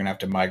 You're going to have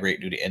to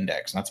migrate due to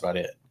index, and that's about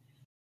it.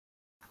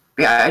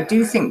 Yeah, I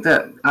do think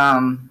that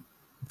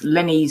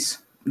Lenny's,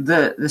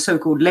 the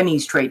so-called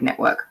Lenny's trade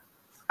network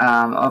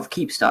of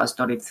Keepstars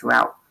dotted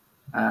throughout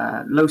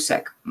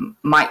LowSec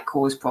might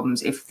cause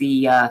problems if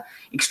the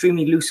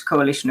extremely loose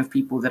coalition of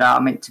people that are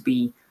meant to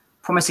be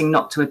promising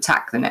not to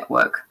attack the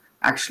network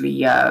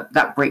actually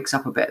that breaks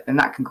up a bit, then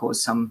that can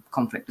cause some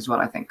conflict as well,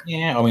 I think.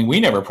 Yeah, I mean, we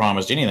never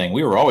promised anything.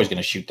 We were always going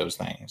to shoot those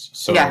things.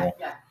 So,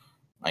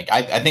 like,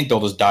 I think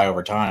they'll just die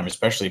over time,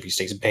 especially if he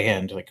stays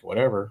banned, like,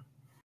 whatever.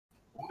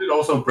 Would it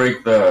also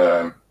break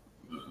the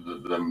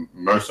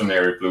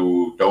mercenary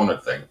blue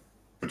donut thing,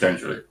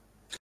 potentially?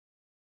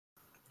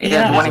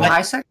 Yeah, one in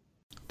HiSec?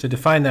 To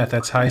define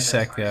that's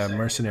HiSec.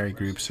 Mercenary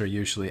groups are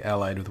usually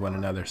allied with one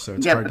another, so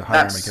it's hard to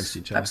hire them against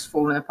each other. That's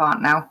fallen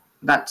apart now.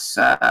 That's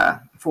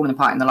fallen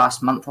apart in the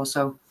last month or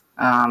so.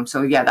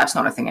 So yeah, that's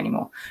not a thing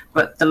anymore.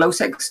 But the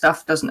low-sec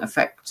stuff doesn't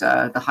affect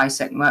the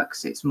high-sec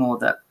mercs. It's more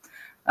that,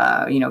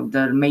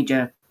 the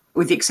major,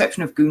 with the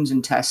exception of Goons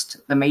and Test,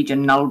 the major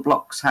null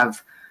blocks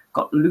have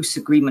got loose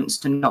agreements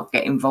to not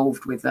get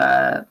involved with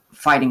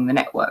fighting the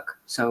network.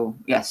 So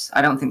yes,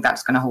 I don't think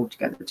that's going to hold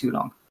together too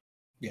long.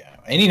 Yeah,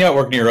 any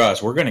network near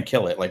us, we're going to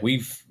kill it. Like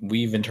we've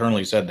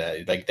internally said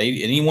that. Like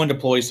anyone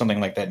deploys something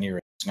like that near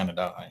it, it's going to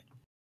die.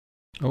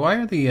 Why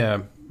are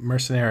the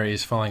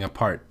mercenaries falling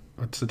apart?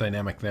 What's the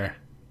dynamic there?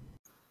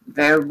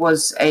 There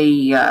was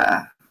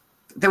a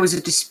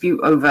dispute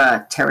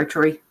over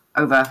territory,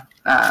 over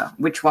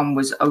which one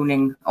was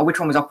owning or which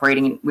one was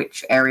operating in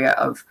which area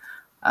of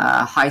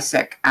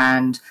HiSec,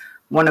 and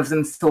one of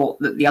them thought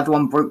that the other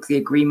one broke the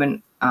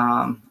agreement,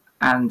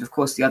 and of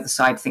course the other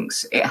side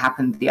thinks it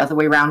happened the other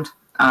way around.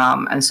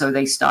 And so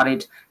they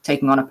started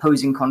taking on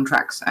opposing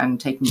contracts and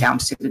taking down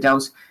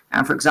citadels.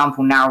 And for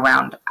example, now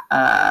around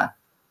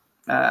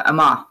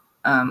Amar,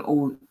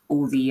 all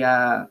the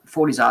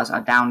Fortizars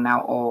are down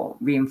now or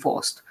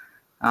reinforced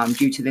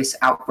due to this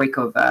outbreak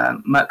of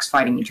mercs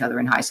fighting each other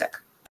in HiSec.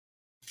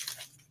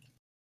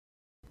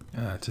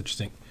 That's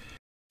interesting.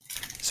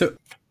 So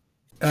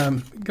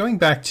going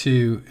back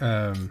to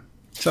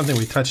something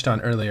we touched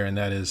on earlier, and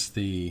that is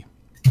the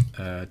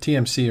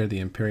TMC or the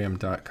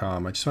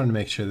Imperium.com. I just wanted to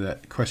make sure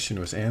that question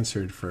was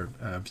answered for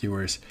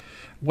viewers.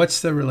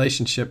 What's the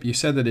relationship? You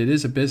said that it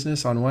is a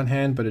business on one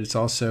hand, but it's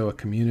also a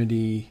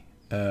community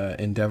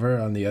endeavor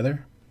on the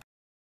other?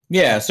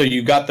 Yeah, so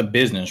you got the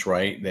business,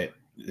 right? That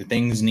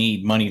things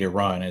need money to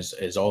run,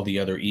 as all the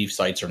other Eve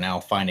sites are now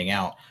finding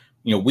out.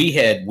 We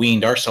had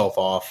weaned ourselves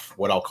off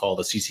what I'll call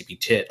the CCP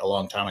tit a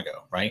long time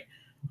ago, right?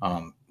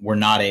 We're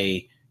not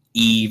a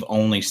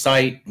Eve-only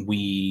site.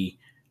 We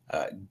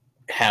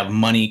have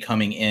money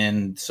coming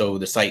in so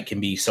the site can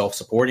be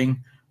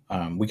self-supporting.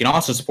 We can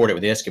also support it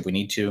with ISK if we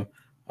need to,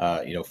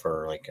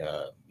 for like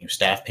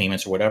staff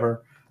payments or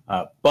whatever.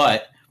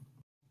 But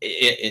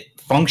it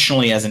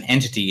functionally as an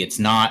entity, it's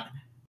not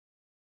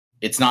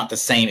the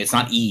same. It's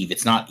not Eve.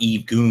 It's not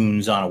Eve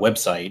Goons on a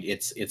website.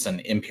 It's an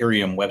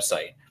Imperium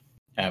website.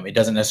 It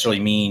doesn't necessarily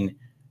mean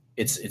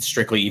it's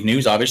strictly Eve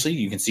News. Obviously,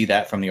 you can see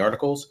that from the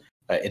articles.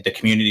 The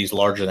community is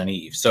larger than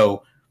Eve,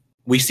 so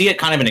we see it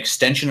kind of an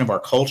extension of our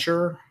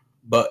culture,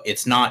 but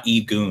it's not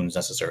Eve Goons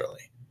necessarily.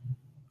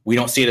 We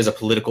don't see it as a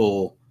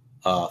political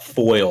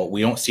foil.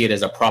 We don't see it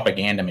as a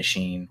propaganda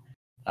machine,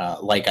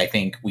 like I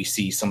think we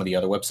see some of the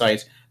other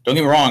websites. Don't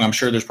get me wrong. I'm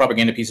sure there's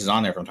propaganda pieces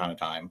on there from time to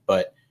time,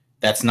 but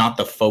that's not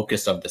the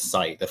focus of the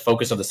site. The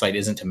focus of the site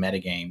isn't to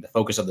metagame. The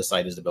focus of the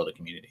site is to build a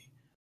community.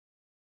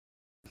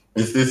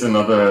 Is this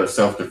another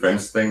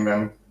self-defense thing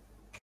then?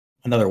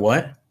 Another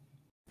what?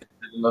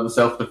 Another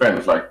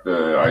self-defense, like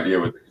the idea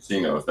with the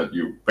casinos, that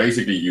you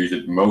basically use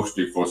it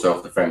mostly for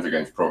self-defense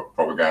against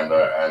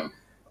propaganda and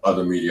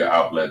other media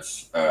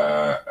outlets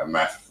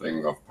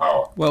amassing of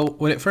power. Well,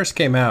 when it first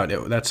came out,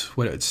 that's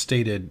what its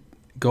stated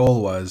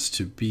goal was,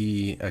 to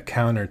be a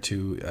counter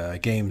to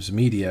games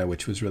media,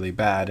 which was really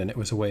bad, and it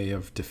was a way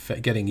of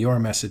getting your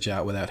message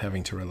out without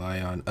having to rely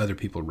on other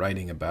people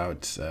writing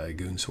about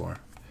Goonswarm.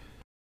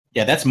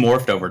 Yeah, that's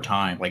morphed over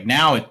time. Like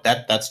now,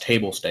 that's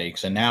table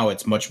stakes, and now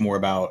it's much more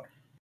about,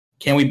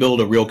 can we build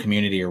a real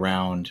community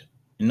around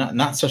not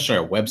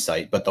necessarily a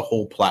website, but the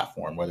whole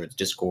platform, whether it's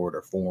Discord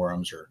or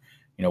forums or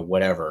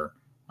whatever.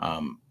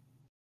 But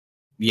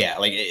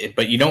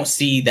you don't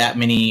see that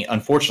many.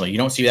 Unfortunately, you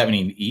don't see that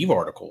many Eve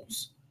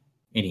articles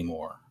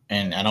anymore,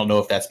 and I don't know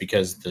if that's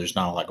because there's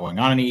not a lot going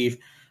on in Eve.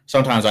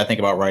 Sometimes I think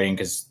about writing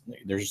because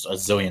there's a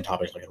zillion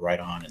topics I could write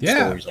on and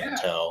stories I can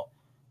tell.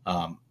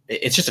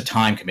 it's just a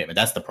time commitment.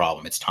 That's the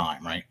problem. It's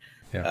time, right?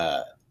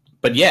 Yeah.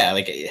 But yeah,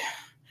 like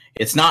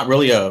it's not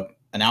really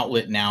an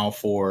outlet now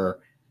for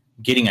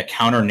getting a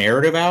counter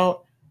narrative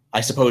out.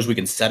 I suppose we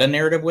can set a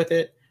narrative with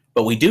it,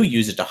 but we do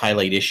use it to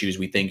highlight issues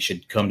we think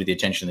should come to the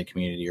attention of the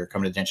community or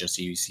come to the attention of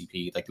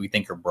CCP, like we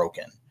think are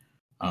broken.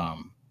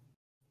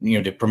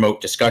 To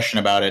promote discussion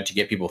about it, to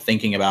get people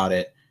thinking about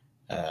it,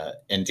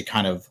 and to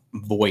kind of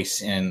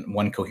voice in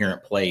one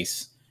coherent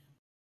place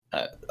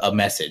a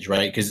message,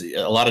 right? Because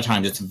a lot of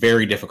times it's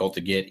very difficult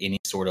to get any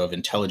sort of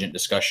intelligent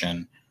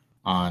discussion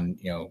on,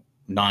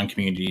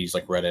 non-communities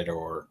like Reddit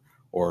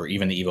or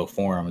even the Evo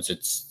forums.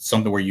 It's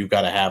something where you've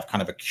got to have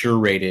kind of a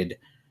curated,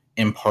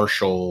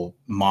 impartial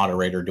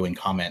moderator doing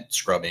comment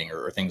scrubbing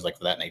or things like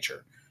that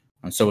nature.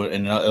 And so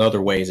in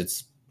other ways,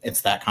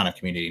 it's that kind of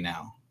community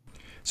now.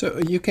 So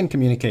you can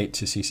communicate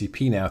to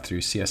CCP now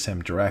through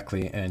CSM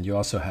directly, and you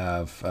also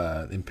have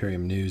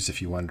Imperium News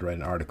if you wanted to write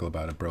an article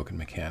about a broken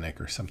mechanic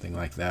or something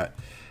like that.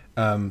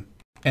 And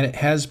it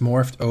has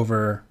morphed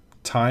over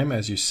time,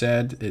 as you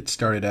said. It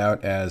started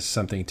out as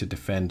something to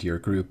defend your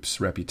group's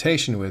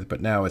reputation with,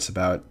 but now it's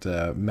about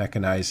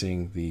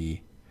mechanizing the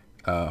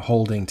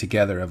holding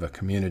together of a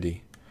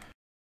community.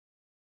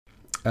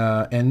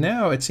 And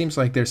now it seems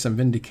like there's some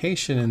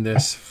vindication in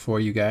this for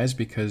you guys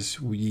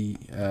because we,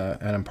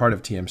 and I'm part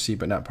of TMC,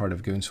 but not part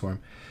of Goonswarm.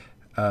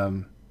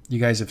 You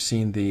guys have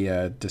seen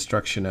the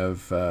destruction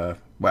of,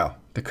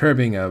 the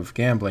curbing of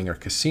gambling or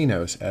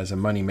casinos as a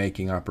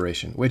money-making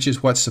operation, which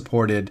is what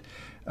supported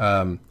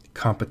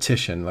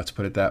competition, let's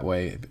put it that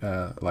way,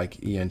 like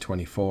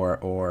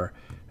EN24 or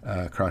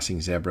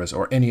Crossing Zebras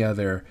or any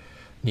other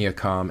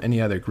Neocom, any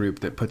other group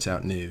that puts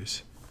out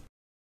news.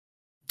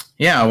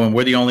 Yeah, when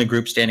we're the only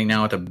group standing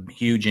now with a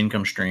huge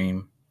income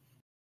stream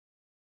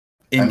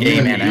in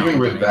game and even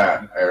with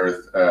that,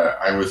 Aerith,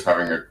 I was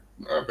having a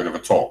bit of a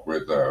talk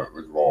with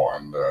Raw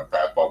and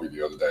Bad Bobby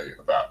the other day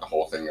about the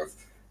whole thing of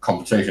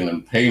compensation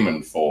and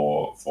payment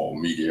for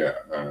media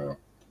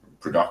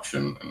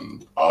production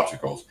and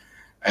articles,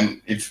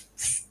 and it's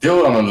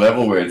still on a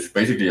level where it's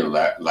basically a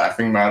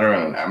laughing matter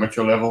on an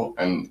amateur level,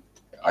 and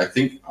I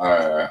think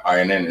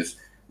INN is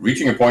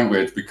reaching a point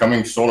where it's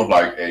becoming sort of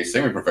like a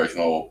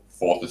semi-professional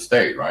fourth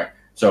estate, right?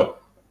 So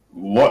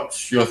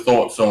what's your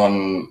thoughts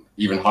on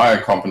even higher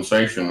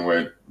compensation where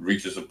it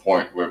reaches a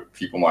point where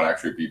people might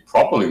actually be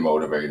properly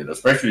motivated,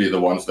 especially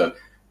the ones that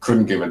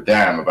couldn't give a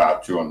damn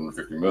about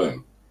 250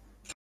 million?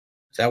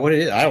 Is that what it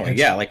is? I don't know.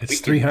 Yeah, like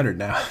it's 300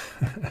 now.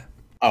 The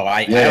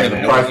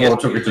price war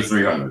took it to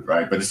 300,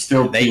 right? But it's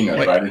still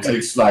peanuts, right? It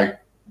takes like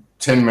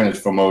 10 minutes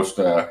for most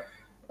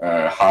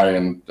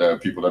high-end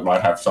people that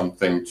might have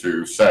something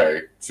to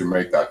say to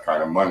make that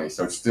kind of money.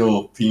 So it's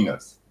still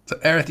peanuts. So,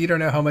 Aerith, you don't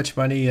know how much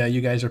money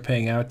you guys are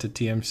paying out to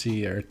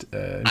TMC or?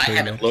 I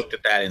haven't looked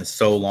at that in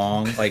so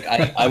long. Like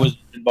I was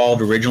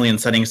involved originally in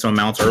setting some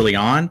amounts early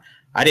on.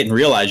 I didn't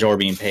realize y'all were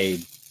being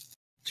paid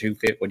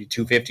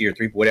 250 or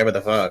 3, whatever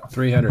the fuck.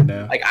 300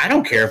 now. Like I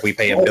don't care if we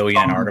pay $1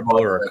 billion an article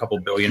or a couple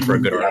billion for a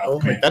good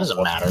article. Like, that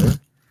doesn't matter.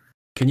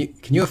 Can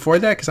you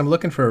afford that? Because I'm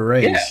looking for a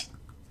raise.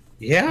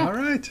 Yeah. All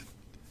right.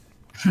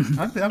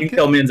 You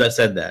tell Mins I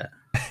said that.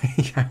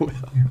 Yeah, I will.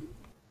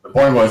 The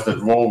point was that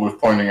Raw was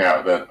pointing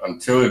out that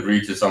until it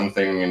reaches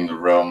something in the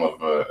realm of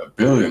 $1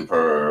 billion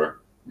per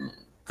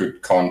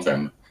good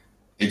content,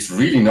 it's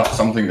really not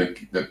something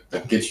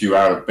that gets you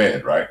out of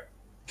bed, right?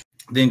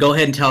 Then go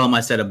ahead and tell him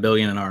I said $1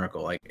 billion an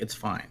article. Like, it's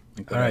fine.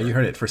 All right, you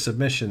heard it. For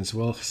submissions,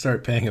 we'll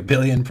start paying $1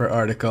 billion per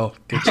article.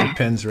 Get your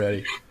pens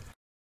ready.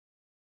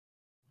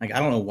 Like, I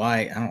don't know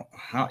why.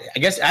 I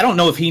guess I don't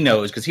know if he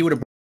knows because he would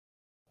have.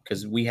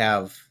 Because we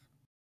have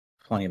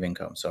plenty of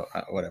income, so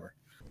whatever.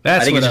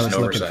 That's what I was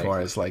looking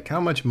for. Is like, how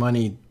much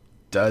money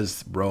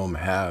does Rome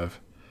have?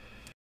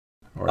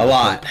 A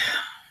lot.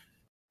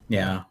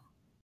 Yeah.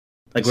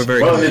 Like we're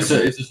very it's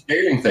a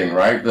scaling thing,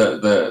 right?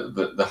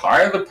 The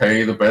higher the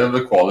pay, the better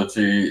the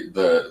quality,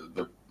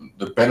 the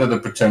better the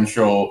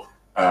potential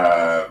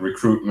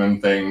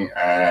recruitment thing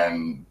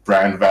and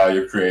brand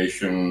value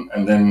creation,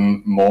 and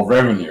then more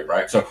revenue,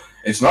 right? So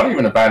it's not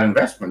even a bad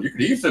investment. You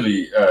could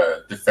easily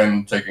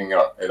defend taking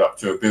it up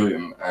to $1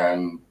 billion,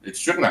 and it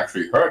shouldn't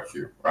actually hurt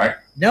you, right?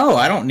 No,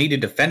 I don't need to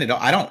defend it.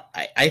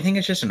 I think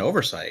it's just an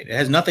oversight. It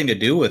has nothing to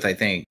do with, I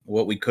think,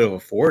 what we could have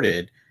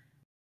afforded.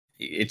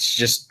 It's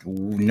just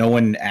no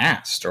one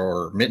asked,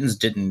 or Mittens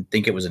didn't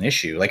think it was an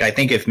issue. Like, I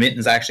think if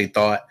Mittens actually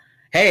thought,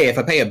 hey, if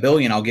I pay $1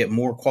 billion, I'll get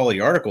more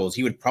quality articles,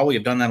 he would probably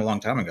have done that a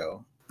long time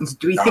ago.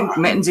 Do we think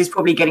Mittens is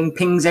probably getting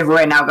pings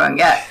everywhere now going,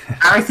 yeah,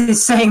 Aerith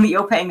is saying that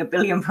you're paying $1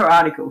 billion per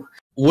article?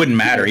 Wouldn't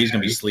matter. He's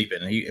going to be sleeping.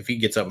 If he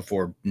gets up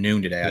before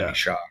noon today, I'd be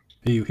shocked.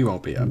 He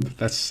won't be up.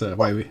 That's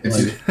why we...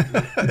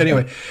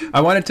 Anyway,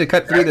 I wanted to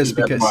cut through this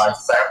because... My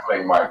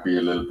sampling might be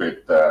a little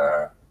bit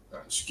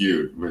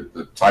skewed with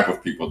the type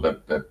of people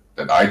that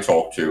I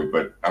talk to,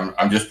 but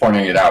I'm just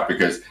pointing it out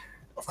because,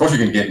 of course, you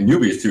can get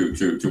newbies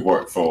to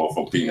work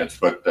for peanuts,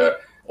 but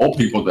old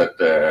people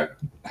that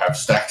have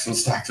stacks and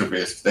stacks of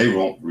risk, they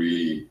won't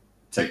really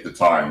take the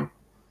time.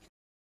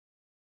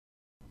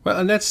 Well,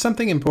 and that's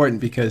something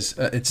important because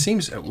it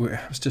seems I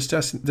was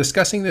just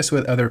discussing this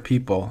with other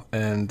people,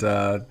 and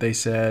they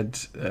said,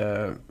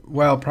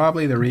 well,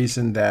 probably the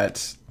reason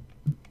that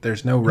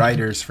there's no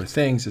writers for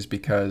things is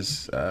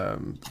because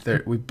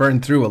we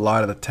burned through a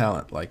lot of the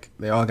talent. Like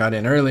they all got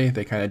in early,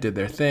 they kind of did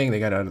their thing, they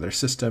got out of their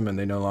system, and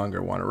they no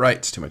longer want to write.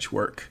 It's too much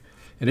work.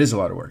 It is a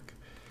lot of work.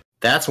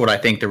 That's what I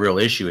think the real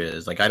issue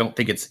is. Like, I don't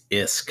think it's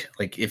ISK.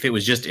 Like, if it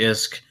was just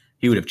ISK,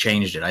 he would have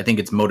changed it. I think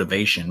it's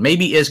motivation.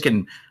 Maybe ISK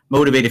can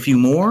motivate a few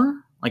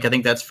more. Like, I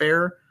think that's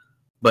fair.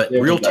 But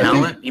real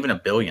talent, even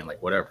 $1 billion,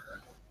 like whatever.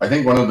 I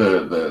think one of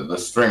the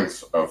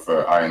strengths of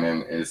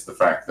INN is the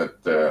fact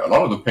that a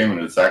lot of the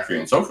payment is actually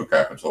in social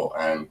capital,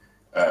 and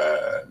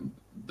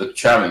the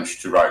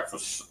challenge to write for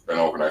an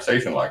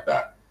organization like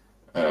that.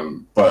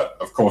 But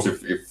of course,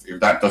 if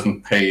that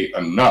doesn't pay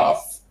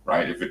enough,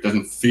 right? If it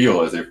doesn't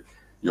feel as if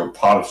you're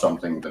part of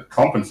something that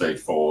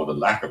compensates for the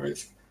lack of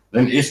ISK,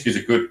 then ISK is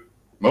a good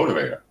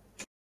motivator.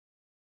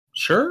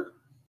 Sure.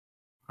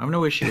 I have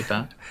no issue with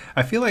that.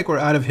 I feel like we're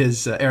out of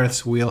his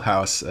Aerith's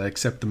wheelhouse,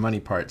 except the money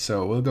part.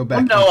 So we'll go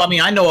back. Well, no, I mean,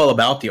 I know all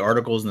about the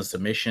articles and the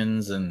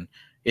submissions, and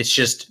it's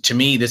just, to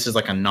me, this is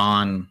like a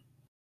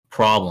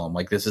non-problem.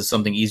 Like, this is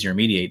something easier to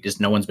mediate.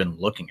 Just no one's been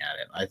looking at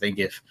it. I think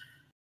if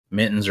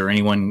Mittens or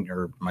anyone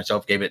or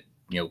myself gave it,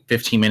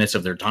 15 minutes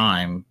of their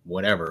time,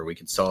 whatever, we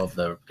could solve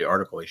the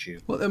article issue.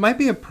 Well, it might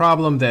be a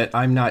problem that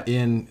I'm not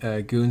in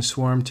Goon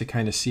Swarm to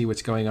kind of see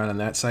what's going on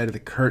that side of the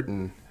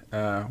curtain.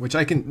 Which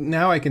I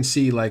can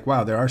see, like,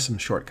 wow, there are some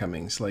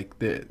shortcomings. Like,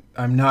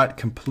 I'm not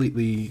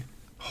completely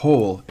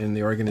whole in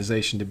the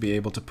organization to be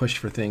able to push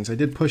for things. I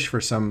did push for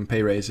some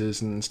pay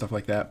raises and stuff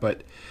like that,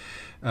 but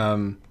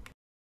I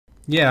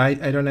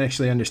don't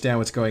actually understand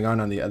what's going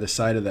on the other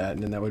side of that,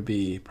 and that would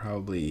be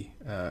probably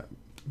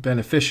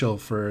beneficial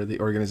for the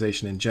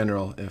organization in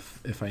general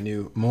if I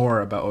knew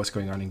more about what's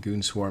going on in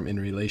Goon Swarm in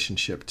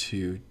relationship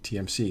to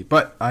TMC.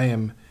 But I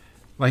am,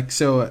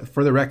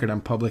 for the record, I'm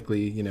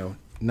publicly,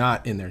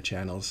 not in their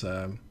channels,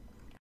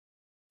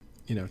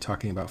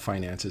 talking about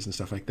finances and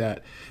stuff like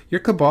that.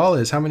 Your cabal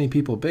is how many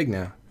people big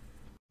now?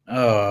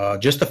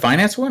 Just the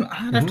finance one?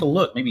 I'd have to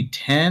look. Maybe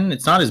 10.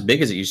 It's not as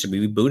big as it used to be.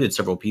 We booted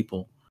several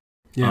people.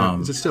 Yeah,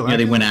 is it still active?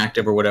 They went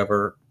active or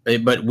whatever.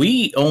 But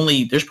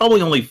there's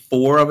probably only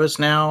 4 of us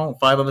now,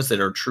 5 of us that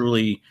are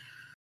truly,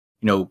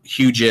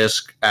 huge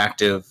ISK,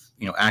 active,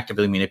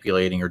 actively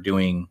manipulating or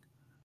doing,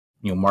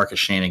 market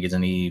shenanigans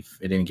in EVE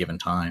at any given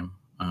time.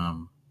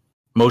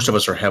 Most of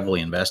us are heavily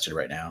invested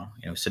right now,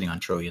 sitting on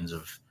trillions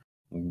of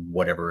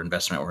whatever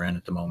investment we're in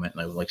at the moment,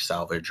 like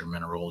salvage or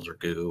minerals or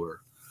goo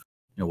or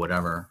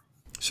whatever.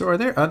 So are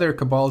there other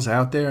cabals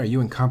out there? Are you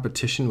in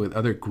competition with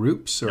other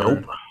groups? Or?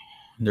 Nope.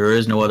 There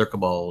is no other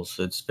cabals.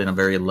 It's been a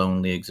very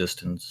lonely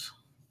existence.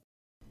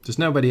 There's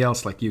nobody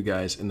else like you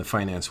guys in the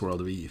finance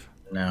world of EVE?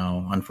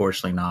 No,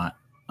 unfortunately not.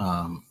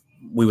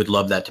 We would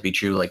love that to be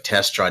true. Like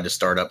Test tried to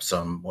start up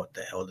some, what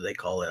the hell did they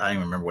call it? I don't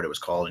even remember what it was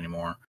called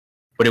anymore.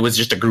 But it was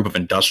just a group of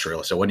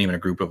industrialists. It wasn't even a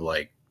group of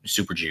like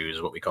super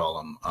Jews, what we call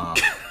them.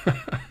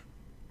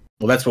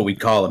 Well, that's what we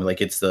call them. Like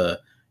because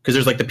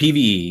there's like the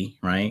PVE,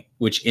 right?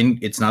 Which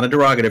it's not a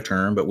derogative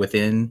term, but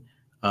within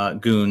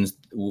Goons,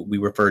 we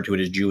referred to it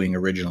as Jewing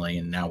originally,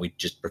 and now we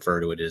just refer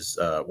to it as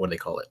what do they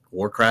call it?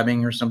 War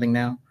crabbing or something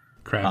now?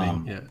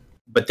 Crabbing, yeah.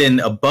 But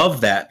then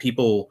above that,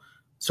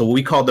 so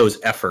we call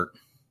those effort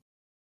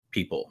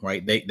people,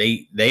 right?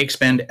 They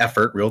expend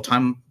effort, real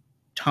time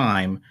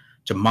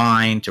to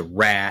mine, to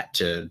rat,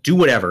 to do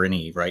whatever in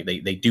EVE, right?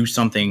 They do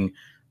something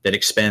that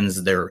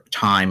expends their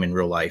time in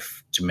real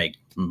life to make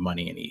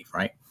money in EVE,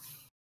 right?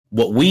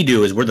 What we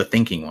do is we're the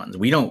thinking ones.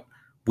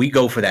 We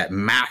go for that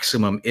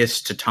maximum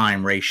ISK to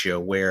time ratio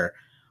where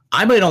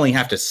I might only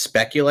have to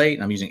speculate,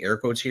 and I'm using air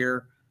quotes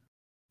here,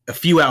 a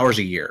few hours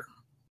a year.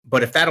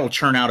 But if that'll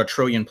churn out $1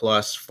 trillion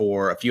plus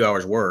for a few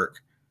hours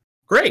work,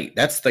 great.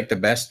 That's like the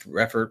best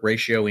effort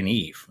ratio in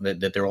EVE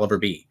that there will ever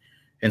be.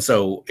 And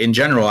so in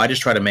general, I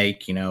just try to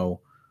make,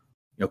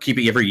 keep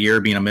it every year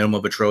being a minimum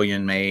of $1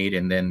 trillion made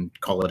and then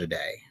call it a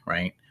day,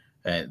 right?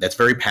 That's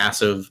very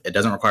passive. It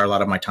doesn't require a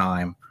lot of my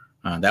time.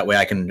 That way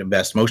I can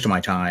invest most of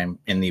my time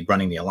in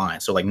running the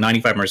alliance. So like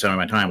 95% of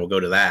my time will go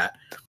to that.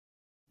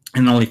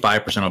 And only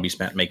 5% will be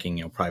spent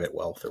making, private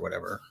wealth or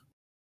whatever.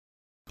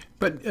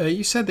 But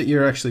you said that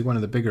you're actually one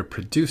of the bigger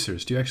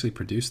producers. Do you actually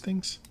produce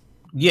things?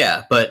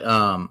 Yeah, but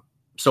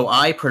so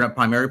I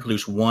primarily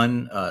produce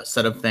one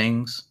set of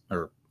things,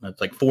 or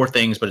it's like 4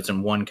 things, but it's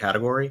in one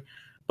category,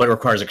 but it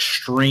requires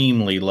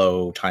extremely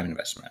low time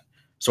investment.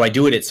 So I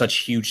do it at such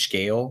huge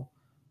scale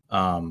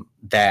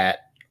that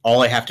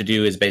all I have to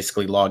do is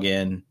basically log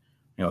in,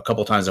 a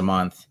couple times a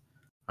month,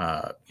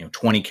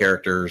 20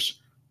 characters,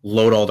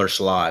 load all their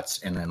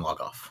slots, and then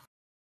log off.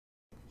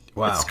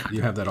 Wow,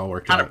 you have that all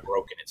worked out. Kind of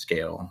broken at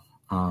scale.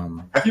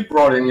 Have you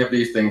brought any of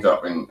these things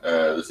up in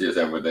the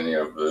CSM with any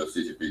of the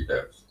CCP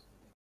devs?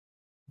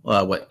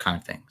 What kind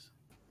of things?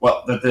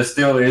 Well, that there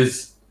still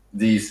is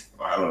these,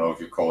 I don't know if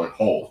you call it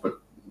holes, but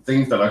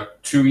things that are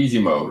too easy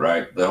mode,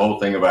 right? The whole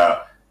thing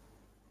about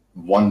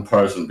one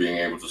person being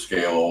able to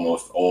scale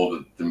almost all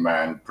the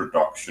demand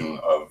production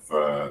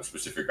of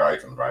specific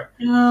items, right?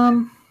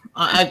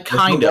 I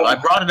kind of. I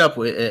brought it up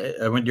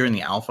during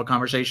the alpha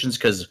conversations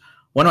because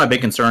one of my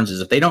big concerns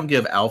is if they don't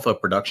give alpha a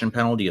production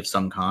penalty of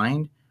some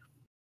kind,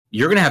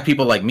 you're going to have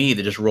people like me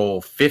that just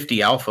roll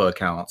 50 alpha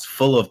accounts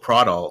full of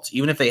products,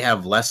 even if they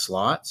have less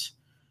slots.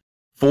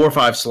 4 or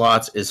 5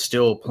 slots is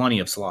still plenty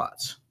of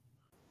slots.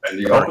 And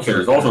the opposite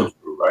is also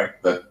true,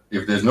 right? That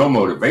if there's no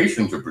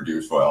motivation to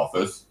produce for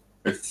alphas,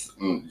 it's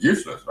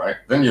useless, right?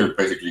 Then you're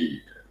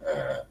basically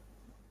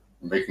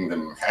making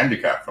them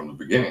handicapped from the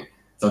beginning.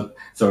 So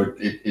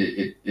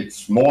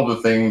it's more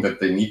the thing that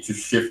they need to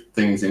shift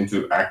things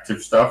into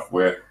active stuff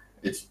where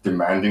it's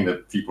demanding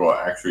that people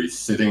are actually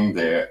sitting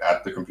there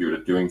at the computer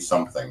doing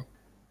something.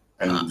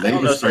 And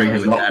labor strain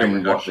has not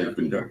been what they've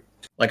been doing.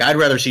 Like, I'd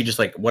rather see just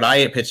like what I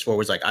had pitched for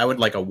was like, I would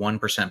like a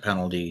 1%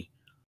 penalty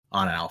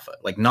on an alpha.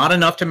 Like, not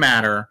enough to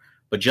matter,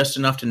 but just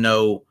enough to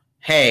know,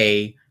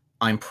 hey,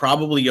 I'm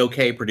probably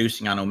okay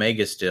producing on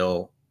Omega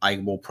still. I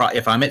will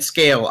if I'm at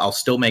scale, I'll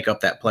still make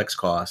up that Plex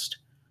cost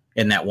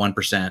in that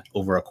 1%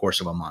 over a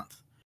course of a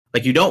month.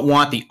 Like, you don't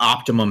want the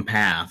optimum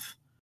path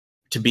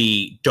to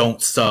be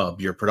don't sub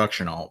your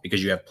production alt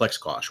because you have Plex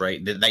costs,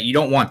 right? That you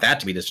don't want that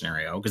to be the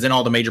scenario, because then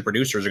all the major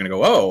producers are going to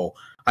go, oh,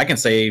 I can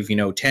save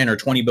 10 or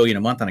 20 billion a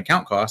month on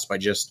account costs by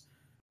just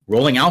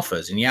rolling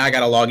alphas. And yeah, I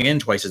got to log in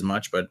twice as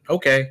much, but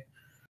okay.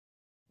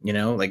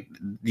 Like,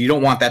 you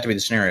don't want that to be the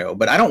scenario.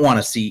 But I don't want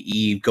to see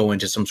Eve go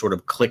into some sort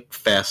of click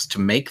fest to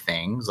make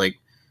things like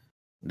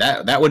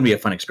that. Wouldn't be a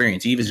fun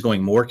experience. Eve is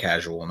going more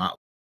casual, not.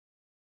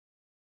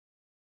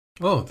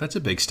 Oh, that's a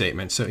big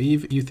statement. So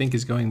Eve, you think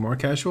is going more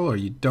casual, or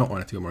you don't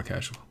want it to go more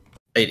casual?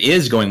 It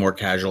is going more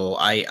casual.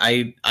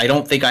 I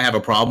don't think I have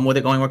a problem with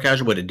it going more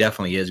casual, but it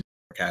definitely is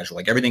more casual.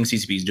 Like, everything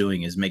CCP is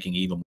doing is making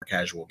Eve a more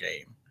casual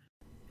game.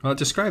 Well,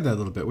 describe that a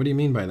little bit. What do you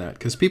mean by that?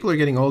 Because people are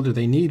getting older,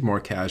 they need more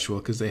casual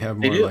because they have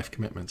more life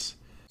commitments.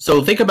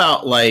 So think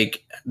about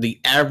like the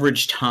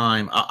average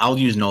time. I'll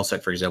use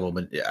nullsec for example,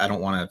 but I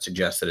don't want to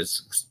suggest that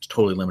it's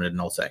totally limited to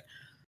nullsec.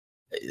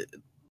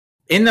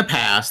 In the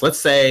past, let's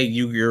say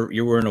you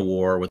were in a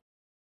war with.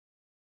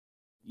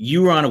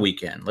 You were on a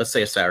weekend, let's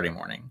say a Saturday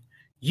morning.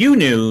 You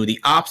knew the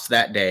ops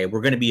that day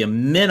were going to be a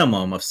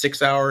minimum of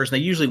 6 hours. And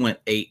they usually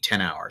went 8-10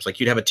 hours. Like,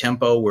 you'd have a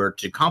tempo where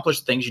to accomplish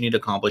the things you need to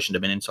accomplish and to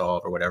bin and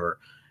solve or whatever,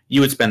 you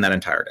would spend that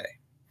entire day.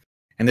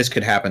 And this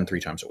could happen 3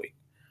 times a week.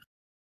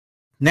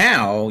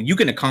 Now you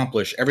can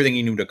accomplish everything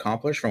you need to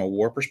accomplish from a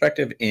war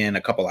perspective in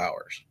a couple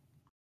hours.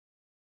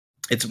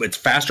 It's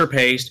faster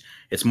paced.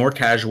 It's more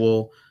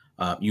casual.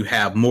 You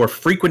have more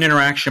frequent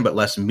interaction, but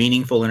less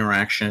meaningful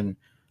interaction.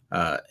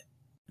 I'm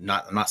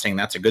not saying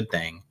that's a good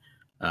thing.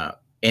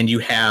 And you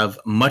have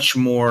much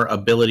more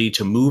ability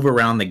to move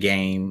around the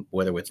game,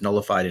 whether it's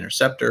nullified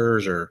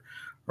interceptors or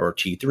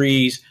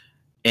T3s,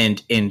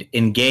 and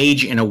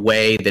engage in a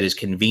way that is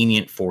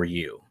convenient for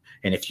you.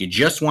 And if you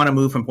just want to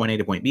move from point A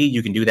to point B,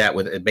 you can do that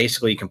with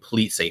basically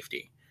complete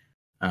safety.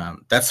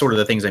 That's sort of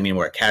the things I mean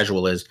where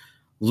casual is.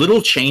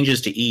 Little changes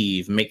to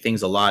Eve make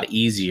things a lot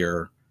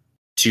easier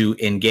to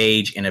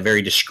engage in a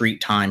very discrete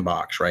time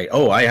box, right?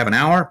 Oh, I have an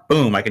hour.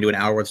 Boom, I can do an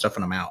hour worth of stuff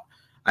and I'm out.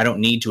 I don't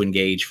need to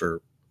engage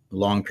for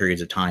long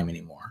periods of time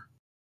anymore.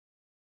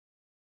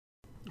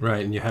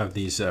 Right, and you have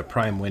these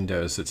prime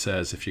windows that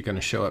says if you're going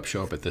to show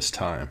up at this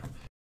time.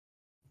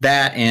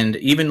 That, and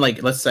even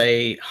like, let's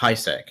say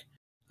HiSec,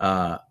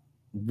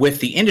 with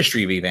the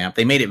industry revamp,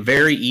 they made it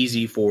very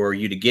easy for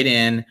you to get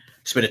in,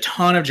 spend a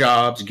ton of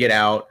jobs, get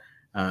out,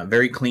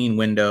 very clean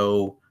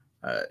window.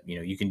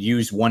 You can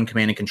use one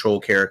command and control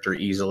character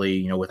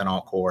easily, with an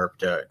alt corp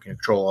to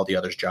control all the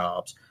others'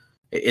 jobs.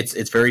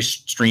 It's very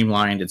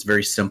streamlined. It's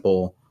very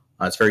simple.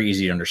 It's very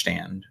easy to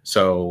understand.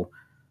 So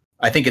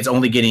I think it's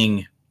only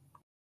getting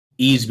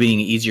ease being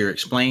easier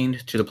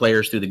explained to the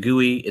players through the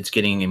GUI. It's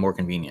getting more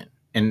convenient.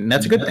 And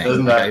that's a good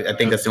thing. I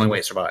think that's the only way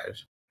it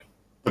survives.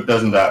 But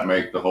doesn't that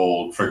make the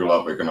whole trickle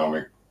up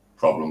economic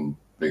problem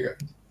bigger?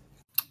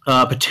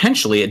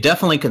 Potentially. It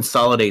definitely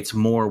consolidates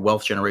more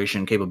wealth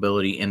generation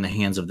capability in the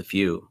hands of the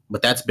few.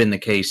 But that's been the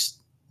case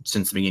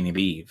since the beginning of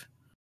EVE.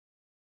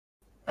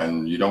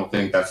 And you don't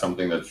think that's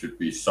something that should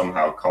be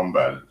somehow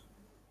combated?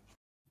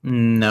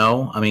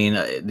 No. I mean,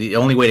 the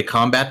only way to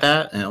combat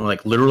that, and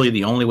like literally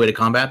the only way to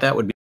combat that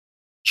would be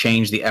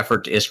change the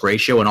effort to ISK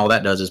ratio, and all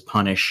that does is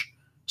punish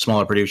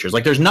smaller producers.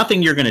 Like, there's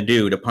nothing you're going to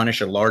do to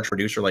punish a large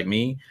producer like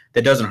me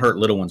that doesn't hurt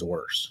little ones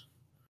worse.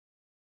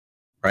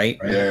 Right?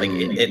 Yeah, like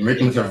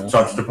Mittens have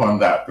touched upon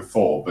that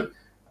before, but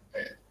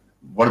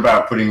what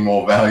about putting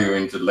more value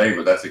into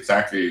labor? That's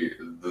exactly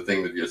the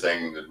thing that you're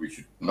saying that we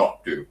should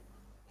not do.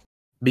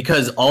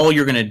 Because all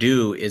you're going to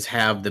do is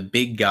have the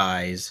big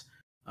guys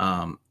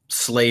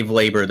slave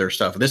labor their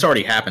stuff. This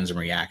already happens in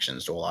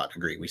reactions to a lot of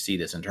degree. We see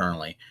this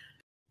internally.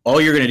 All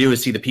you're going to do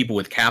is see the people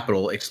with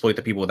capital exploit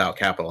the people without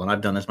capital. And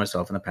I've done this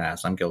myself in the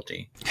past. I'm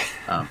guilty.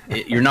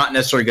 You're not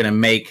necessarily going to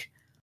make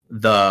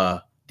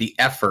the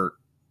effort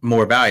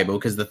more valuable,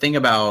 because the thing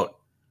about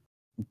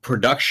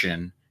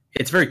production,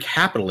 it's very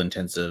capital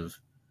intensive.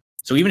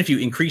 So even if you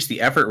increase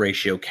the effort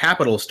ratio,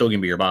 capital is still going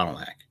to be your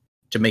bottleneck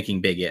to making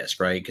big ISK,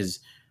 right? Because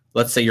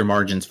let's say your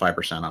margin's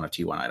 5% on a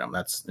T1 item.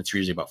 It's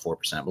usually about 4%,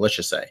 but let's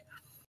just say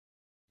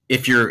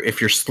if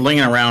you're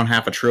slinging around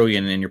 $500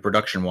 billion in your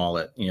production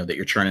wallet, that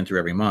you're churning through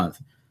every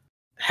month,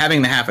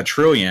 having the $500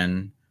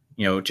 billion,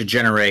 to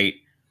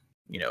generate,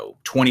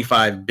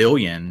 25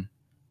 billion,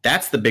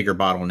 that's the bigger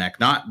bottleneck,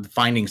 not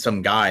finding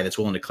some guy that's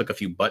willing to click a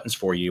few buttons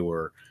for you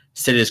or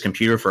sit at his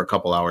computer for a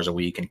couple hours a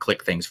week and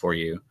click things for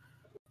you.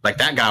 Like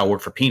that guy will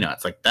work for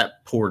peanuts. Like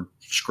that poor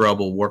scrub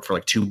will work for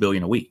like 2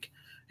 billion a week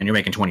and you're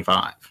making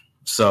 25.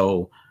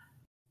 So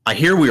I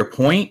hear your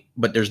point,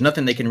 but there's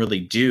nothing they can really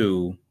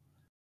do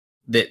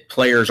that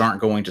players aren't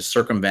going to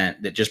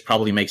circumvent that just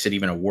probably makes it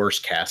even a worse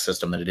caste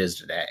system than it is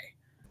today.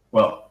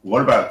 Well,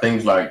 what about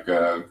things like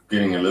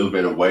getting a little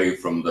bit away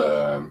from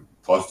the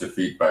positive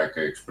feedback,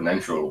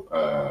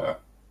 exponential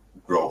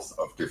growth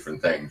of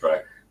different things,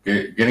 right?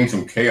 Getting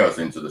some chaos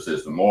into the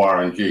system, more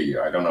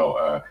RNG, I don't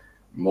know,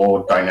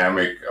 more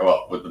dynamic,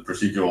 well, with the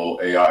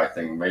procedural AI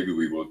thing, maybe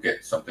we will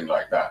get something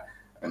like that.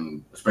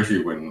 And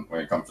especially when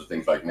it comes to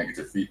things like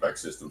negative feedback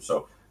systems.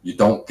 So you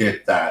don't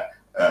get that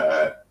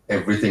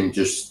everything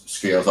just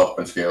scales up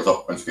and scales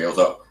up and scales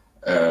up,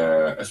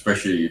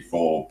 especially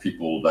for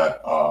people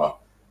that are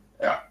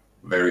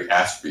very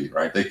ASPI,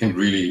 right? They can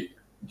really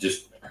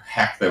just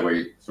hack their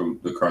way through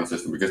the current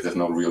system because there's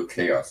no real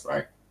chaos,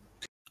 right?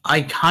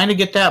 I kind of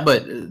get that,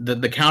 but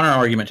the counter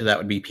argument to that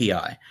would be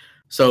PI.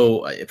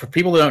 So for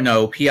people who don't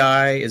know,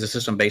 PI is a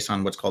system based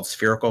on what's called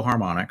spherical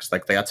harmonics.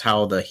 Like that's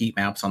how the heat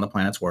maps on the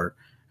planets work.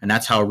 And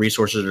that's how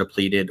resources are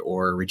depleted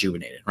or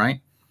rejuvenated,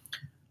 right?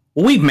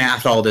 Well, we've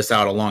mathed all this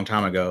out a long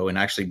time ago and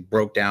actually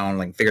broke down,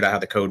 like figured out how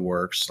the code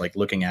works, like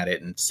looking at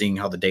it and seeing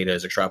how the data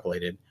is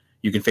extrapolated.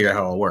 You can figure out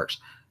how it all works.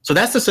 So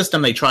that's the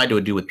system they tried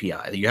to do with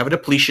PI. You have a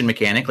depletion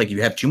mechanic. Like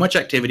you have too much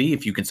activity.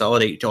 If you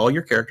consolidate to all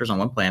your characters on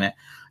one planet,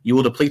 you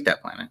will deplete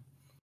that planet.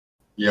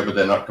 Yeah, but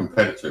they're not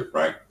competitive,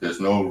 right? There's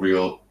no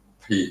real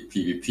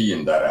PvP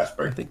in that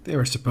aspect. I think they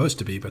were supposed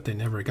to be, but they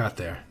never got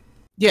there.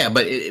 Yeah,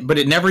 but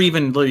it never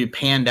even really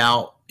panned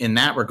out in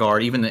that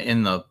regard, even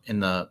in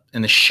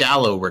the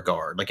shallow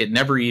regard. Like it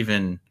never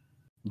even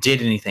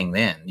did anything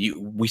then.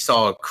 We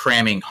saw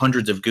cramming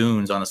hundreds of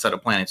goons on a set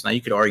of planets. Now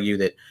you could argue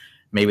that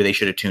maybe they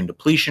should have tuned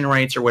depletion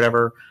rates or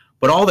whatever,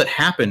 but all that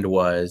happened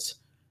was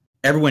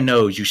everyone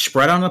knows you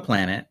spread on the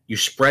planet, you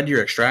spread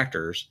your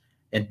extractors,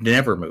 and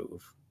never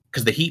move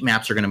because the heat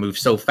maps are going to move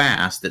so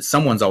fast that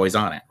someone's always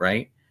on it,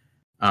 right?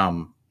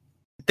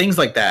 Things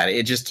like that.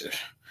 It just,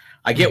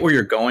 I get where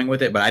you're going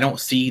with it, but I don't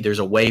see there's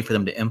a way for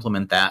them to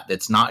implement that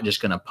that's not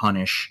just going to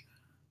punish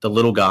the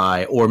little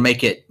guy or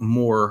make it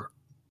more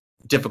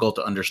difficult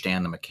to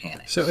understand the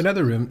mechanics. So in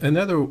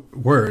other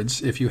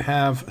words, if you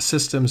have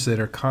systems that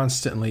are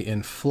constantly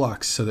in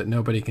flux so that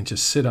nobody can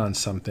just sit on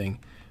something,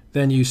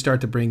 then you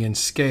start to bring in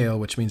scale,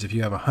 which means if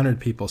you have 100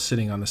 people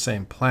sitting on the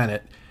same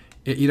planet,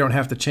 you don't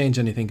have to change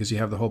anything because you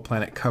have the whole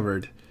planet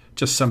covered.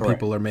 Just some Correct.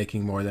 people are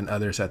making more than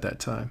others at that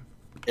time.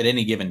 At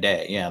any given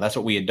day. Yeah, that's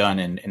what we had done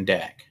in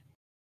DEC.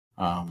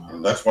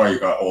 And that's why you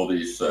got all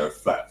these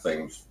flat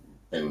things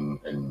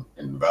in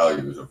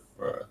values of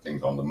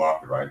things on the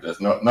market, right?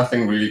 There's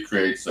nothing really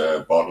creates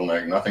a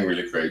bottleneck, nothing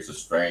really creates a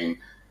strain.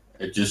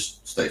 It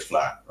just stays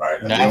flat, right?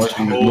 And the only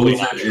thing that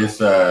moves it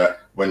is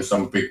when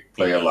some big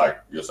player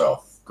like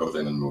yourself goes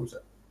in and moves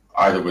it,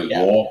 either with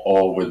war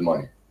or with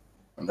money.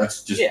 And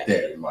that's just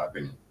there, in my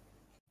opinion.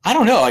 I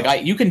don't know.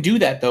 Like you can do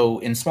that though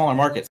in smaller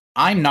markets.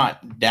 I'm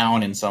not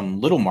down in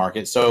some little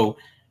market, so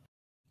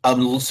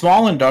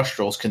small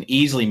industrials can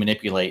easily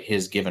manipulate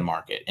his given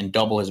market and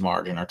double his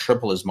margin or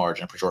triple his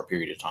margin for a short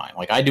period of time.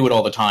 Like I do it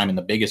all the time in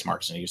the biggest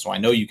markets in Eve, so I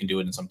know you can do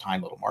it in some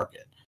tiny little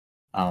market.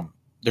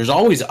 There's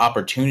always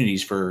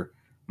opportunities for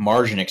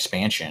margin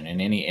expansion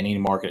in any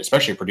market,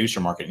 especially a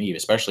producer market in Eve,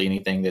 especially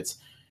anything that's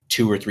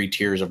 2 or 3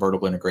 tiers of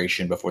vertical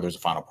integration before there's a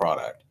final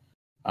product.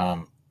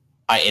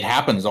 It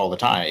happens all the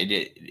time.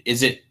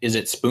 Is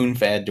it spoon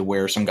fed to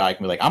where some guy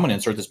can be like, I'm going to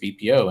insert this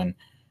BPO and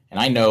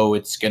I know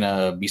it's going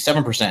to be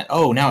 7%.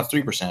 Oh, now it's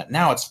 3%.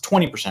 Now it's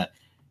 20%.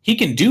 He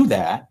can do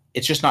that.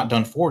 It's just not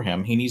done for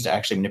him. He needs to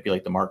actually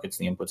manipulate the markets,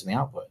 the inputs, and the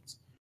outputs.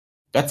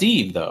 That's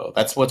Eve, though.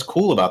 That's what's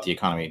cool about the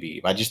economy of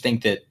Eve. I just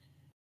think that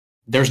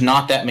there's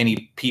not that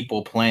many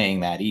people playing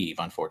that Eve,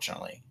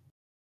 unfortunately.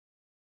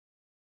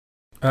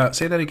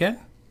 Say that again?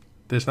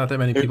 There's not that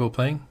many people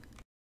playing?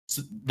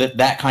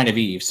 That kind of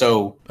Eve.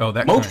 So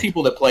most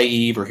people that play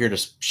Eve are here to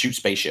shoot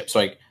spaceships.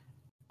 Like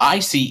I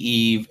see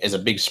Eve as a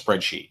big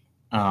spreadsheet.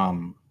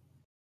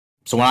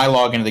 So when I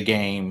log into the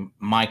game,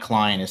 my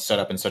client is set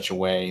up in such a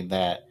way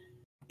that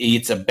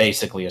it's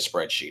basically a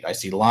spreadsheet. I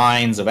see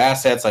lines of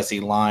assets. I see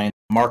lines,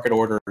 market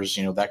orders,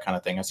 that kind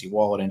of thing. I see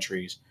wallet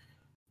entries.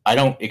 I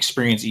don't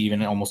experience Eve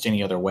in almost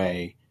any other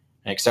way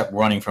except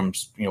running from,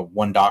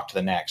 one dock to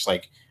the next.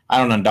 Like I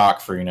don't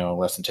undock for,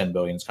 less than 10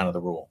 billion is kind of the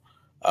rule.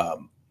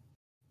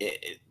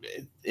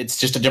 It's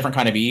just a different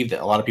kind of Eve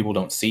that a lot of people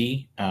don't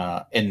see.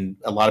 And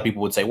a lot of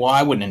people would say, well,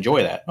 I wouldn't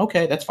enjoy that.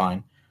 Okay, that's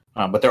fine.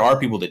 But there are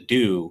people that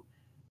do.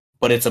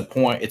 But it's a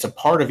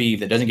part of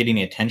Eve that doesn't get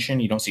any attention.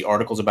 You don't see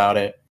articles about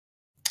it.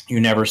 You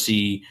never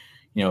see,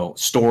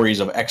 stories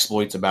of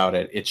exploits about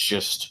it. It's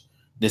just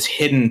this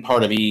hidden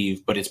part of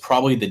EVE, but it's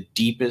probably the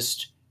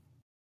deepest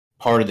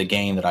part of the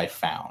game that I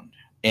found.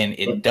 And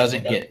it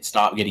doesn't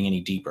stop getting any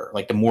deeper.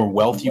 Like the more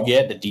wealth you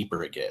get, the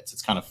deeper it gets.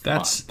 It's kind of fun.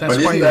 That's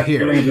why you're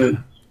here.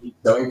 The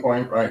selling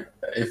point, right?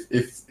 If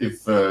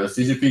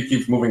CCP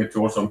keeps moving it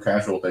towards some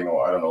casual thing,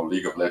 or I don't know,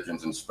 League of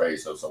Legends in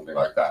space or something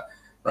like that,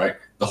 right?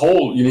 The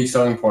whole unique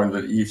selling point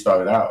that EVE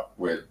started out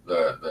with,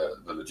 the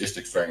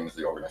logistics strains,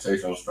 the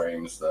organizational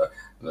strains, the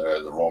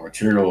raw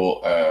material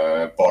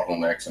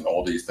bottlenecks, and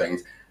all these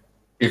things.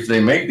 If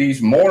they make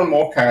these more and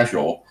more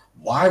casual,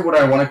 why would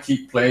I want to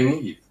keep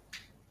playing EVE?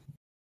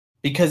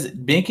 Because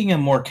making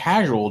them more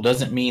casual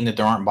doesn't mean that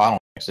there aren't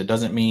bottlenecks. It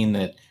doesn't mean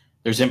that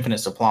there's infinite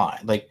supply.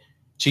 Like,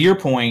 to your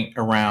point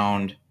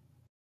around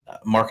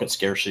market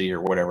scarcity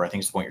or whatever, I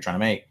think is the point you're trying to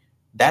make,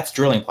 that's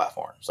drilling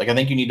platforms. Like, I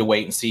think you need to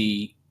wait and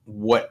see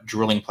what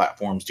drilling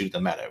platforms do to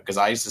the meta, because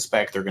I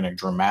suspect they're going to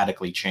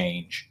dramatically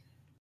change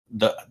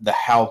the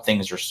how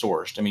things are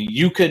sourced. I mean,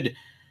 you could...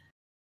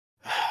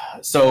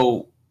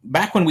 So,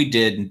 back when we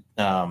did,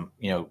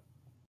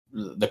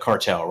 the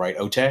cartel, right,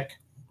 OTEC,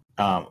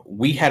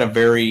 we had a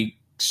very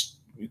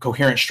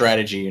coherent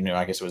strategy.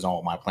 I guess it was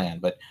all my plan,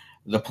 but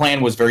the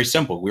plan was very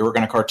simple. We were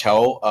going to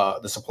cartel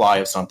the supply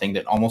of something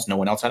that almost no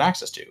one else had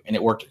access to, and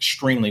it worked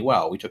extremely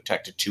well. We took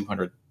tech to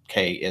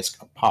 200K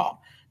ISK a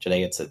pop.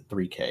 Today it's at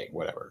 3K,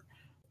 whatever.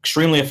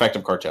 Extremely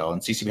effective cartel,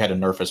 and CCP had to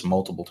nerf us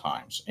multiple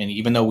times. And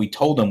even though we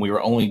told them we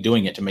were only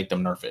doing it to make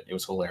them nerf it, it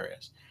was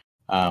hilarious.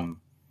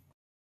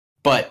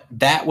 But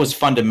that was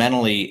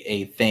fundamentally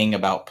a thing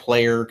about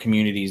player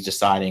communities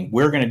deciding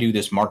we're going to do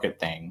this market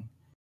thing,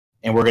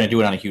 and we're going to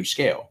do it on a huge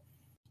scale.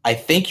 I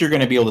think you're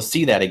going to be able to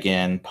see that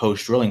again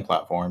post-drilling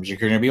platforms. You're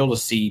going to be able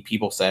to see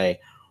people say,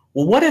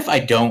 well, what if I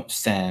don't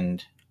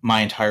send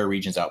my entire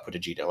region's output to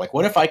JITA? Like,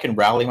 what if I can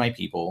rally my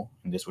people,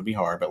 and this would be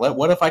hard, but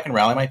what if I can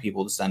rally my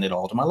people to send it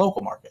all to my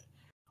local market?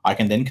 I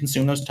can then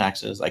consume those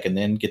taxes. I can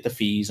then get the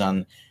fees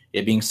on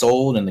it being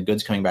sold and the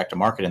goods coming back to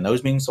market and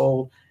those being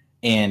sold,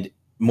 and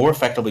more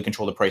effectively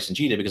control the price in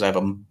JITA because I have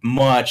a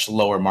much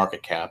lower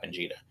market cap in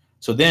JITA.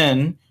 So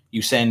then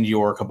you send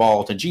your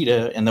cabal to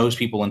JITA, and those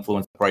people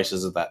influence the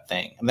prices of that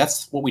thing. And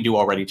that's what we do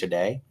already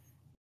today.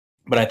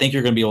 But I think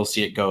you're going to be able to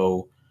see it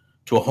go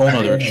to a whole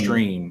other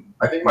extreme.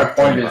 I think my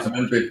point is a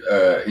little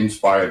bit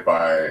inspired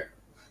by,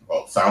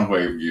 well,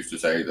 Soundwave used to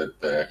say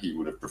that he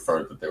would have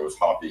preferred that there was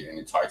hardly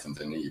any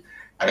Titans in EVE.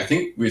 And I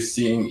think we're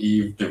seeing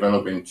EVE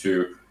develop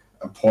into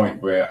a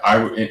point where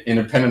in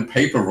a pen and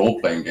paper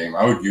role-playing game,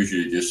 I would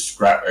usually just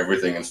scrap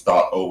everything and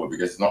start over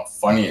because it's not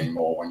funny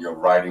anymore when you're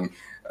riding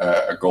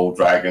a gold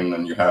dragon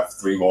and you have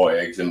 3 more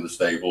eggs in the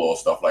stable or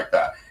stuff like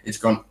that. It's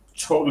gone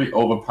totally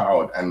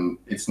overpowered and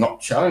it's not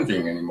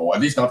challenging anymore,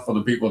 at least not for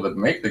the people that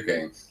make the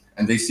game.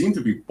 And they seem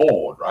to be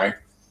bored, right?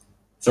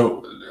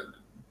 So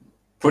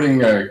putting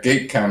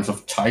gate cams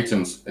of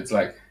Titans, it's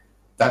like,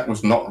 that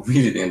was not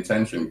really the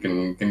intention.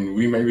 Can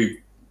we maybe,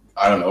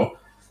 I don't know,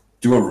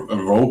 do a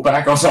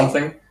rollback or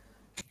something?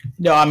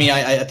 No, I mean,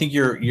 I think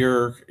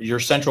your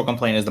central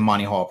complaint is the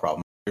Monty Hall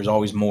problem. There's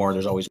always more.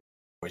 There's always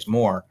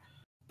more.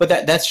 But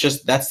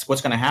that's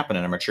what's going to happen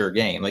in a mature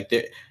game. Like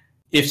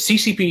if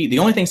CCP, the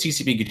only thing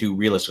CCP could do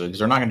realistically, because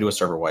they're not going to do a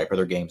server wipe or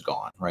their game's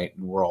gone, right?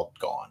 We're all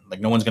gone.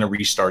 Like no one's going to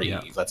restart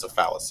EVE. That's a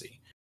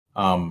fallacy.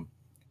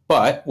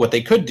 But what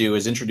they could do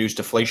is introduce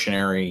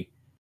deflationary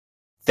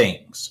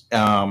things.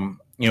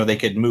 They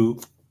could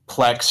move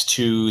Plex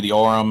to the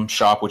Aurum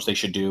shop, which they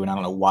should do, and I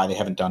don't know why they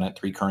haven't done it.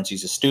 3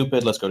 currencies is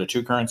stupid. Let's go to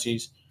 2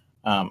 currencies.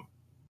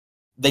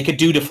 They could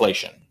do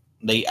deflation.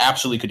 They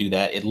absolutely could do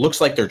that. It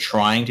looks like they're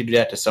trying to do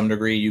that to some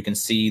degree. You can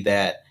see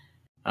that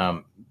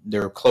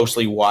they're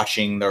closely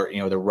watching their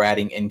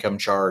ratting income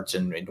charts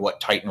and what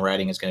Titan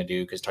ratting is going to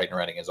do, because Titan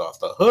ratting is off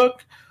the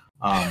hook.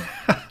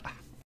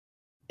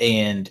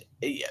 And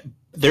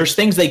there's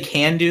things they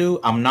can do.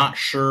 I'm not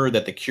sure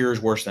that the cure is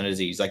worse than a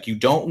disease. Like you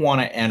don't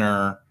want to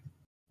enter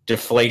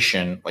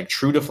deflation, like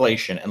true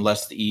deflation,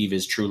 unless the EVE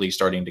is truly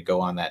starting to go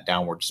on that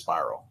downward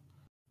spiral.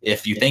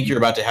 If you think you're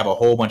about to have a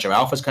whole bunch of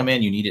alphas come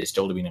in, you need it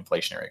still to be an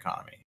inflationary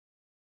economy.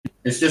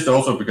 It's just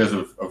also because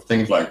of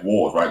things like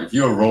wars, right? If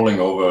you're rolling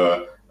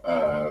over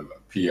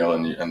PL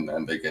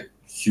and they get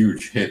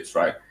huge hits,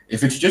 right?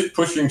 If it's just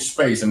pushing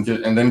space and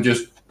then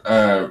just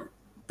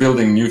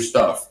building new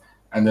stuff,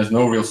 and there's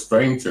no real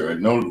strain to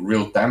it, no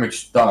real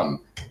damage done,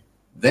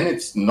 then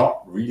it's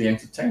not really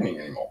entertaining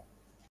anymore.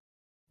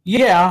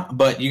 Yeah,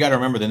 but you got to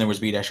remember, then there was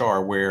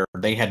B-R, where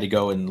they had to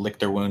go and lick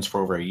their wounds for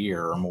over a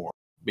year or more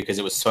because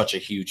it was such a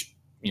huge,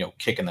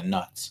 kick in the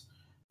nuts.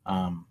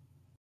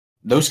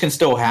 Those can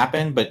still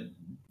happen, but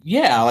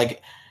yeah,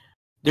 like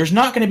there's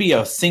not going to be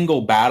a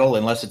single battle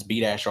unless it's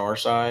B-R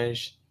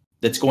size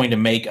that's going to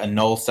make a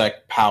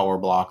nullsec power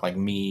block like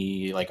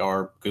me, like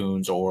our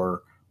goons,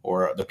 or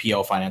the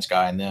PL finance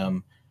guy and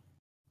them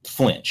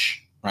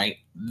flinch, right?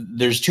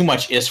 There's too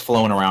much IS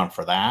flowing around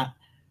for that.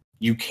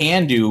 You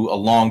can do a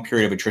long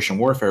period of attrition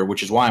warfare,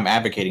 which is why I'm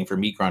advocating for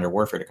meat grinder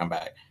warfare to come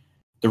back.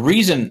 The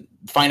reason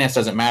finance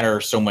doesn't matter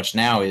so much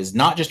now is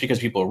not just because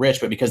people are rich,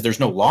 but because there's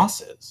no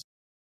losses.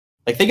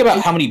 Like think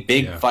about how many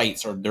big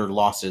fights are their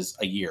losses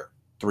a year.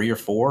 3 or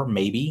 4,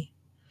 maybe,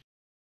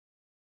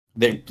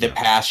 that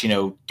pass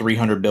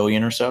 300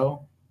 billion or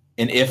so.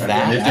 And if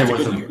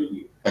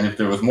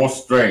there was more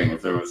strain,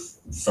 if there was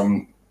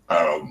some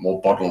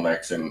more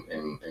bottlenecks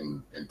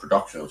in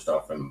production of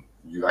stuff, and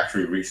you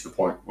actually reached the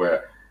point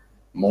where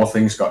more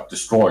things got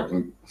destroyed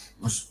and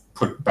was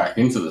put back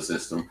into the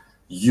system,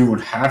 you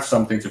would have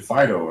something to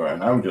fight over.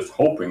 And I'm just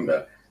hoping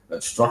that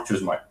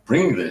structures might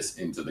bring this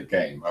into the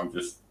game. I'm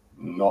just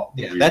not.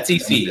 Yeah, really that's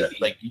EC.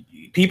 Like,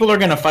 people are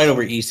going to fight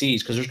over ECs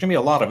because there's going to be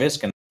a lot of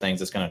ISK and things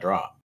that's going to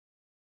drop.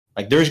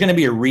 Like, there's going to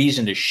be a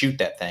reason to shoot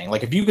that thing.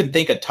 Like, if you can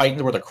think of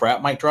Titans where the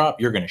crap might drop,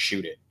 you're going to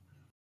shoot it.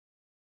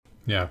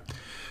 Yeah.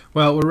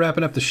 Well, we're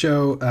wrapping up the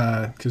show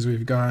because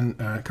we've gone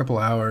a couple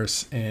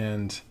hours,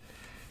 and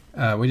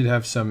we did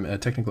have some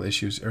technical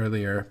issues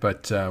earlier,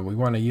 but we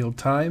want to yield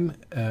time.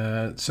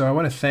 So I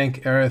want to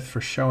thank Aerith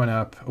for showing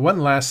up. One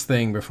last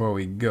thing before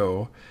we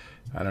go.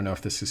 I don't know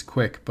if this is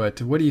quick,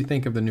 but what do you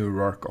think of the new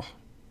Rorqual?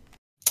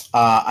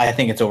 I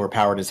think it's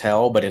overpowered as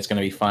hell, but it's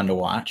going to be fun to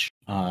watch.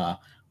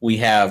 We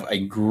have a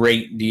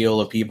great deal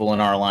of people in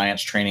our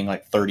alliance training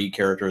like 30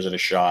 characters at a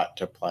shot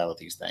to pilot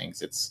these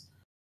things.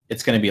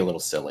 It's going to be a little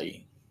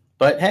silly.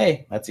 But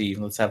hey, that's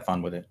even. Let's have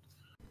fun with it.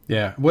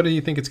 Yeah. What do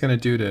you think it's going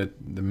to do to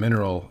the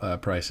mineral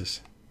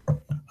prices?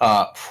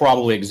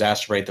 Probably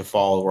exacerbate the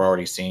fall we're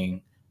already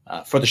seeing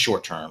for the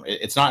short term.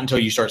 It's not until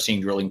you start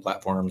seeing drilling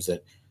platforms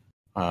that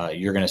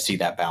you're going to see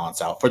that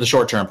balance out. For the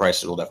short term,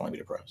 prices will definitely be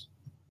depressed.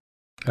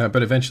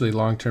 But eventually,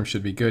 long term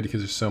should be good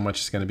because there's so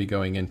much that's going to be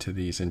going into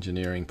these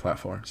engineering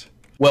platforms.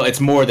 Well, it's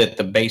more that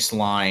the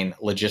baseline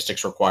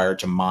logistics required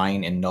to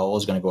mine in Null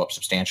is going to go up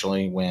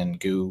substantially when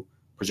Goo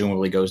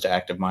presumably goes to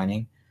active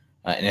mining.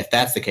 And if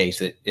that's the case,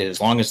 that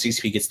as long as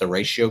CCP gets the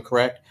ratio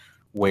correct,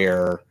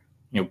 where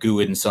Goo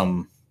in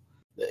some,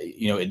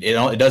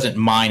 it doesn't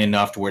mine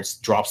enough to where it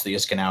drops the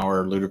ISK an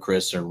hour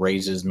ludicrous or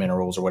raises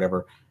minerals or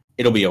whatever,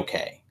 it'll be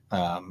okay.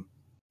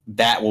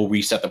 That will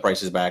reset the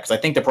prices back, because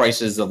I think the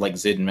prices of like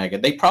Zid and Mega,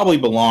 they probably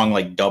belong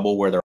like double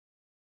where they're.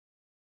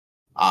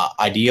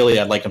 Ideally,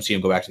 I'd like them to see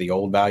them go back to the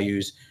old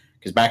values,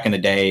 because back in the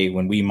day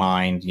when we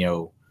mined,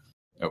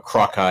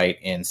 Crocite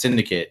and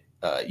Syndicate,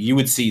 you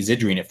would see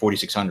Zidrine at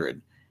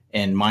 4,600.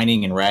 And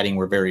mining and ratting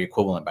were very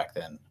equivalent back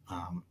then.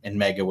 And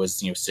Mega was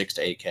 6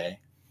 to 8K.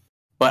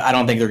 But I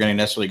don't think they're going to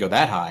necessarily go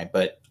that high.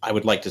 But I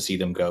would like to see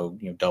them go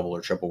double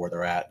or triple where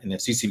they're at. And if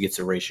CC gets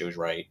the ratios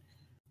right,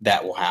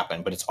 that will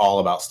happen. But it's all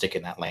about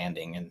sticking that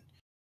landing. And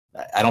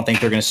I don't think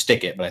they're going to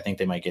stick it, but I think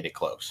they might get it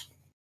close.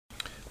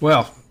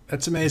 Well,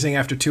 that's amazing.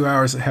 After 2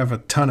 hours, I have a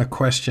ton of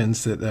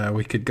questions that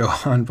we could go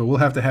on. But we'll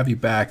have to have you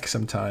back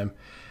sometime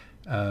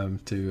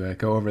to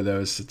go over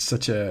those. It's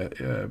such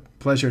a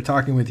pleasure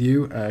talking with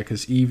you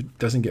because Eve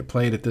doesn't get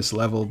played at this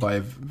level by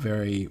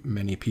very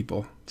many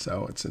people,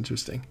 so it's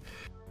interesting.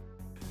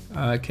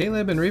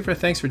 Caleb and Reaver,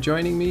 thanks for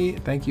joining me.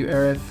 Thank you,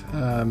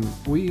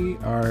 Aerith. We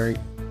are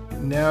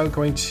now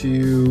going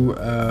to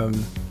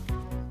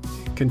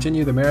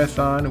continue the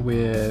marathon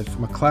with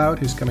McLeod,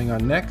 who's coming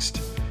on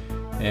next.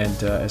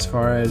 And as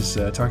far as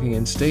talking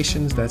in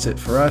stations, that's it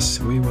for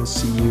us. We will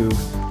see you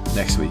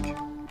next week.